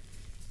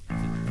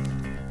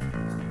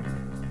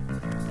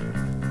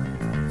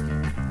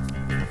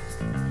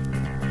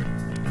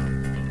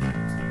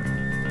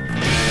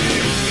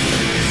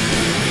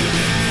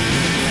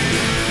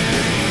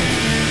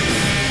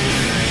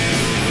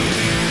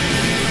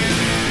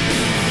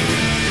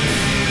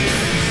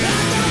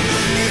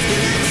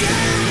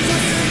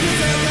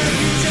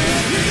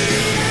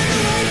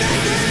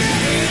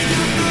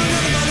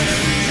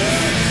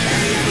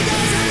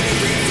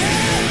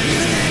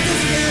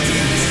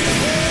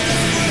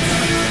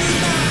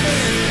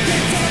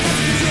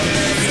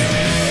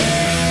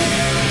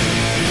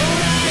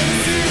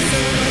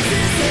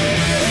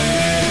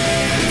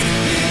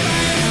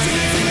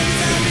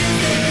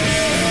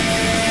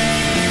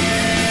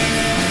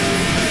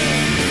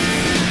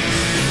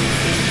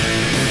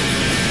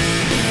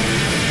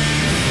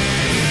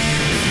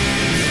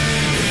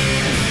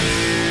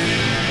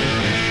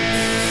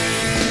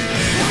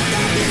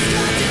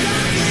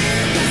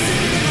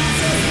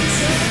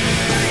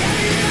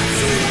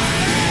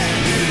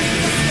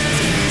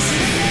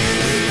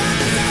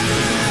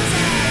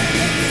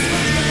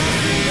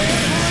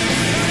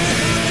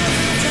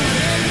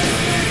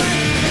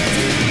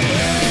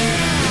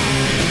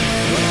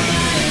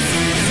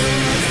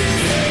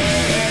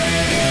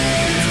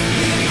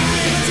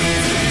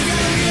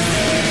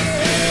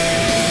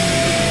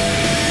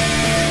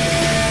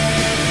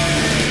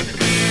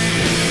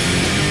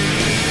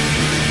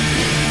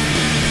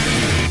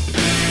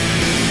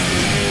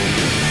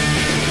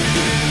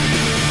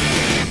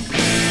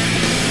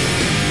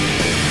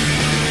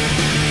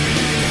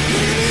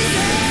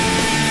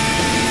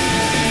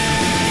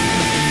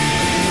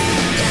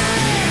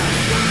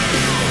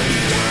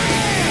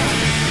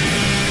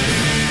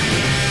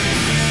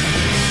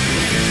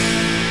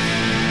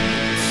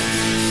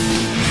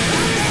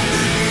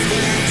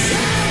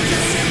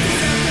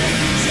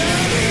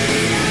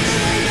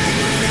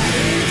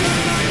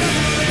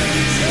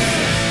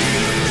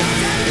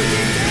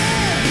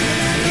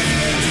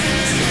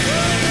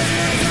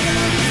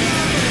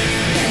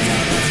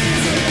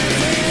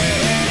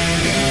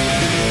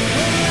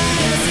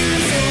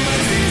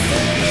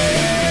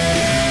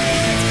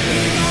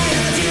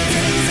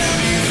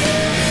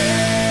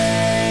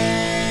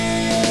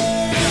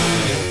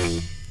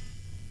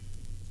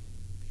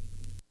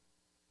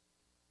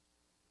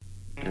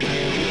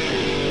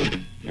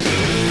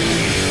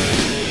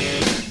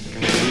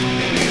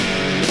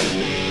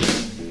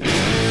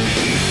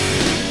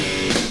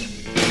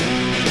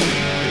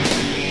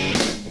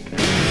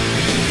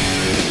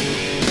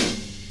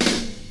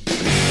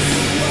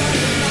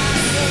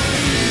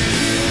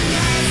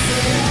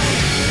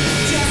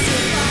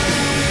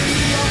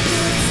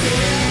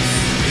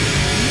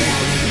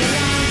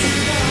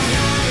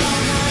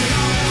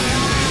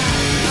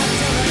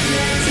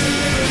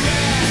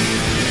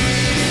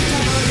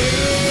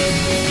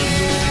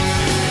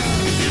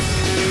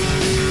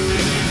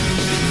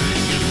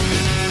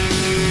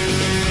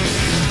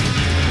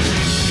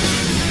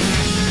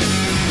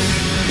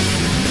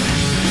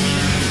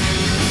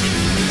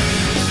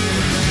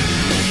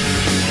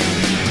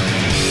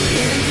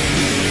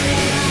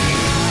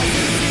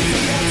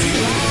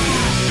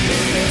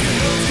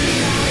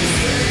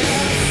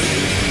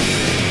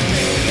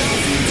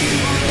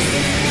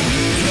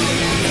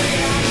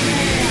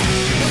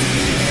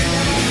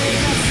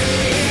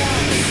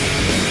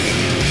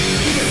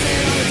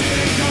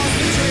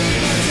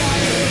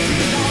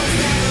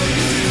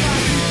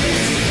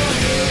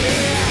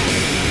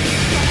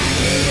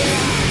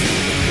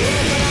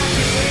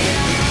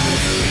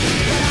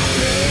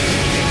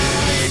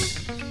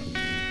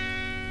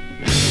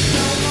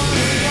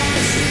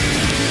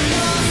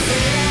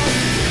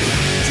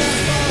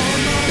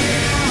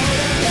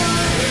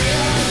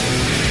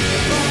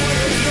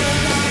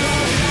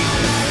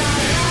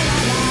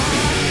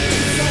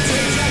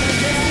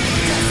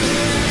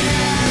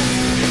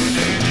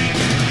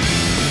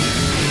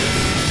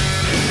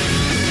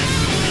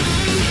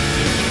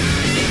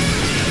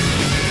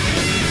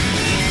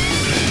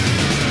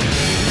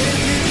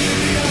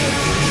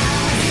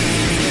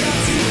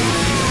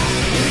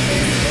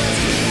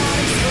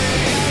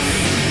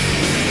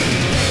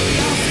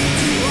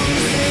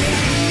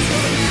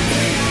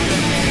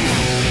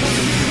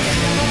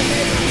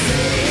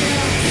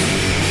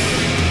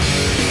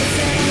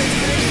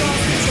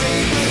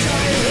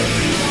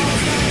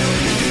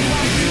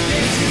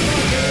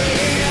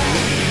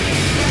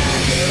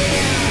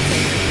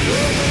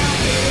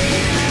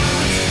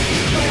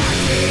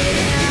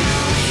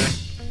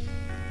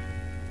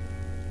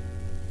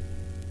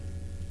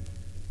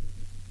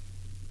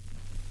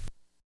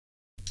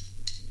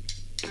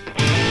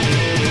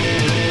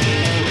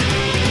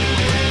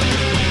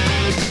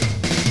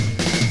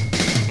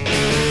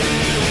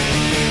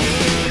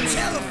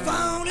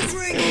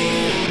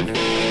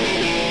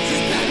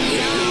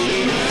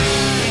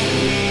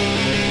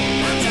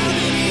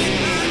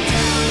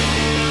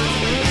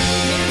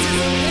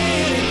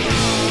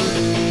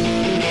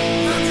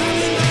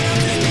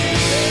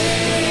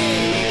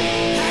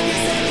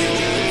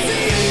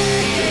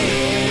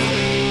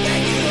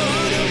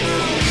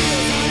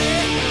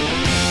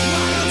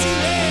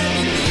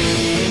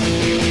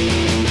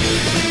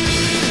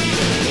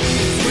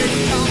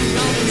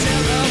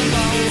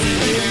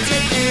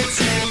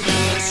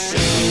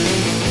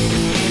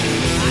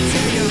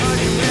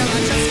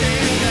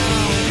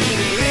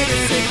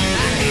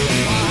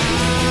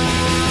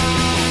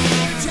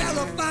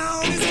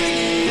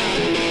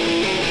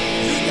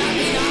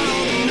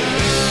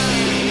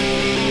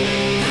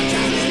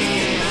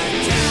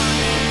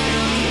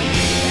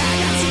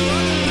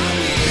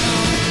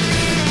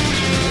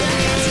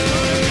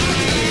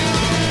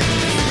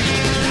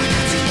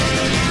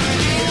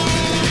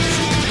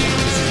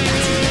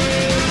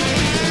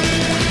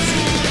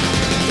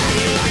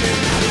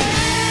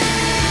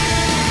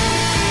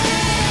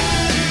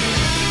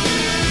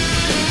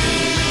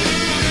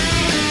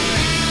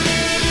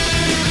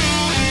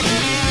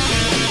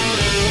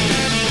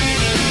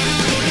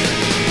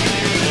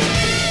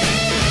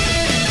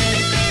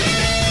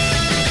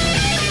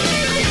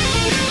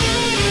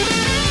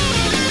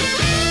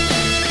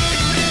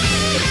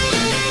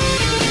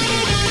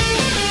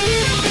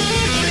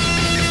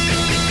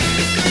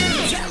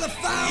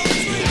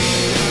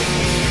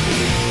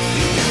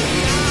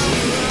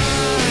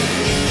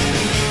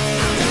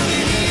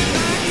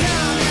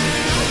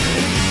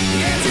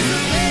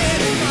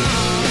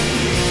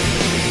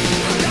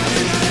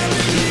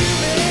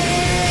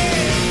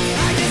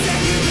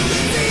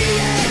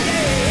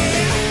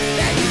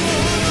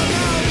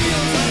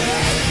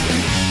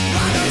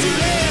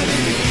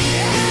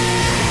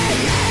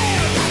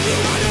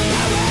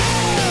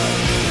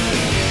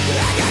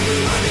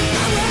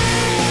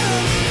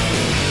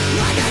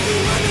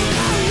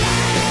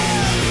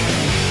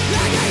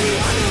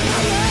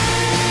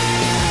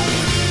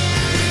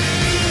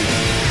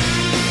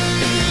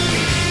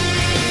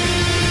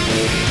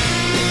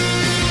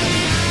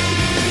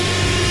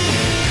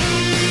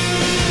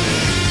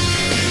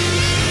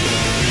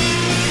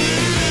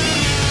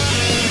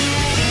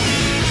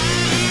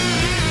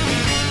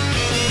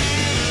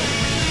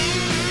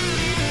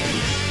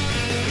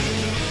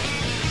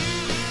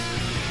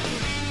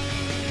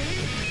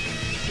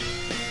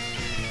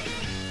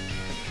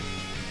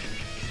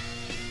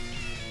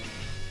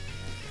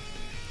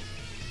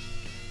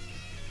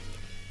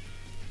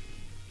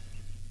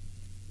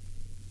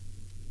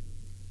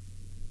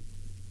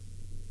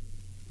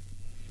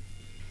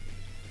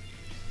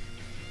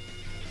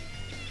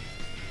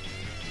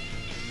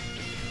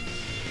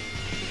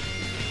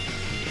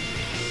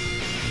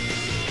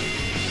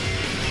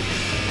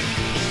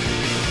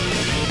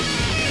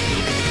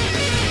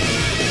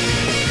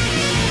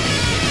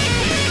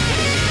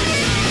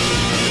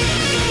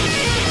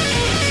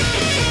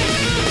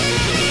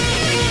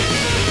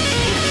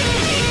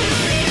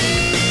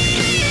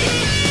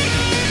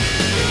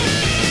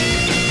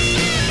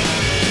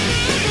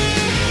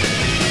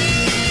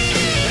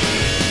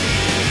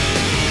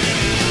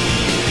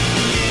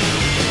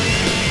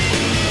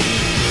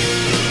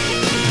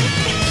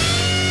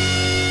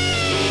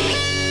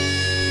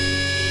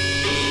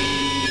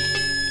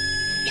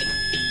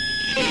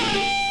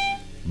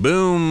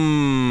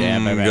 Boom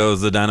goes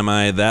the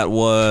dynamite. That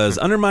was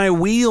Under My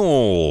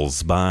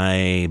Wheels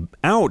by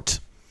Out.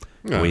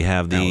 Yeah, We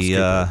have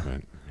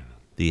the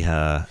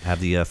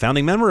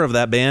founding member of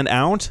that band,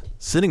 Out,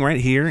 sitting right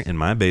here in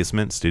my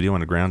basement, Studio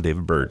Underground,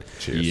 David Bird.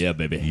 Cheers. Yeah,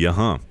 baby.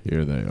 Yeah,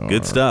 Here they are.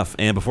 good stuff.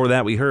 And before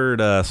that, we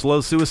heard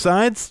Slow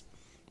Suicides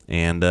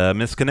and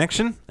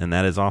Misconnection, and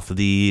that is off of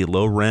the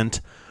Low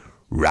Rent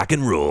Rock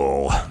and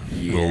Roll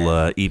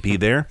little EP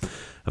there.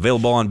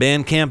 Available on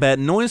Bandcamp at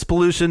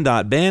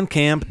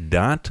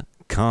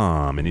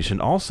noisepollution.bandcamp.com. And you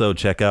should also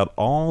check out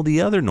all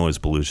the other Noise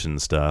Pollution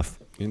stuff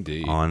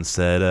Indeed. on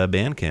said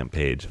Bandcamp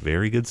page.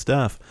 Very good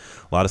stuff.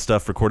 A lot of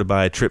stuff recorded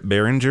by Trip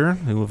Behringer,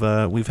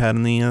 who we've had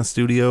in the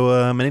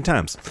studio many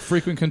times.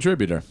 Frequent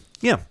contributor.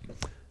 Yeah.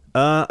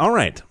 All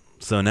right.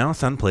 So now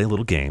it's time to play a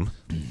little game.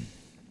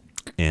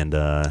 And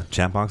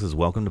Chatbox is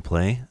welcome to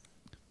play.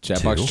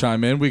 Chatbox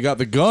chime in. We got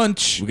the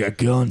Gunch.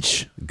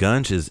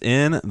 Gunch is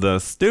in the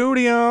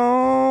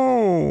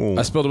studio.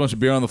 I spilled a bunch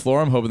of beer on the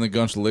floor. I'm hoping the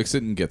Gunch licks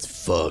it and gets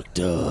fucked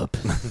up.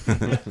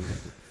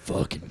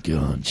 Fucking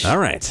Gunch. All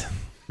right.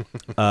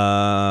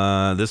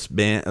 This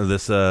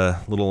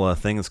little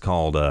thing is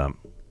called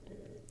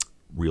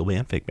Real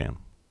Band, Fake Band.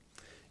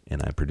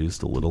 And I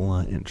produced a little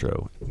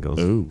intro. It goes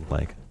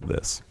like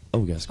this. Oh,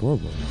 we got a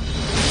scoreboard.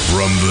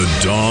 From the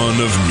dawn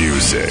of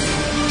music,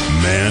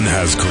 man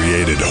has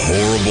created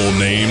horrible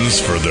names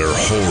for their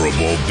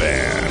horrible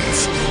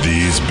bands.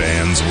 These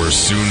bands were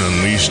soon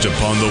unleashed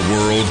upon the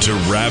world to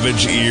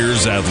ravage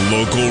ears at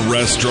local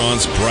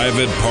restaurants,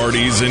 private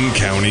parties, and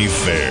county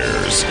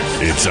fairs.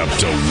 It's up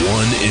to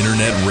one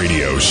internet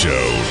radio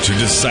show to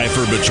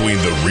decipher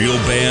between the real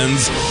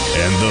bands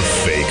and the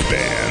fake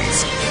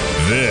bands.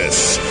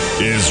 This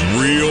is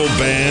Real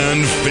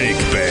Band, Fake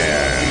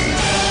Band.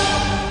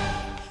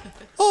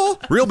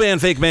 Real band,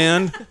 fake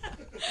band.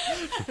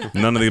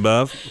 None of the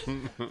above.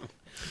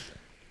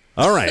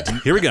 All right,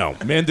 here we go.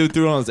 Man, dude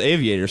threw on his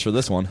aviators for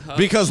this one.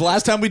 Because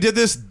last time we did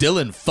this,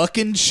 Dylan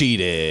fucking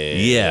cheated.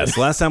 Yes,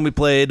 last time we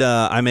played,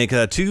 I make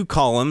two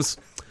columns.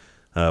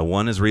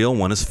 One is real,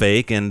 one is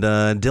fake, and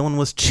Dylan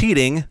was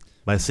cheating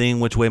by seeing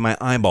which way my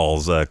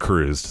eyeballs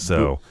cruised.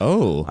 So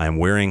I'm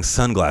wearing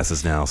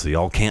sunglasses now, so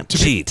y'all can't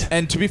cheat.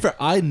 And to be fair,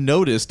 I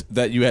noticed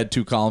that you had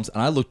two columns,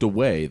 and I looked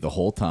away the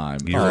whole time.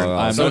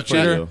 I'm no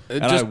cheater,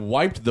 and I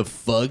wiped the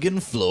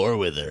fucking floor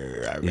with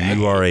her.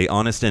 You are a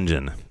honest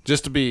engine.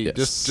 Just to be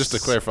just to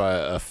clarify,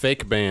 a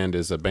fake band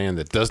is a band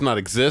that does not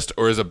exist,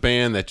 or is a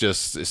band that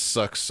just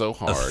sucks so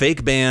hard. A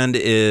fake band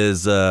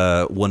is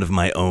one of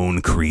my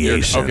own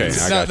creations. Okay,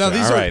 I got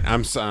you. All right,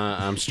 I'm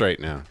straight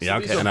now. Yeah,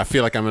 okay. And I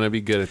feel like I'm going to be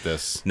good at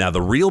this. Now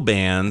the real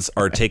bands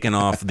are taken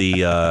off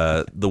the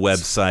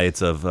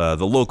websites of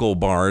the local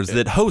bars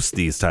that host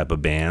these type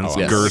of bands.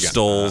 Yes.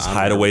 Gerstles,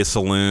 Hideaway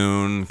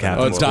Saloon,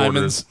 Captain's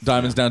Diamonds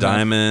downtown.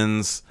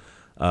 Diamonds.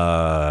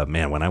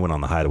 Man, when I went on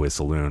the Hideaway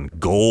Saloon,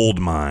 Gold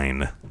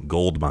Mine.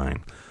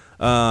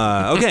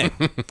 Okay.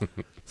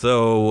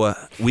 So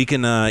we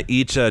can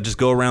each just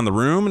go around the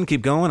room and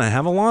keep going. I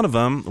have a lot of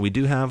them. We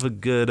do have a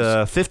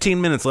good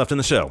 15 minutes left in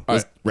the show. All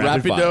right,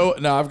 Rapido.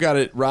 Now I've got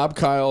it. Rob,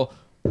 Kyle,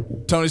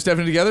 Tony,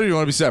 Stephanie together. Or you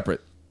want to be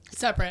separate?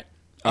 Separate.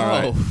 All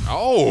right.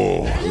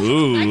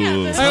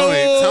 Ooh.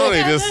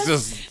 Tony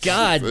just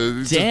God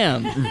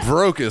damn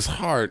broke his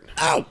heart.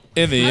 Ow.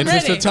 In the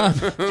interest of time.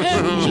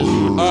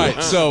 All right,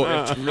 so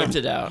ripped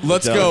it out.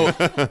 Let's go.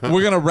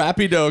 We're gonna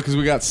rapido because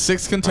we got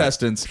 6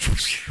 contestants.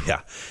 Yeah,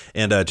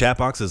 and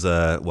Chatbox is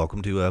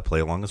welcome to play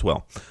along as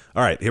well.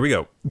 All right, here we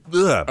go.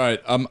 All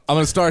right, I'm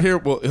gonna start here.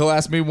 Well, he'll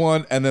ask me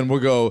one, and then we'll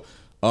go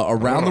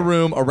around the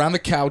room, around the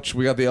couch.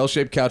 We got the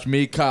L-shaped couch.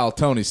 Me, Kyle,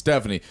 Tony,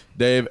 Stephanie,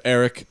 Dave,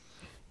 Eric,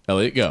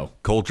 Elliot. Go.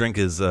 Cold Drink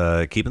is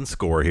keeping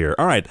score here.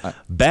 All right,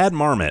 Bad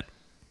Marmot.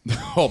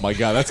 Oh my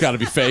God, that's got to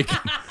be fake.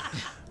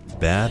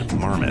 Bad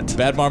Marmot.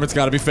 Bad Marmot's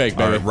got to be fake,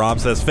 baby. All right, Rob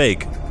says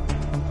fake.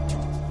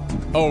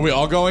 Oh, are we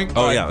all going?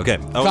 Oh, yeah, okay.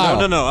 Oh,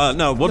 Kyle.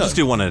 no. We'll just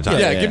do one at a time.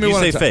 Yeah, give me you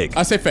one. You say fake.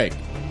 I say fake.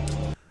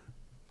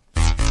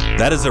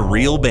 That is a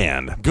real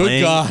band.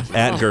 Good God.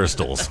 At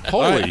Gerstles.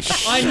 Holy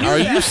shit. Are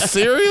you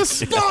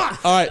serious? All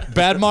right,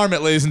 Bad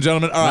Marmot, ladies and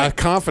gentlemen. All My right.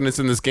 confidence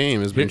in this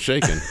game has been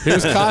shaken.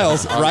 Here's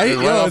Kyle's, right?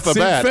 Right off the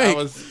bat. Fake.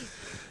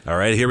 All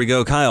right, here we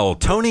go, Kyle.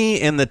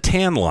 Tony and the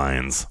Tan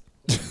Lines.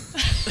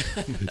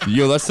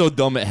 Yo, that's so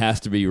dumb it has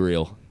to be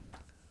real.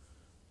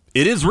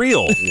 It is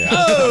real. Yeah.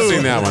 I've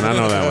seen that one. I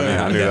know that one.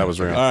 Yeah, I knew that was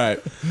real. All right.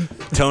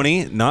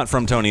 Tony, not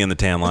from Tony and the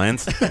Tan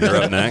Lines. You're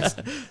up next.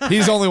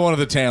 He's only one of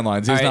the tan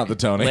lines. He's not the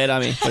Tony. Lay it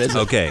on me. What is it?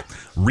 Okay.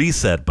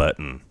 Reset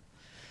button.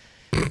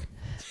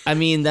 I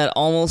mean, that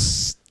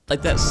almost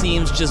like that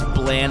seems just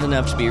bland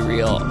enough to be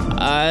real.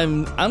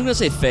 I'm gonna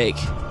say fake.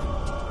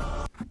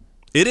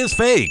 It is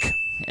fake.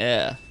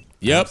 Yeah.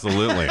 Yep.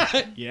 Absolutely.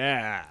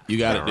 Yeah. You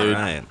got it,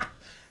 dude.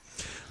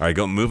 All right,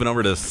 moving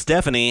over to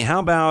Stephanie. How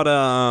about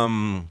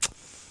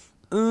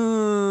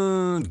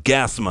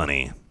Gas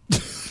Money?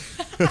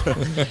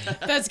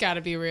 That's got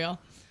to be real.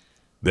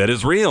 That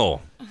is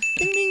real.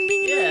 Ding ding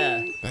ding.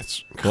 Yeah.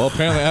 That's well.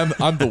 Apparently,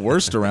 I'm the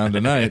worst around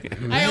tonight.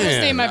 I almost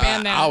named my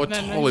band that. I would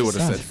then totally would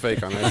have said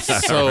fake on that.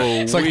 So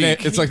it's like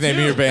weak. it's like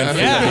naming your band.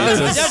 Yeah, Fake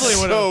Pizzas. definitely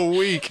would have. So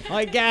weak.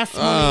 I guessed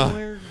when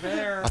we were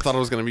there. I thought I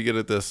was going to be good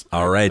at this.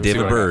 All right, Let's see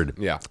David what I got. Bird.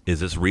 Yeah.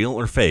 Is this real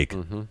or fake?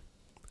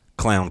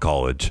 Clown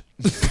College.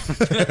 That's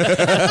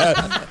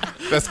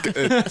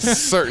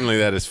certainly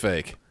that is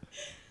fake.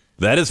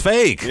 That is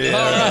fake.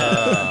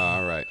 Yeah.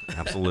 All right.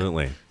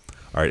 Absolutely.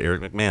 All right,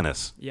 Eric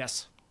McManus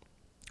Yes.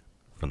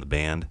 from the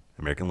band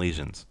American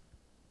Legions.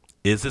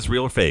 Is this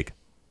real or fake?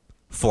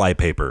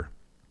 Flypaper.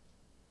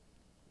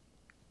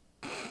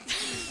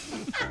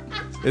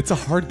 It's a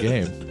hard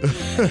game.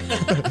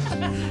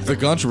 The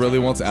Gunch really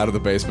wants out of the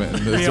basement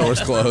and the Real.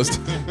 door's closed.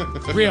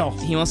 Real.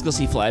 He wants to go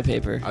see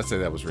Flypaper. I'd say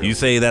that was real. You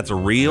say that's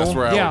real? That's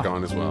where I would Yeah. have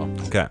gone as well.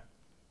 Okay.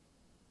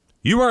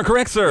 You are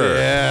correct, sir.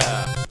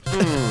 Yeah.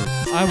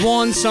 I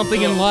won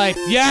something in life.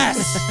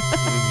 Yes.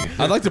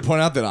 I'd like to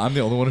point out that I'm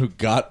the only one who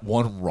got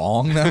one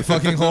wrong that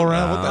fucking whole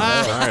round. What the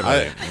hell? All right,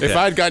 buddy. If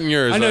I'd gotten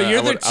yours, I know you're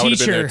I would the have been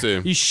there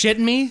teacher. too. You shitting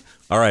me?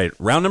 All right,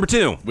 round number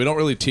 2. We don't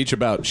really teach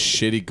about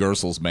shitty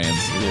Gersels, man.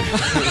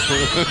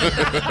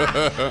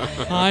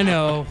 I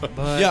know,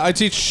 but Yeah, I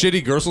teach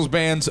shitty Gersels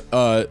bands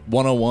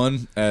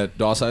 101 at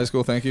Doss High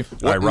School. Thank you.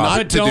 All right, What Rob. not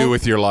to do Don't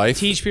with your life?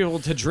 teach people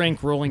to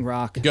drink Rolling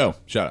Rock. Go.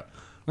 Shut up.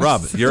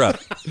 Rob, you're up.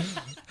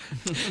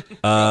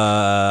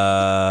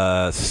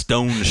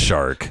 Stone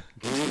Shark.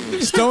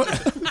 Stone.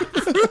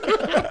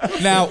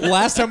 Now,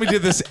 last time we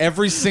did this,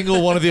 every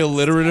single one of the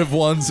alliterative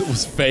ones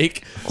was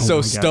fake. So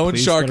my God, Stone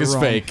please Shark get it is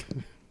wrong. fake.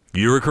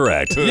 You were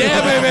correct.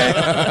 Yeah,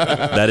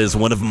 baby. That is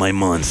one of my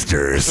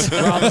monsters.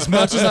 Rob, as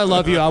much as I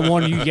love you, I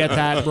want you to get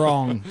that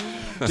wrong.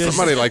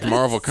 Somebody like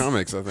Marvel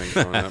Comics, I think.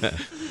 Growing up.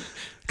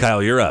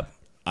 Kyle, you're up.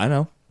 I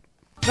know.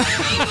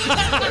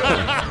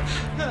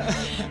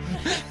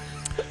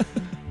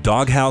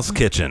 Doghouse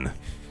Kitchen.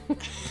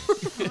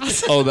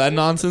 Oh, that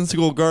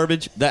nonsensical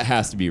garbage? That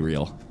has to be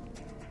real.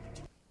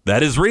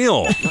 That is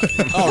real.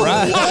 All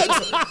right.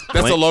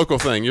 That's a local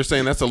thing. You're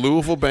saying that's a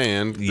Louisville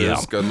band. Yeah.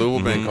 There's a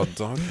Louisville band called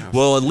Doghouse.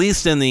 Well, at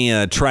least in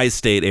the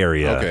tri-state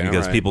area, Okay, because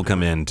all right. people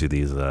come into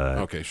these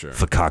Okay, sure.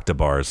 fakakta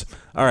bars.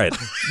 All right.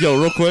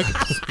 Yo, real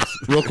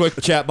quick,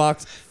 chat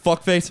box.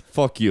 Fuckface,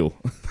 fuck you.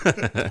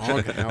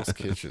 Doghouse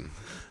Kitchen.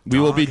 We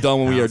will be done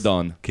when we are Doghouse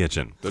done.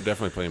 Kitchen. They're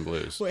definitely playing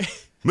blues.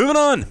 Moving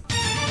on.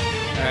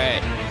 All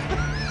right.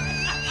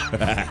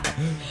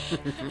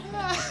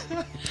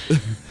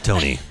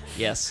 Tony,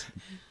 Yes.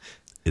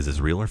 is this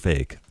real or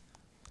fake?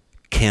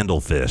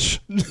 Candlefish.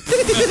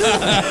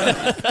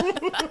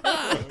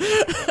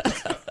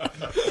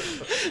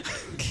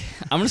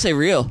 I'm gonna say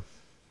real.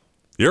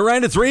 You're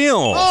right, it's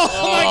real.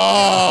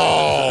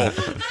 Oh!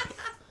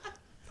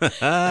 They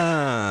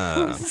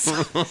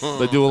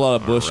do a lot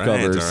of Bush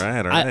covers.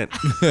 All right.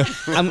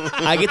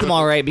 I get them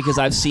all right because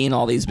I've seen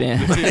all these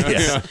bands.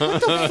 Yeah.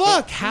 What the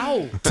fuck?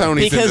 How?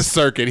 Tony's in the Because-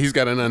 circuit. He's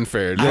got an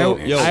unfair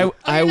advantage.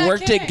 I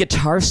worked at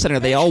Guitar Center.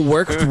 They all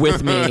worked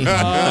with me.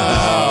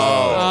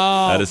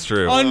 That is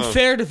true.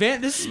 Unfair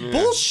advantage. This is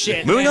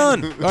bullshit. Moving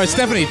man. on. All right,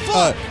 Stephanie.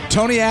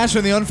 Tony Ash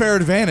and the unfair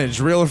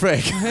advantage. Real or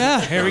fake? Yeah,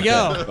 here we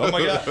go. Oh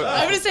my god.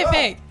 I'm gonna say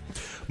fake.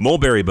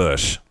 Mulberry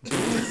bush.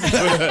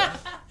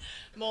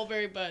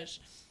 Mulberry bush.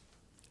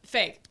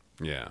 Fake.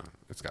 Yeah,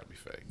 it's got to be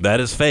fake. That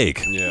is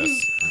fake. Yes.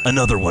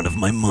 Another one of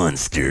my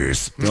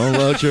monsters. Don't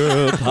let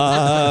your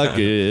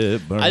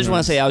pocket burn. I just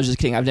want to say I was just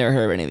kidding. I've never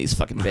heard of any of these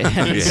fucking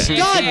bands.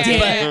 God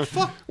damn it.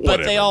 Fuck.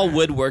 But they all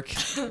would work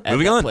at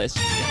Moving that on. place.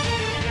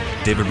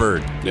 David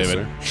Bird.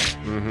 David.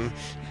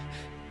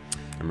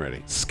 I'm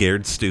ready.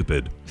 Scared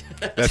stupid.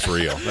 That's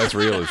real. That's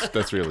real.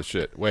 That's real as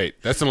shit.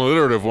 Wait, that's an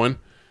alliterative one,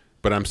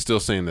 but I'm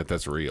still saying that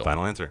that's real.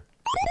 Final answer.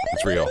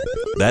 It's real.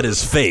 That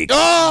is fake. Oh!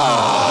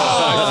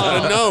 I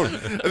should have known.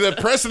 The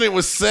precedent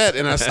was set,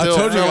 and I still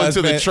told you fell guys,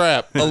 into the man.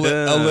 trap.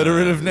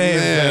 Alliterative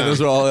names. Yeah. Man. Those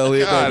are all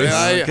Elliot God, babies.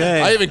 and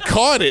Okay. I even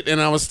caught it, and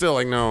I was still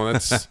like, no,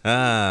 that's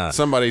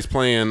somebody's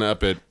playing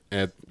up at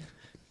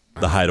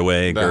The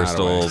Hideaway, The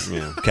Gerstle, Hideaway,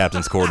 yeah.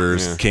 Captain's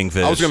Quarters, Yeah.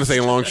 Kingfish. I was going to say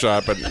Long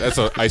Shot, but that's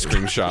an ice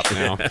cream shop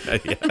now.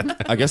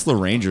 I guess the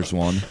Rangers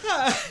won.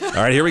 All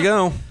right, here we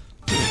go.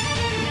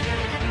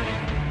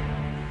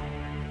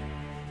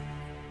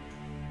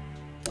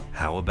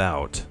 How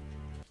about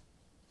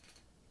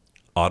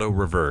auto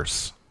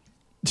reverse?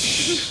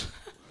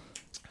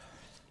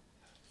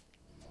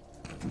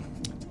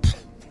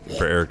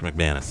 For Eric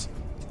McManus.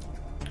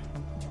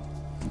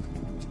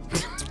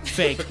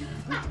 Fake.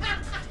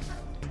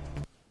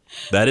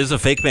 That is a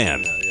fake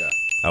band. Yeah.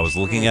 I was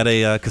looking at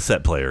a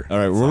cassette player. All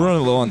right, we're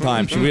running low on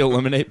time. Should we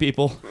eliminate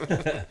people?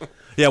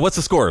 Yeah, what's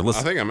the score? Let's.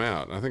 I think I'm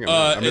out.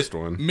 I missed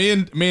one. Me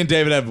and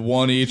David have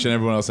one each, and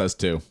everyone else has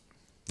two.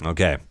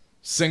 Okay.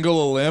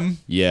 Single a limb.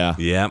 Yeah.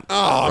 Yeah.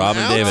 Rob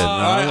and David. All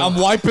right, I'm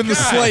wiping the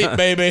slate,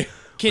 baby.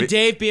 Can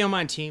Dave be on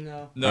my team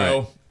though? No.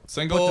 Right.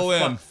 Single What a the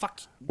limb. fuck?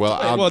 Well,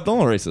 I'm Well,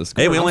 don't erase this.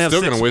 Hey, we only have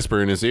still 6. going to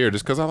whisper in his ear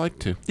just because I like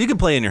to. You can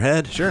play in your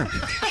head, sure.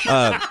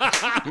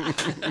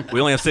 We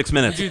only have 6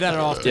 minutes. Do that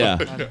often. Yeah.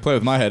 Play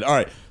with my head. All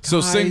right. So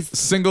Guys.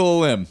 single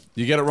a limb.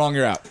 You get it wrong,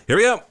 you're out. Here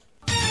we go.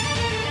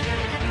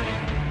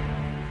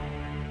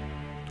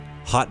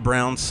 Hot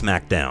Brown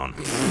Smackdown.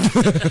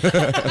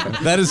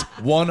 That is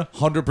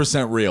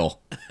 100% real.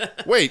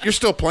 Wait, you're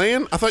still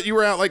playing? I thought you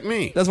were out like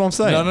me. That's what I'm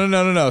saying.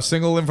 No.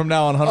 Single in from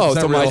now on,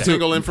 100% so my real.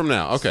 Single in from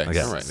now. Okay.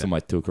 All right. So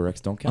my two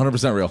corrects don't count.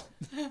 100% real.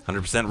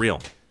 100%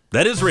 real.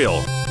 That is real.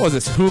 What is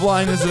this? Who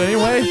line is it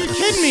anyway? Are you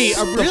kidding me?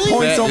 Really? The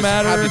points don't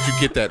How matter. did you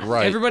get that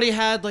right? Everybody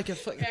had like a.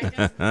 All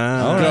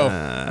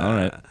right. All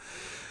right.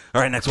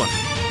 All right, next one.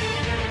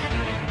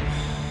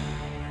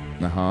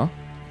 Uh-huh.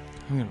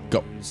 I'm gonna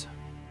Go. lose.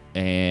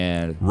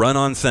 And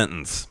Run-on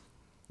sentence.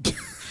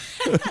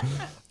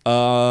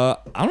 I'm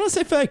gonna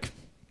say fake.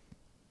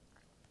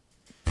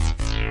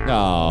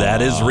 No.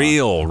 That is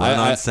real. I-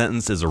 Run-on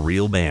sentence is a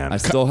real band. I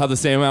still have the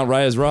same amount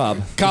right as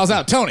Rob. Kyle's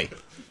out. Tony.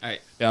 All right.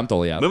 Yeah, I'm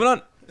totally out. Moving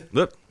on.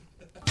 Look.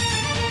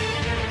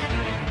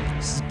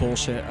 This is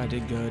bullshit. I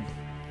did good.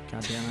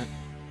 God damn it.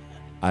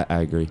 I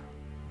agree.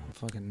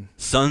 Fucking.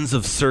 Sons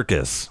of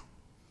Circus.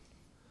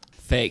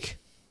 Fake.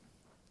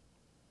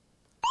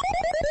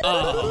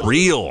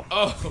 Real.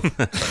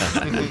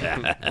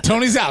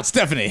 Tony's out.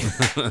 Stephanie.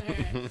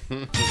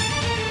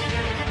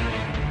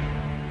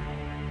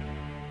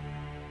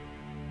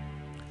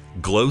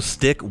 Glow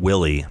Stick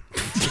Willie.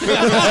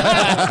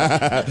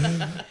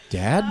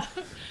 Dad?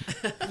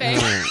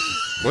 Fake.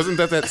 Wasn't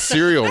that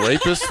serial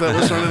rapist that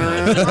was running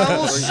around? I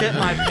will shit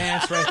my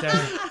pants right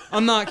there.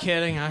 I'm not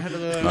kidding. I had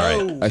to. All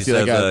right. I She see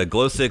that says guy.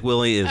 Glow Stick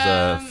Willie is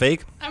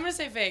fake. I'm gonna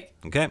say fake.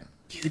 Okay.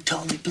 You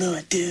totally blew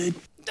it, dude.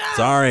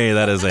 Sorry,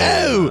 that is a.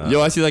 Yo,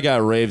 I see that guy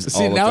raves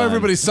See, all the now time.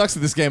 everybody sucks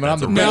at this game, and I'm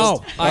the best.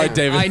 No, All right,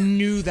 David. I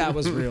knew that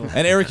was real.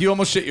 And Eric, you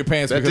almost shit your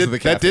pants because of the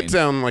That caffeine. did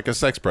sound like a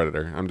sex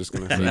predator. I'm just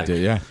going to say. You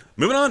did, yeah.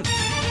 Moving on. All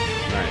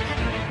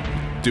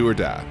right. Do or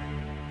die.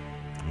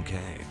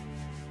 Okay.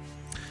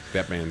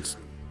 That man's.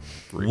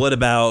 What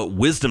about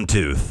Wisdom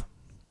Tooth?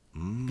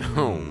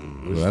 Oh,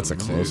 Ooh, that's a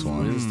close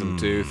one. Wisdom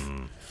tooth.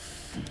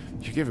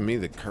 You're giving me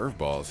the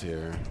curveballs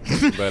here,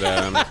 but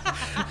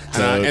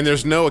and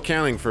there's no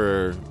accounting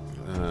for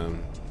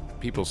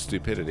people's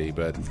stupidity.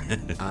 But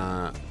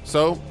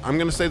so I'm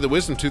going to say the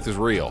wisdom tooth is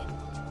real.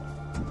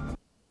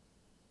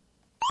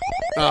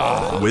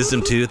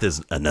 Wisdom Tooth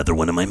is another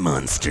one of my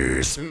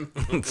monsters.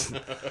 Okay,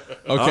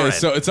 right.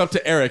 so it's up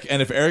to Eric,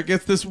 and if Eric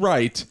gets this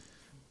right,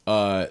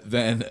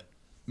 then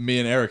me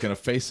and Eric in a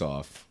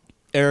face-off.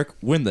 Eric,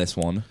 win this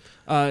one.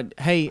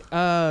 Hey,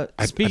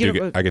 speaking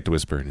of I get to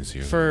whisper in his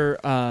ear. for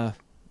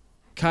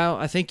Kyle,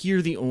 I think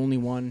you're the only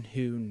one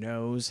who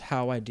knows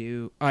how I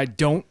do. I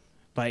do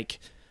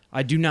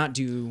not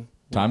do.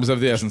 Time is of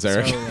the essence,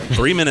 Eric. So,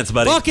 3 minutes,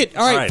 buddy. fuck it.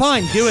 All right,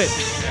 fine, do it.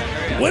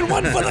 Win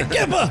one for the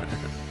giver.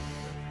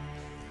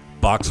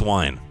 Box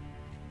wine.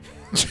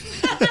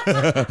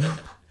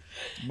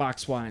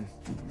 Box wine.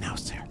 No,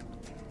 sir.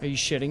 Are you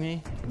shitting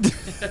me?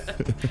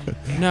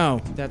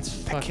 No, that's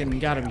fucking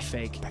gotta be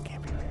fake.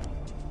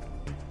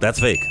 That's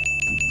fake.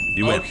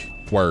 You win.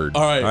 Word.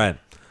 All right. All right.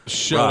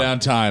 Showdown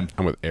time.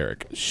 I'm with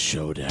Eric.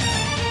 Showdown.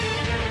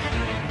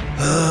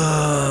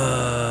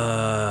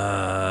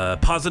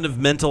 Positive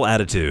mental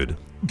attitude.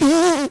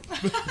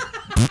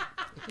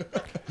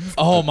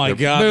 Oh my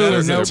God, that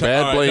is no. a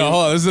Bad blame. no,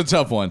 hold on, this is a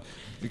tough one.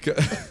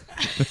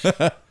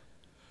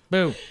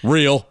 Boo.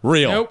 Real.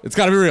 Nope. It's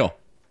got to be real.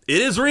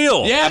 It is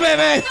real. Yeah,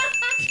 baby.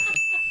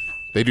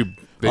 They do.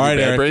 They All do right, Bad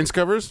Eric. Brains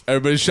covers.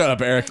 Everybody, shut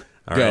up, Eric.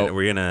 All Go. right,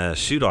 we're gonna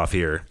shoot off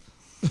here.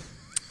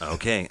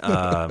 Okay.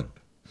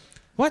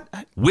 What?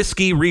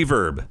 Whiskey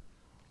Reverb.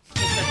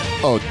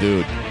 Oh,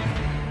 dude.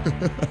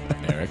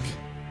 Eric.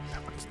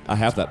 I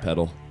have that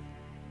pedal.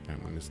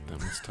 That one's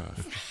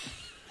tough.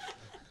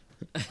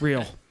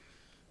 Real.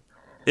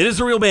 It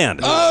is a real band.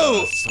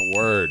 Oh, It's a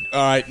word.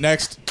 all right.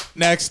 Next.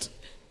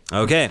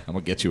 Okay. I'm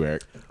gonna get you,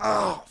 Eric.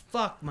 Oh,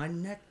 fuck. My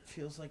neck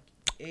feels like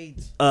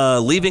AIDS.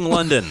 Leaving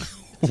London.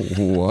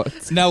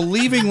 What? Now,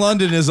 leaving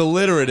London is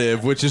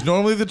alliterative, which is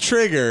normally the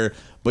trigger.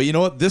 But you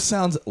know what? This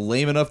sounds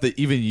lame enough that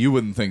even you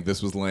wouldn't think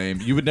this was lame.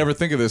 You would never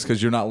think of this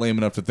because you're not lame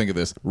enough to think of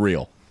this.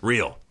 Real.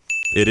 Real.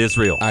 It is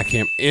real. I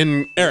can't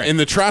in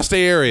the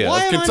tri-state area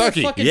Why of am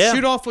Kentucky. I to fucking Yeah.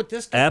 shoot off with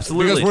this guy?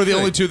 Absolutely. Because we're the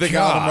only two that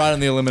got them right in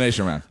the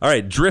elimination round. All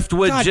right.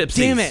 Driftwood God Gypsies.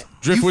 damn it.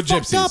 Driftwood you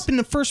fucked Gypsies. up in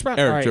the first round.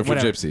 Eric, All right, Driftwood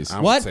whatever. Gypsies. I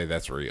would What? say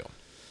that's real.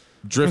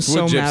 I'm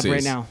Driftwood so Gypsies. mad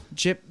right now.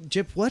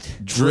 Gyp what?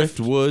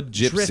 Driftwood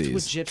Gypsies.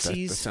 Driftwood That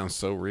Gypsies. sounds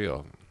so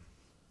real.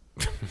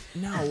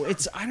 No,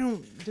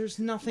 there's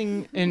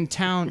nothing in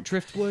town.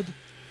 Driftwood.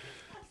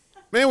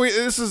 Man,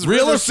 this is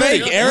Real River or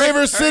fake, City. Eric?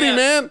 River City, up.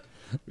 man.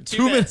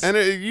 2 minutes. And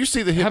you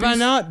see the hippies. Have I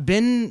not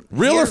been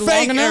Real here or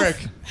fake, long enough?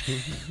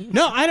 Eric?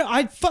 No, I don't.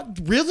 I fuck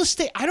real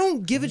estate. I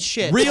don't give a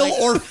shit. Real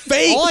or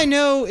fake? All I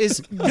know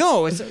is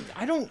no. It's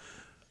I don't.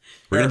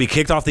 We're gonna be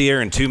kicked off the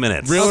air in 2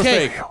 minutes. Real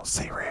Okay. or fake?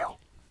 Say real.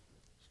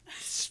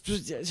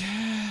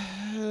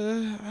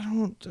 I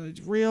don't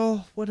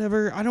real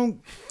whatever. I don't.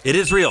 It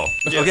is real.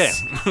 Okay.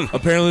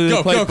 Apparently, they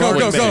Go, play go, go,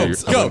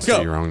 Parliament. go,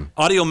 go. You're wrong.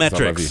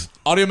 Audiometrics.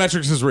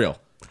 Audiometrics is real.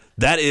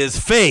 That is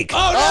fake.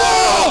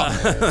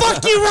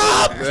 Fuck you,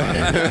 Rob.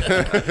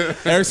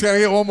 Eric's got to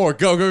get one more.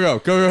 Go, go, go.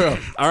 Go, go,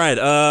 go. All right.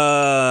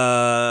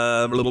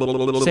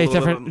 Say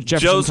Jefferson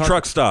Joe's Park.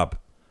 Truck Stop.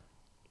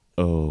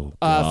 Oh,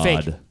 God.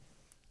 Fake.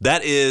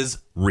 That is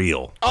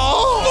real.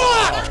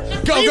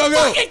 Oh! Go, go,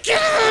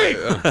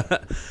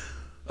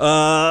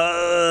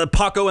 go!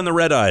 Paco and the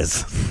Red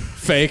Eyes.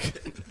 Fake.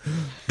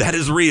 That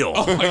is real.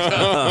 Oh my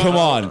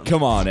God.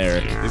 Come on,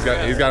 Eric. We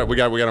got to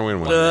win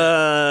one.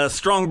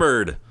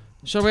 Strongbird.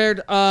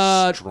 Songbird.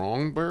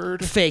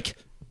 Strongbird. Fake.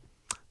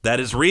 That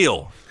is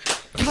real.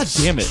 God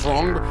damn it.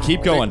 Strongbird.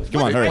 Keep going.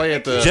 Come on,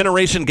 hurry.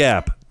 Generation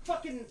Gap.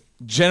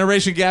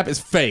 Generation Gap is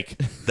fake.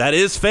 That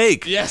is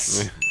fake.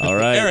 Yes. All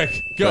right. Eric,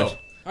 go.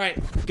 All right,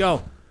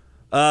 go.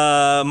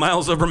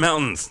 Miles Over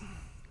Mountains.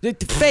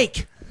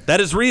 Fake.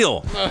 That is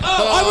real.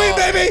 I win,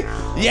 baby.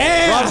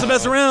 Yeah. Rob's the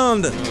best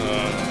around.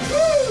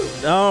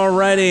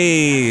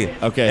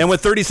 Alrighty. Okay. And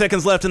with 30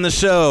 seconds left in the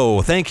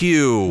show, thank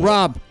you.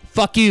 Rob,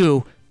 fuck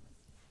you.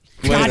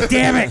 God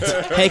damn it.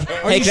 Hey,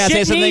 can I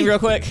say something real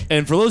quick?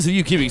 And for those of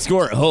you keeping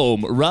score at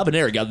home, Rob and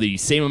Eric got the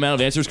same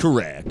amount of answers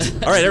correct.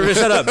 All right, everybody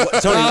shut up.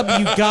 Tony, Rob,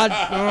 you got...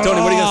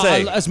 Tony, what are you going to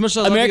say? As much as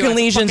I love American you, I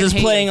Legions fucking is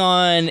hate playing you.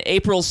 on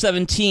April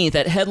 17th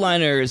at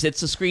Headliners.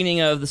 It's a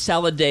screening of the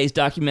Salad Days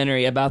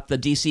documentary about the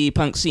DC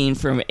punk scene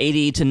from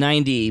 80 to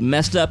 90.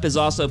 Messed Up is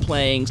also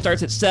playing.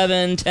 Starts at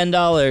 $7,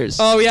 $10.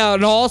 Oh, yeah,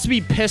 and I'll also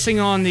be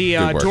pissing on the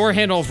Good work. door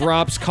handle of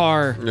Rob's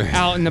car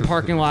out in the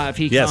parking lot if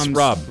he Yes, comes.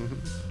 Rob.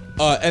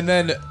 And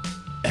then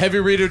Heavy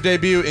Reader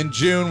debut in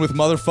June with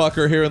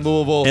Motherfucker here in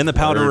Louisville. In the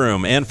Powder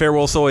Room and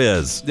Farewell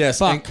Soyas. Yes.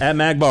 Fuck. At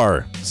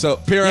Magbar. So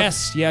PRF,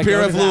 Yes, yeah, PRF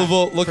go to that,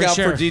 Louisville, look for out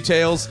sure. for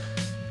details.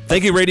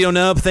 Thank you, Radio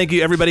Nub. Thank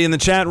you, everybody in the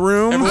chat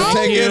room. Everyone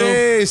take it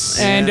ace.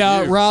 And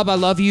Rob, I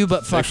love you,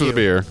 but fuck Thanks for you. the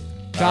beer.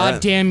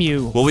 God damn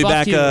you. We'll be Fuck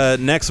back you.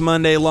 next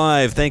Monday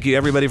live. Thank you,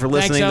 everybody, for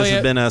listening. Thanks, This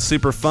has Elliot. been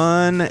super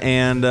fun.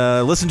 And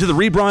listen to the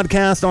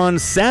rebroadcast on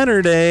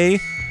Saturday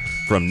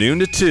from noon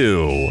to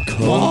 2.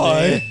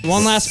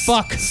 One last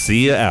fuck.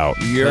 See you out.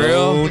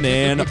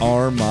 Conan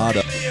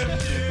Armada.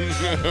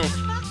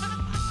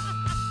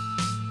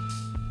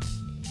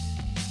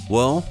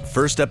 Well,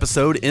 first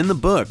episode in the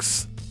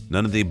books.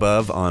 None of the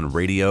above on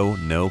Radio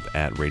Nope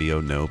at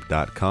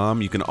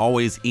radionope.com. You can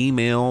always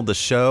email the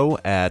show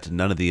at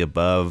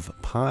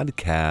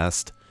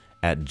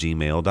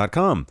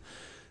noneoftheabovepodcast@gmail.com.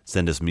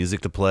 Send us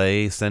music to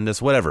play, send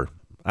us whatever.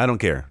 I don't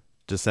care.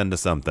 Just send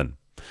us something.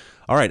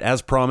 All right,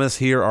 as promised,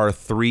 here are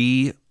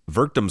 3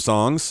 Verktum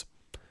songs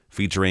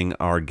featuring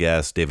our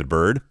guest David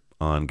Byrd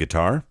on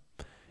guitar.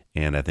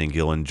 And I think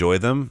you'll enjoy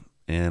them,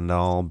 and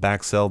I'll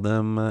backsell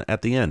them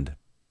at the end.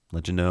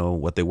 Let you know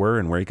what they were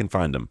and where you can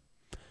find them.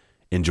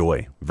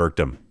 Enjoy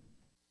Verktum.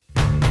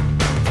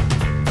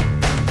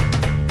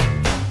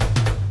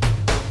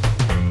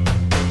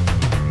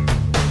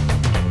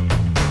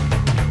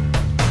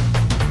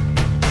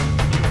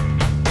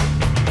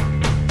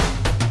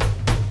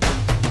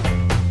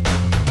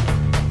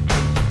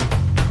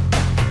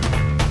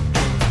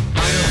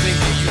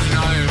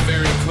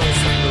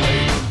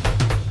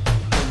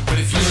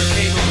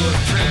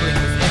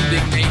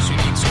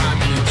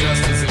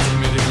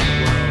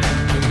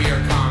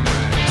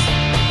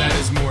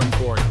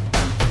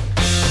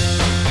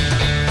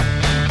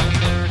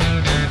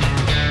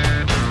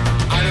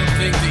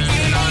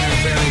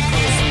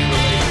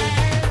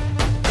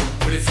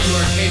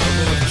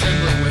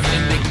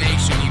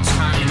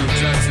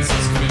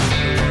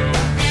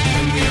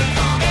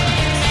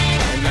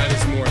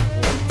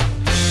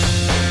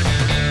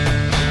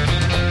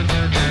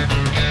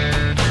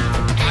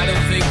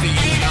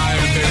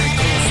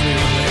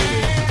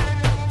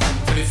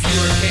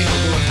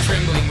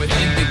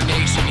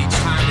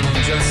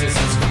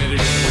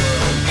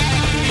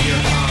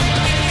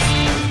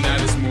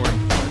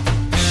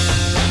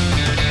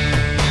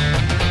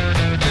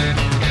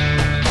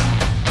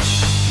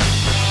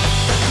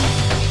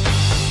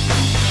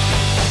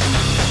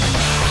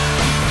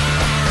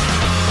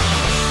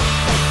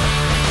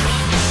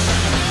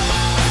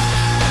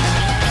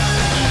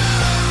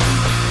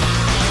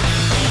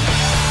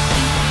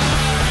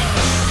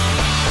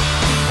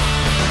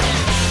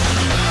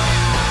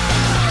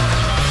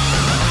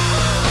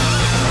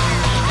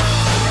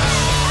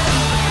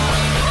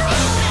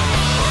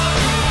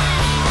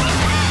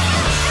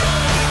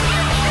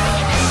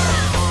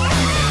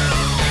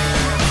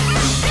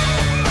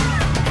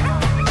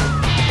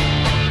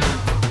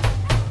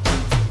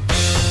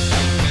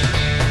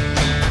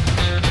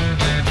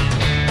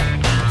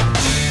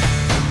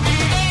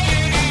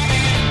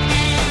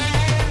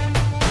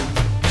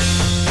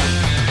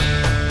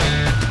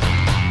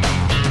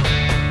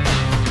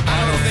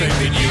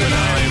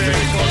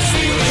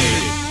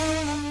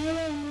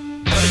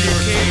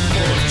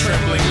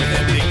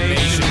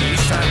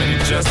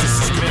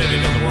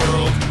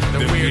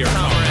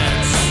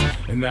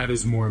 That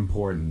is more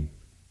important.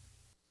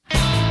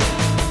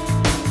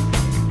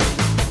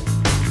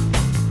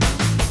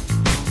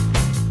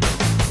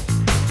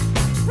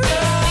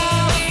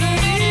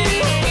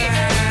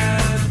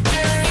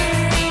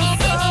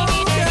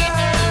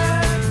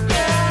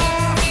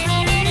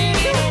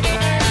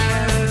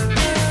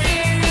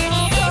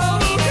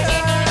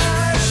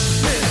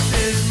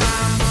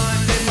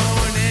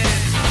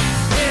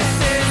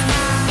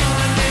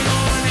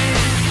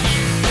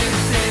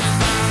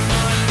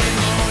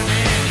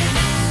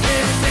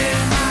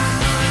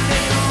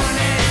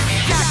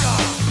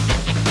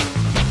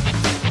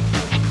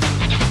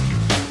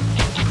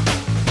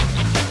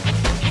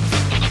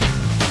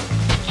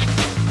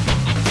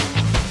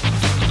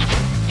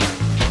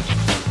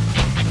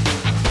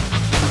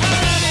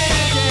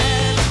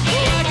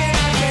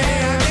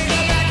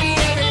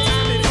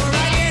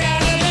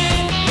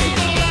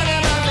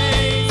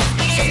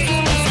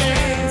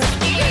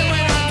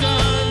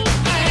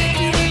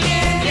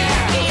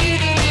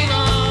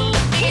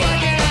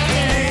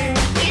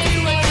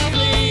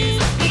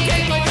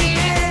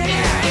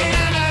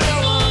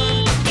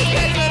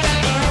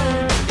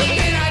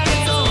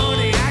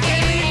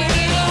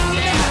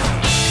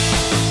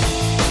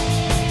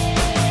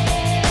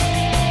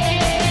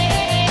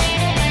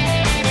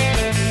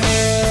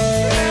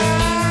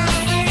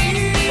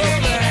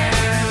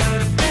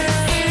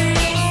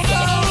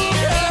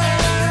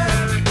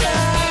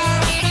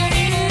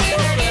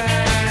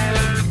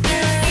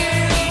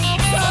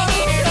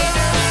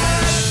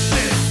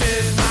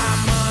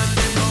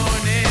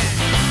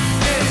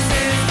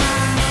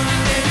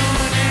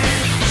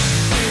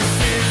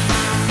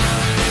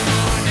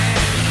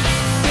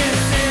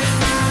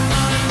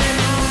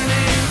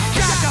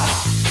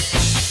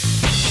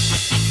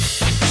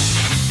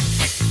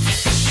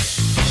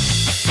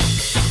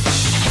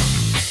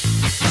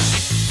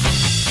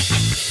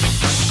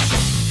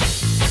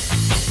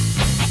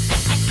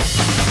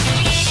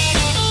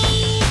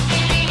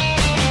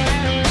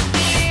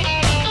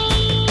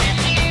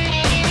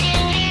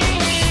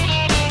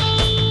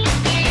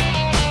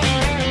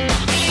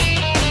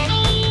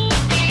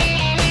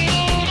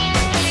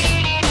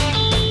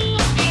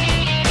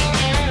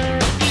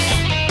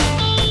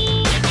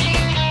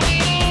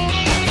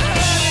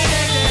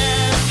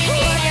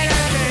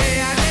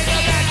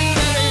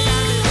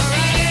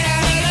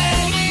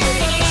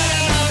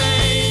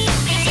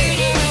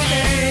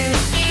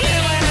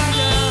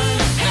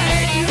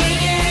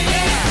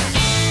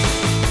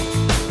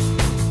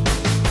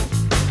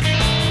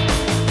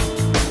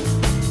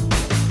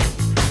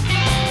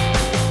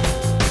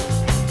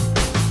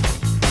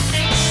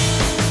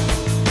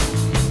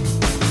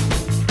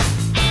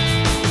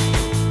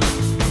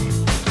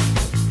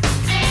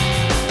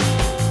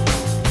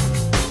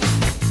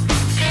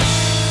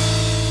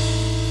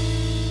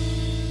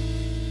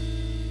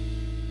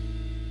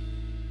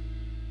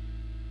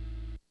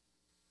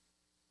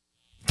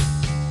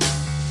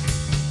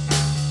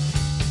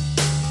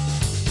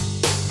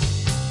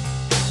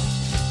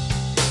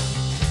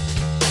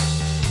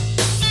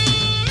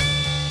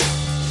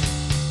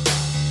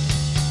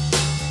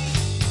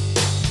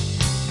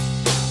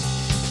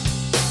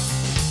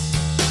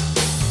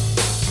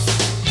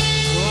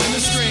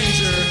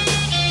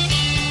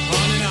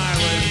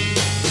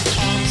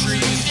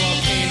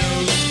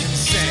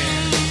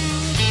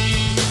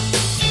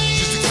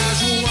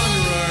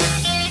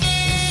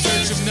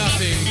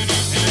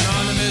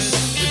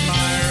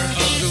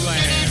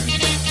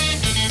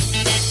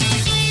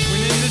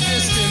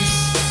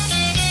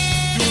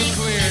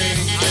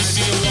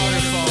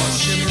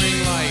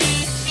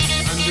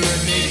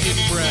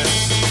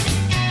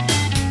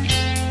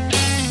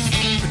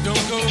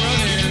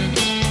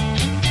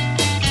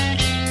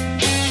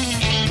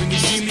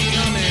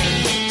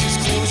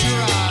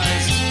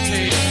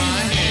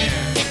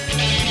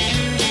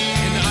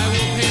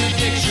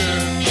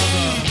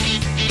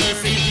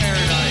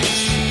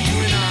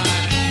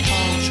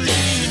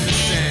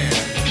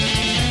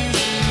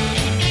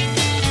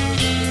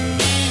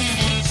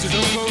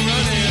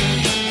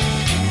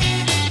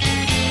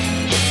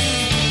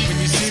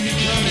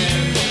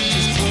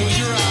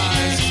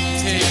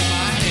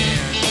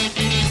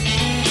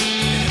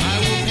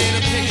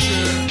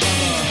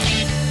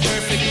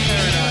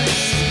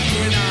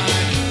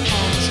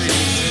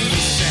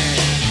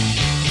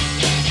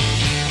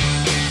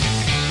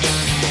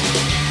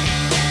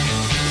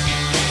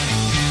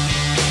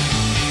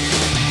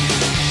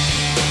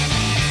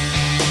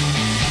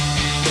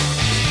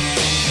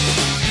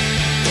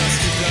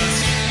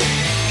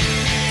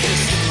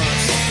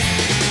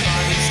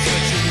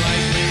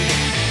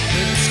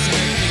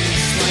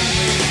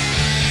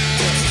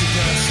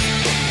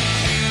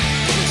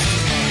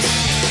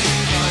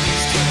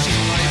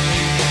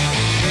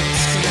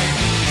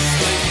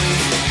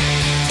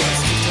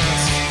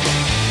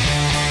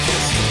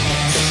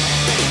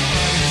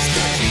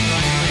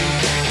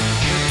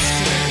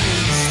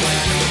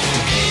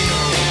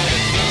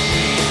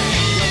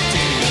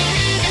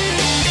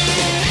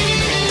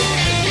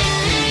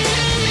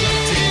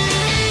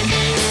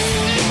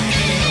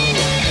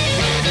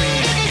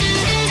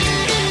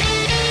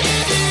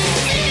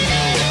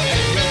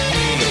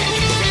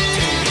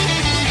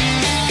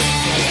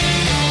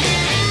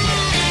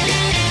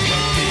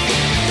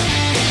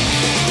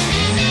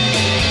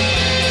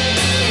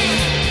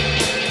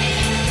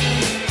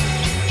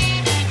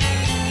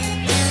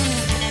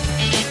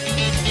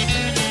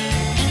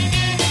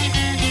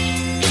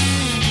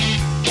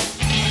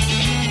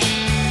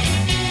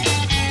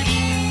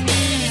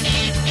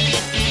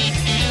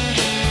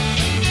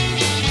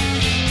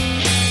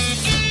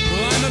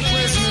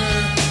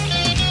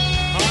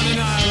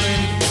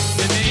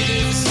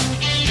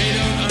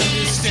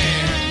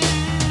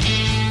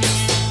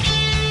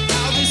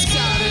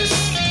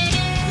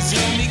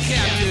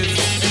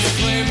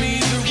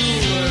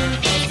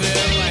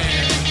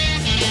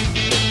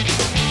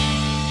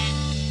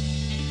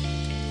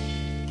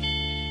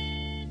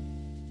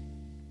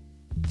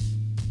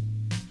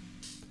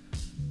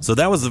 So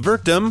that was the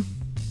Verktum.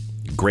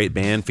 Great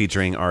band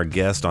featuring our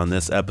guest on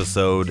this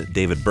episode,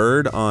 David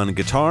Bird, on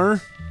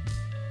guitar.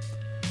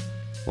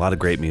 A lot of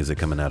great music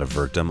coming out of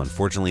Verktum.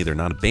 Unfortunately, they're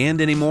not a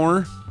band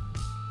anymore,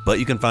 but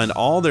you can find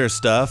all their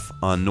stuff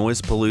on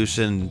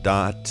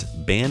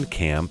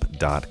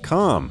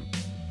noisepollution.bandcamp.com.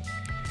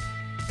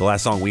 The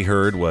last song we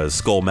heard was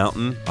Skull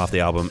Mountain off the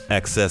album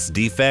Excess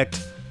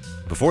Defect.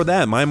 Before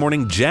that, My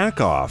Morning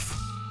Jack Off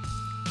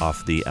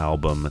the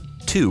album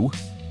 2.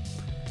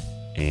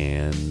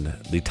 And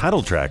the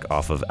title track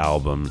off of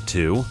album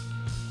 2,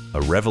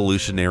 A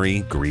Revolutionary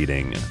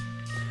Greeting.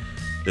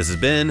 This has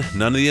been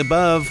None of the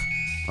Above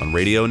on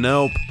Radio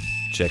Nope.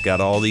 Check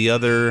out all the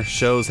other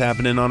shows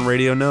happening on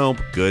Radio Nope.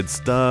 Good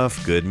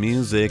stuff, good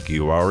music.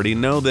 You already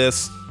know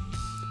this.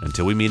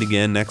 Until we meet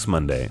again next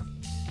Monday.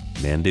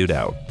 Man Dude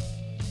out.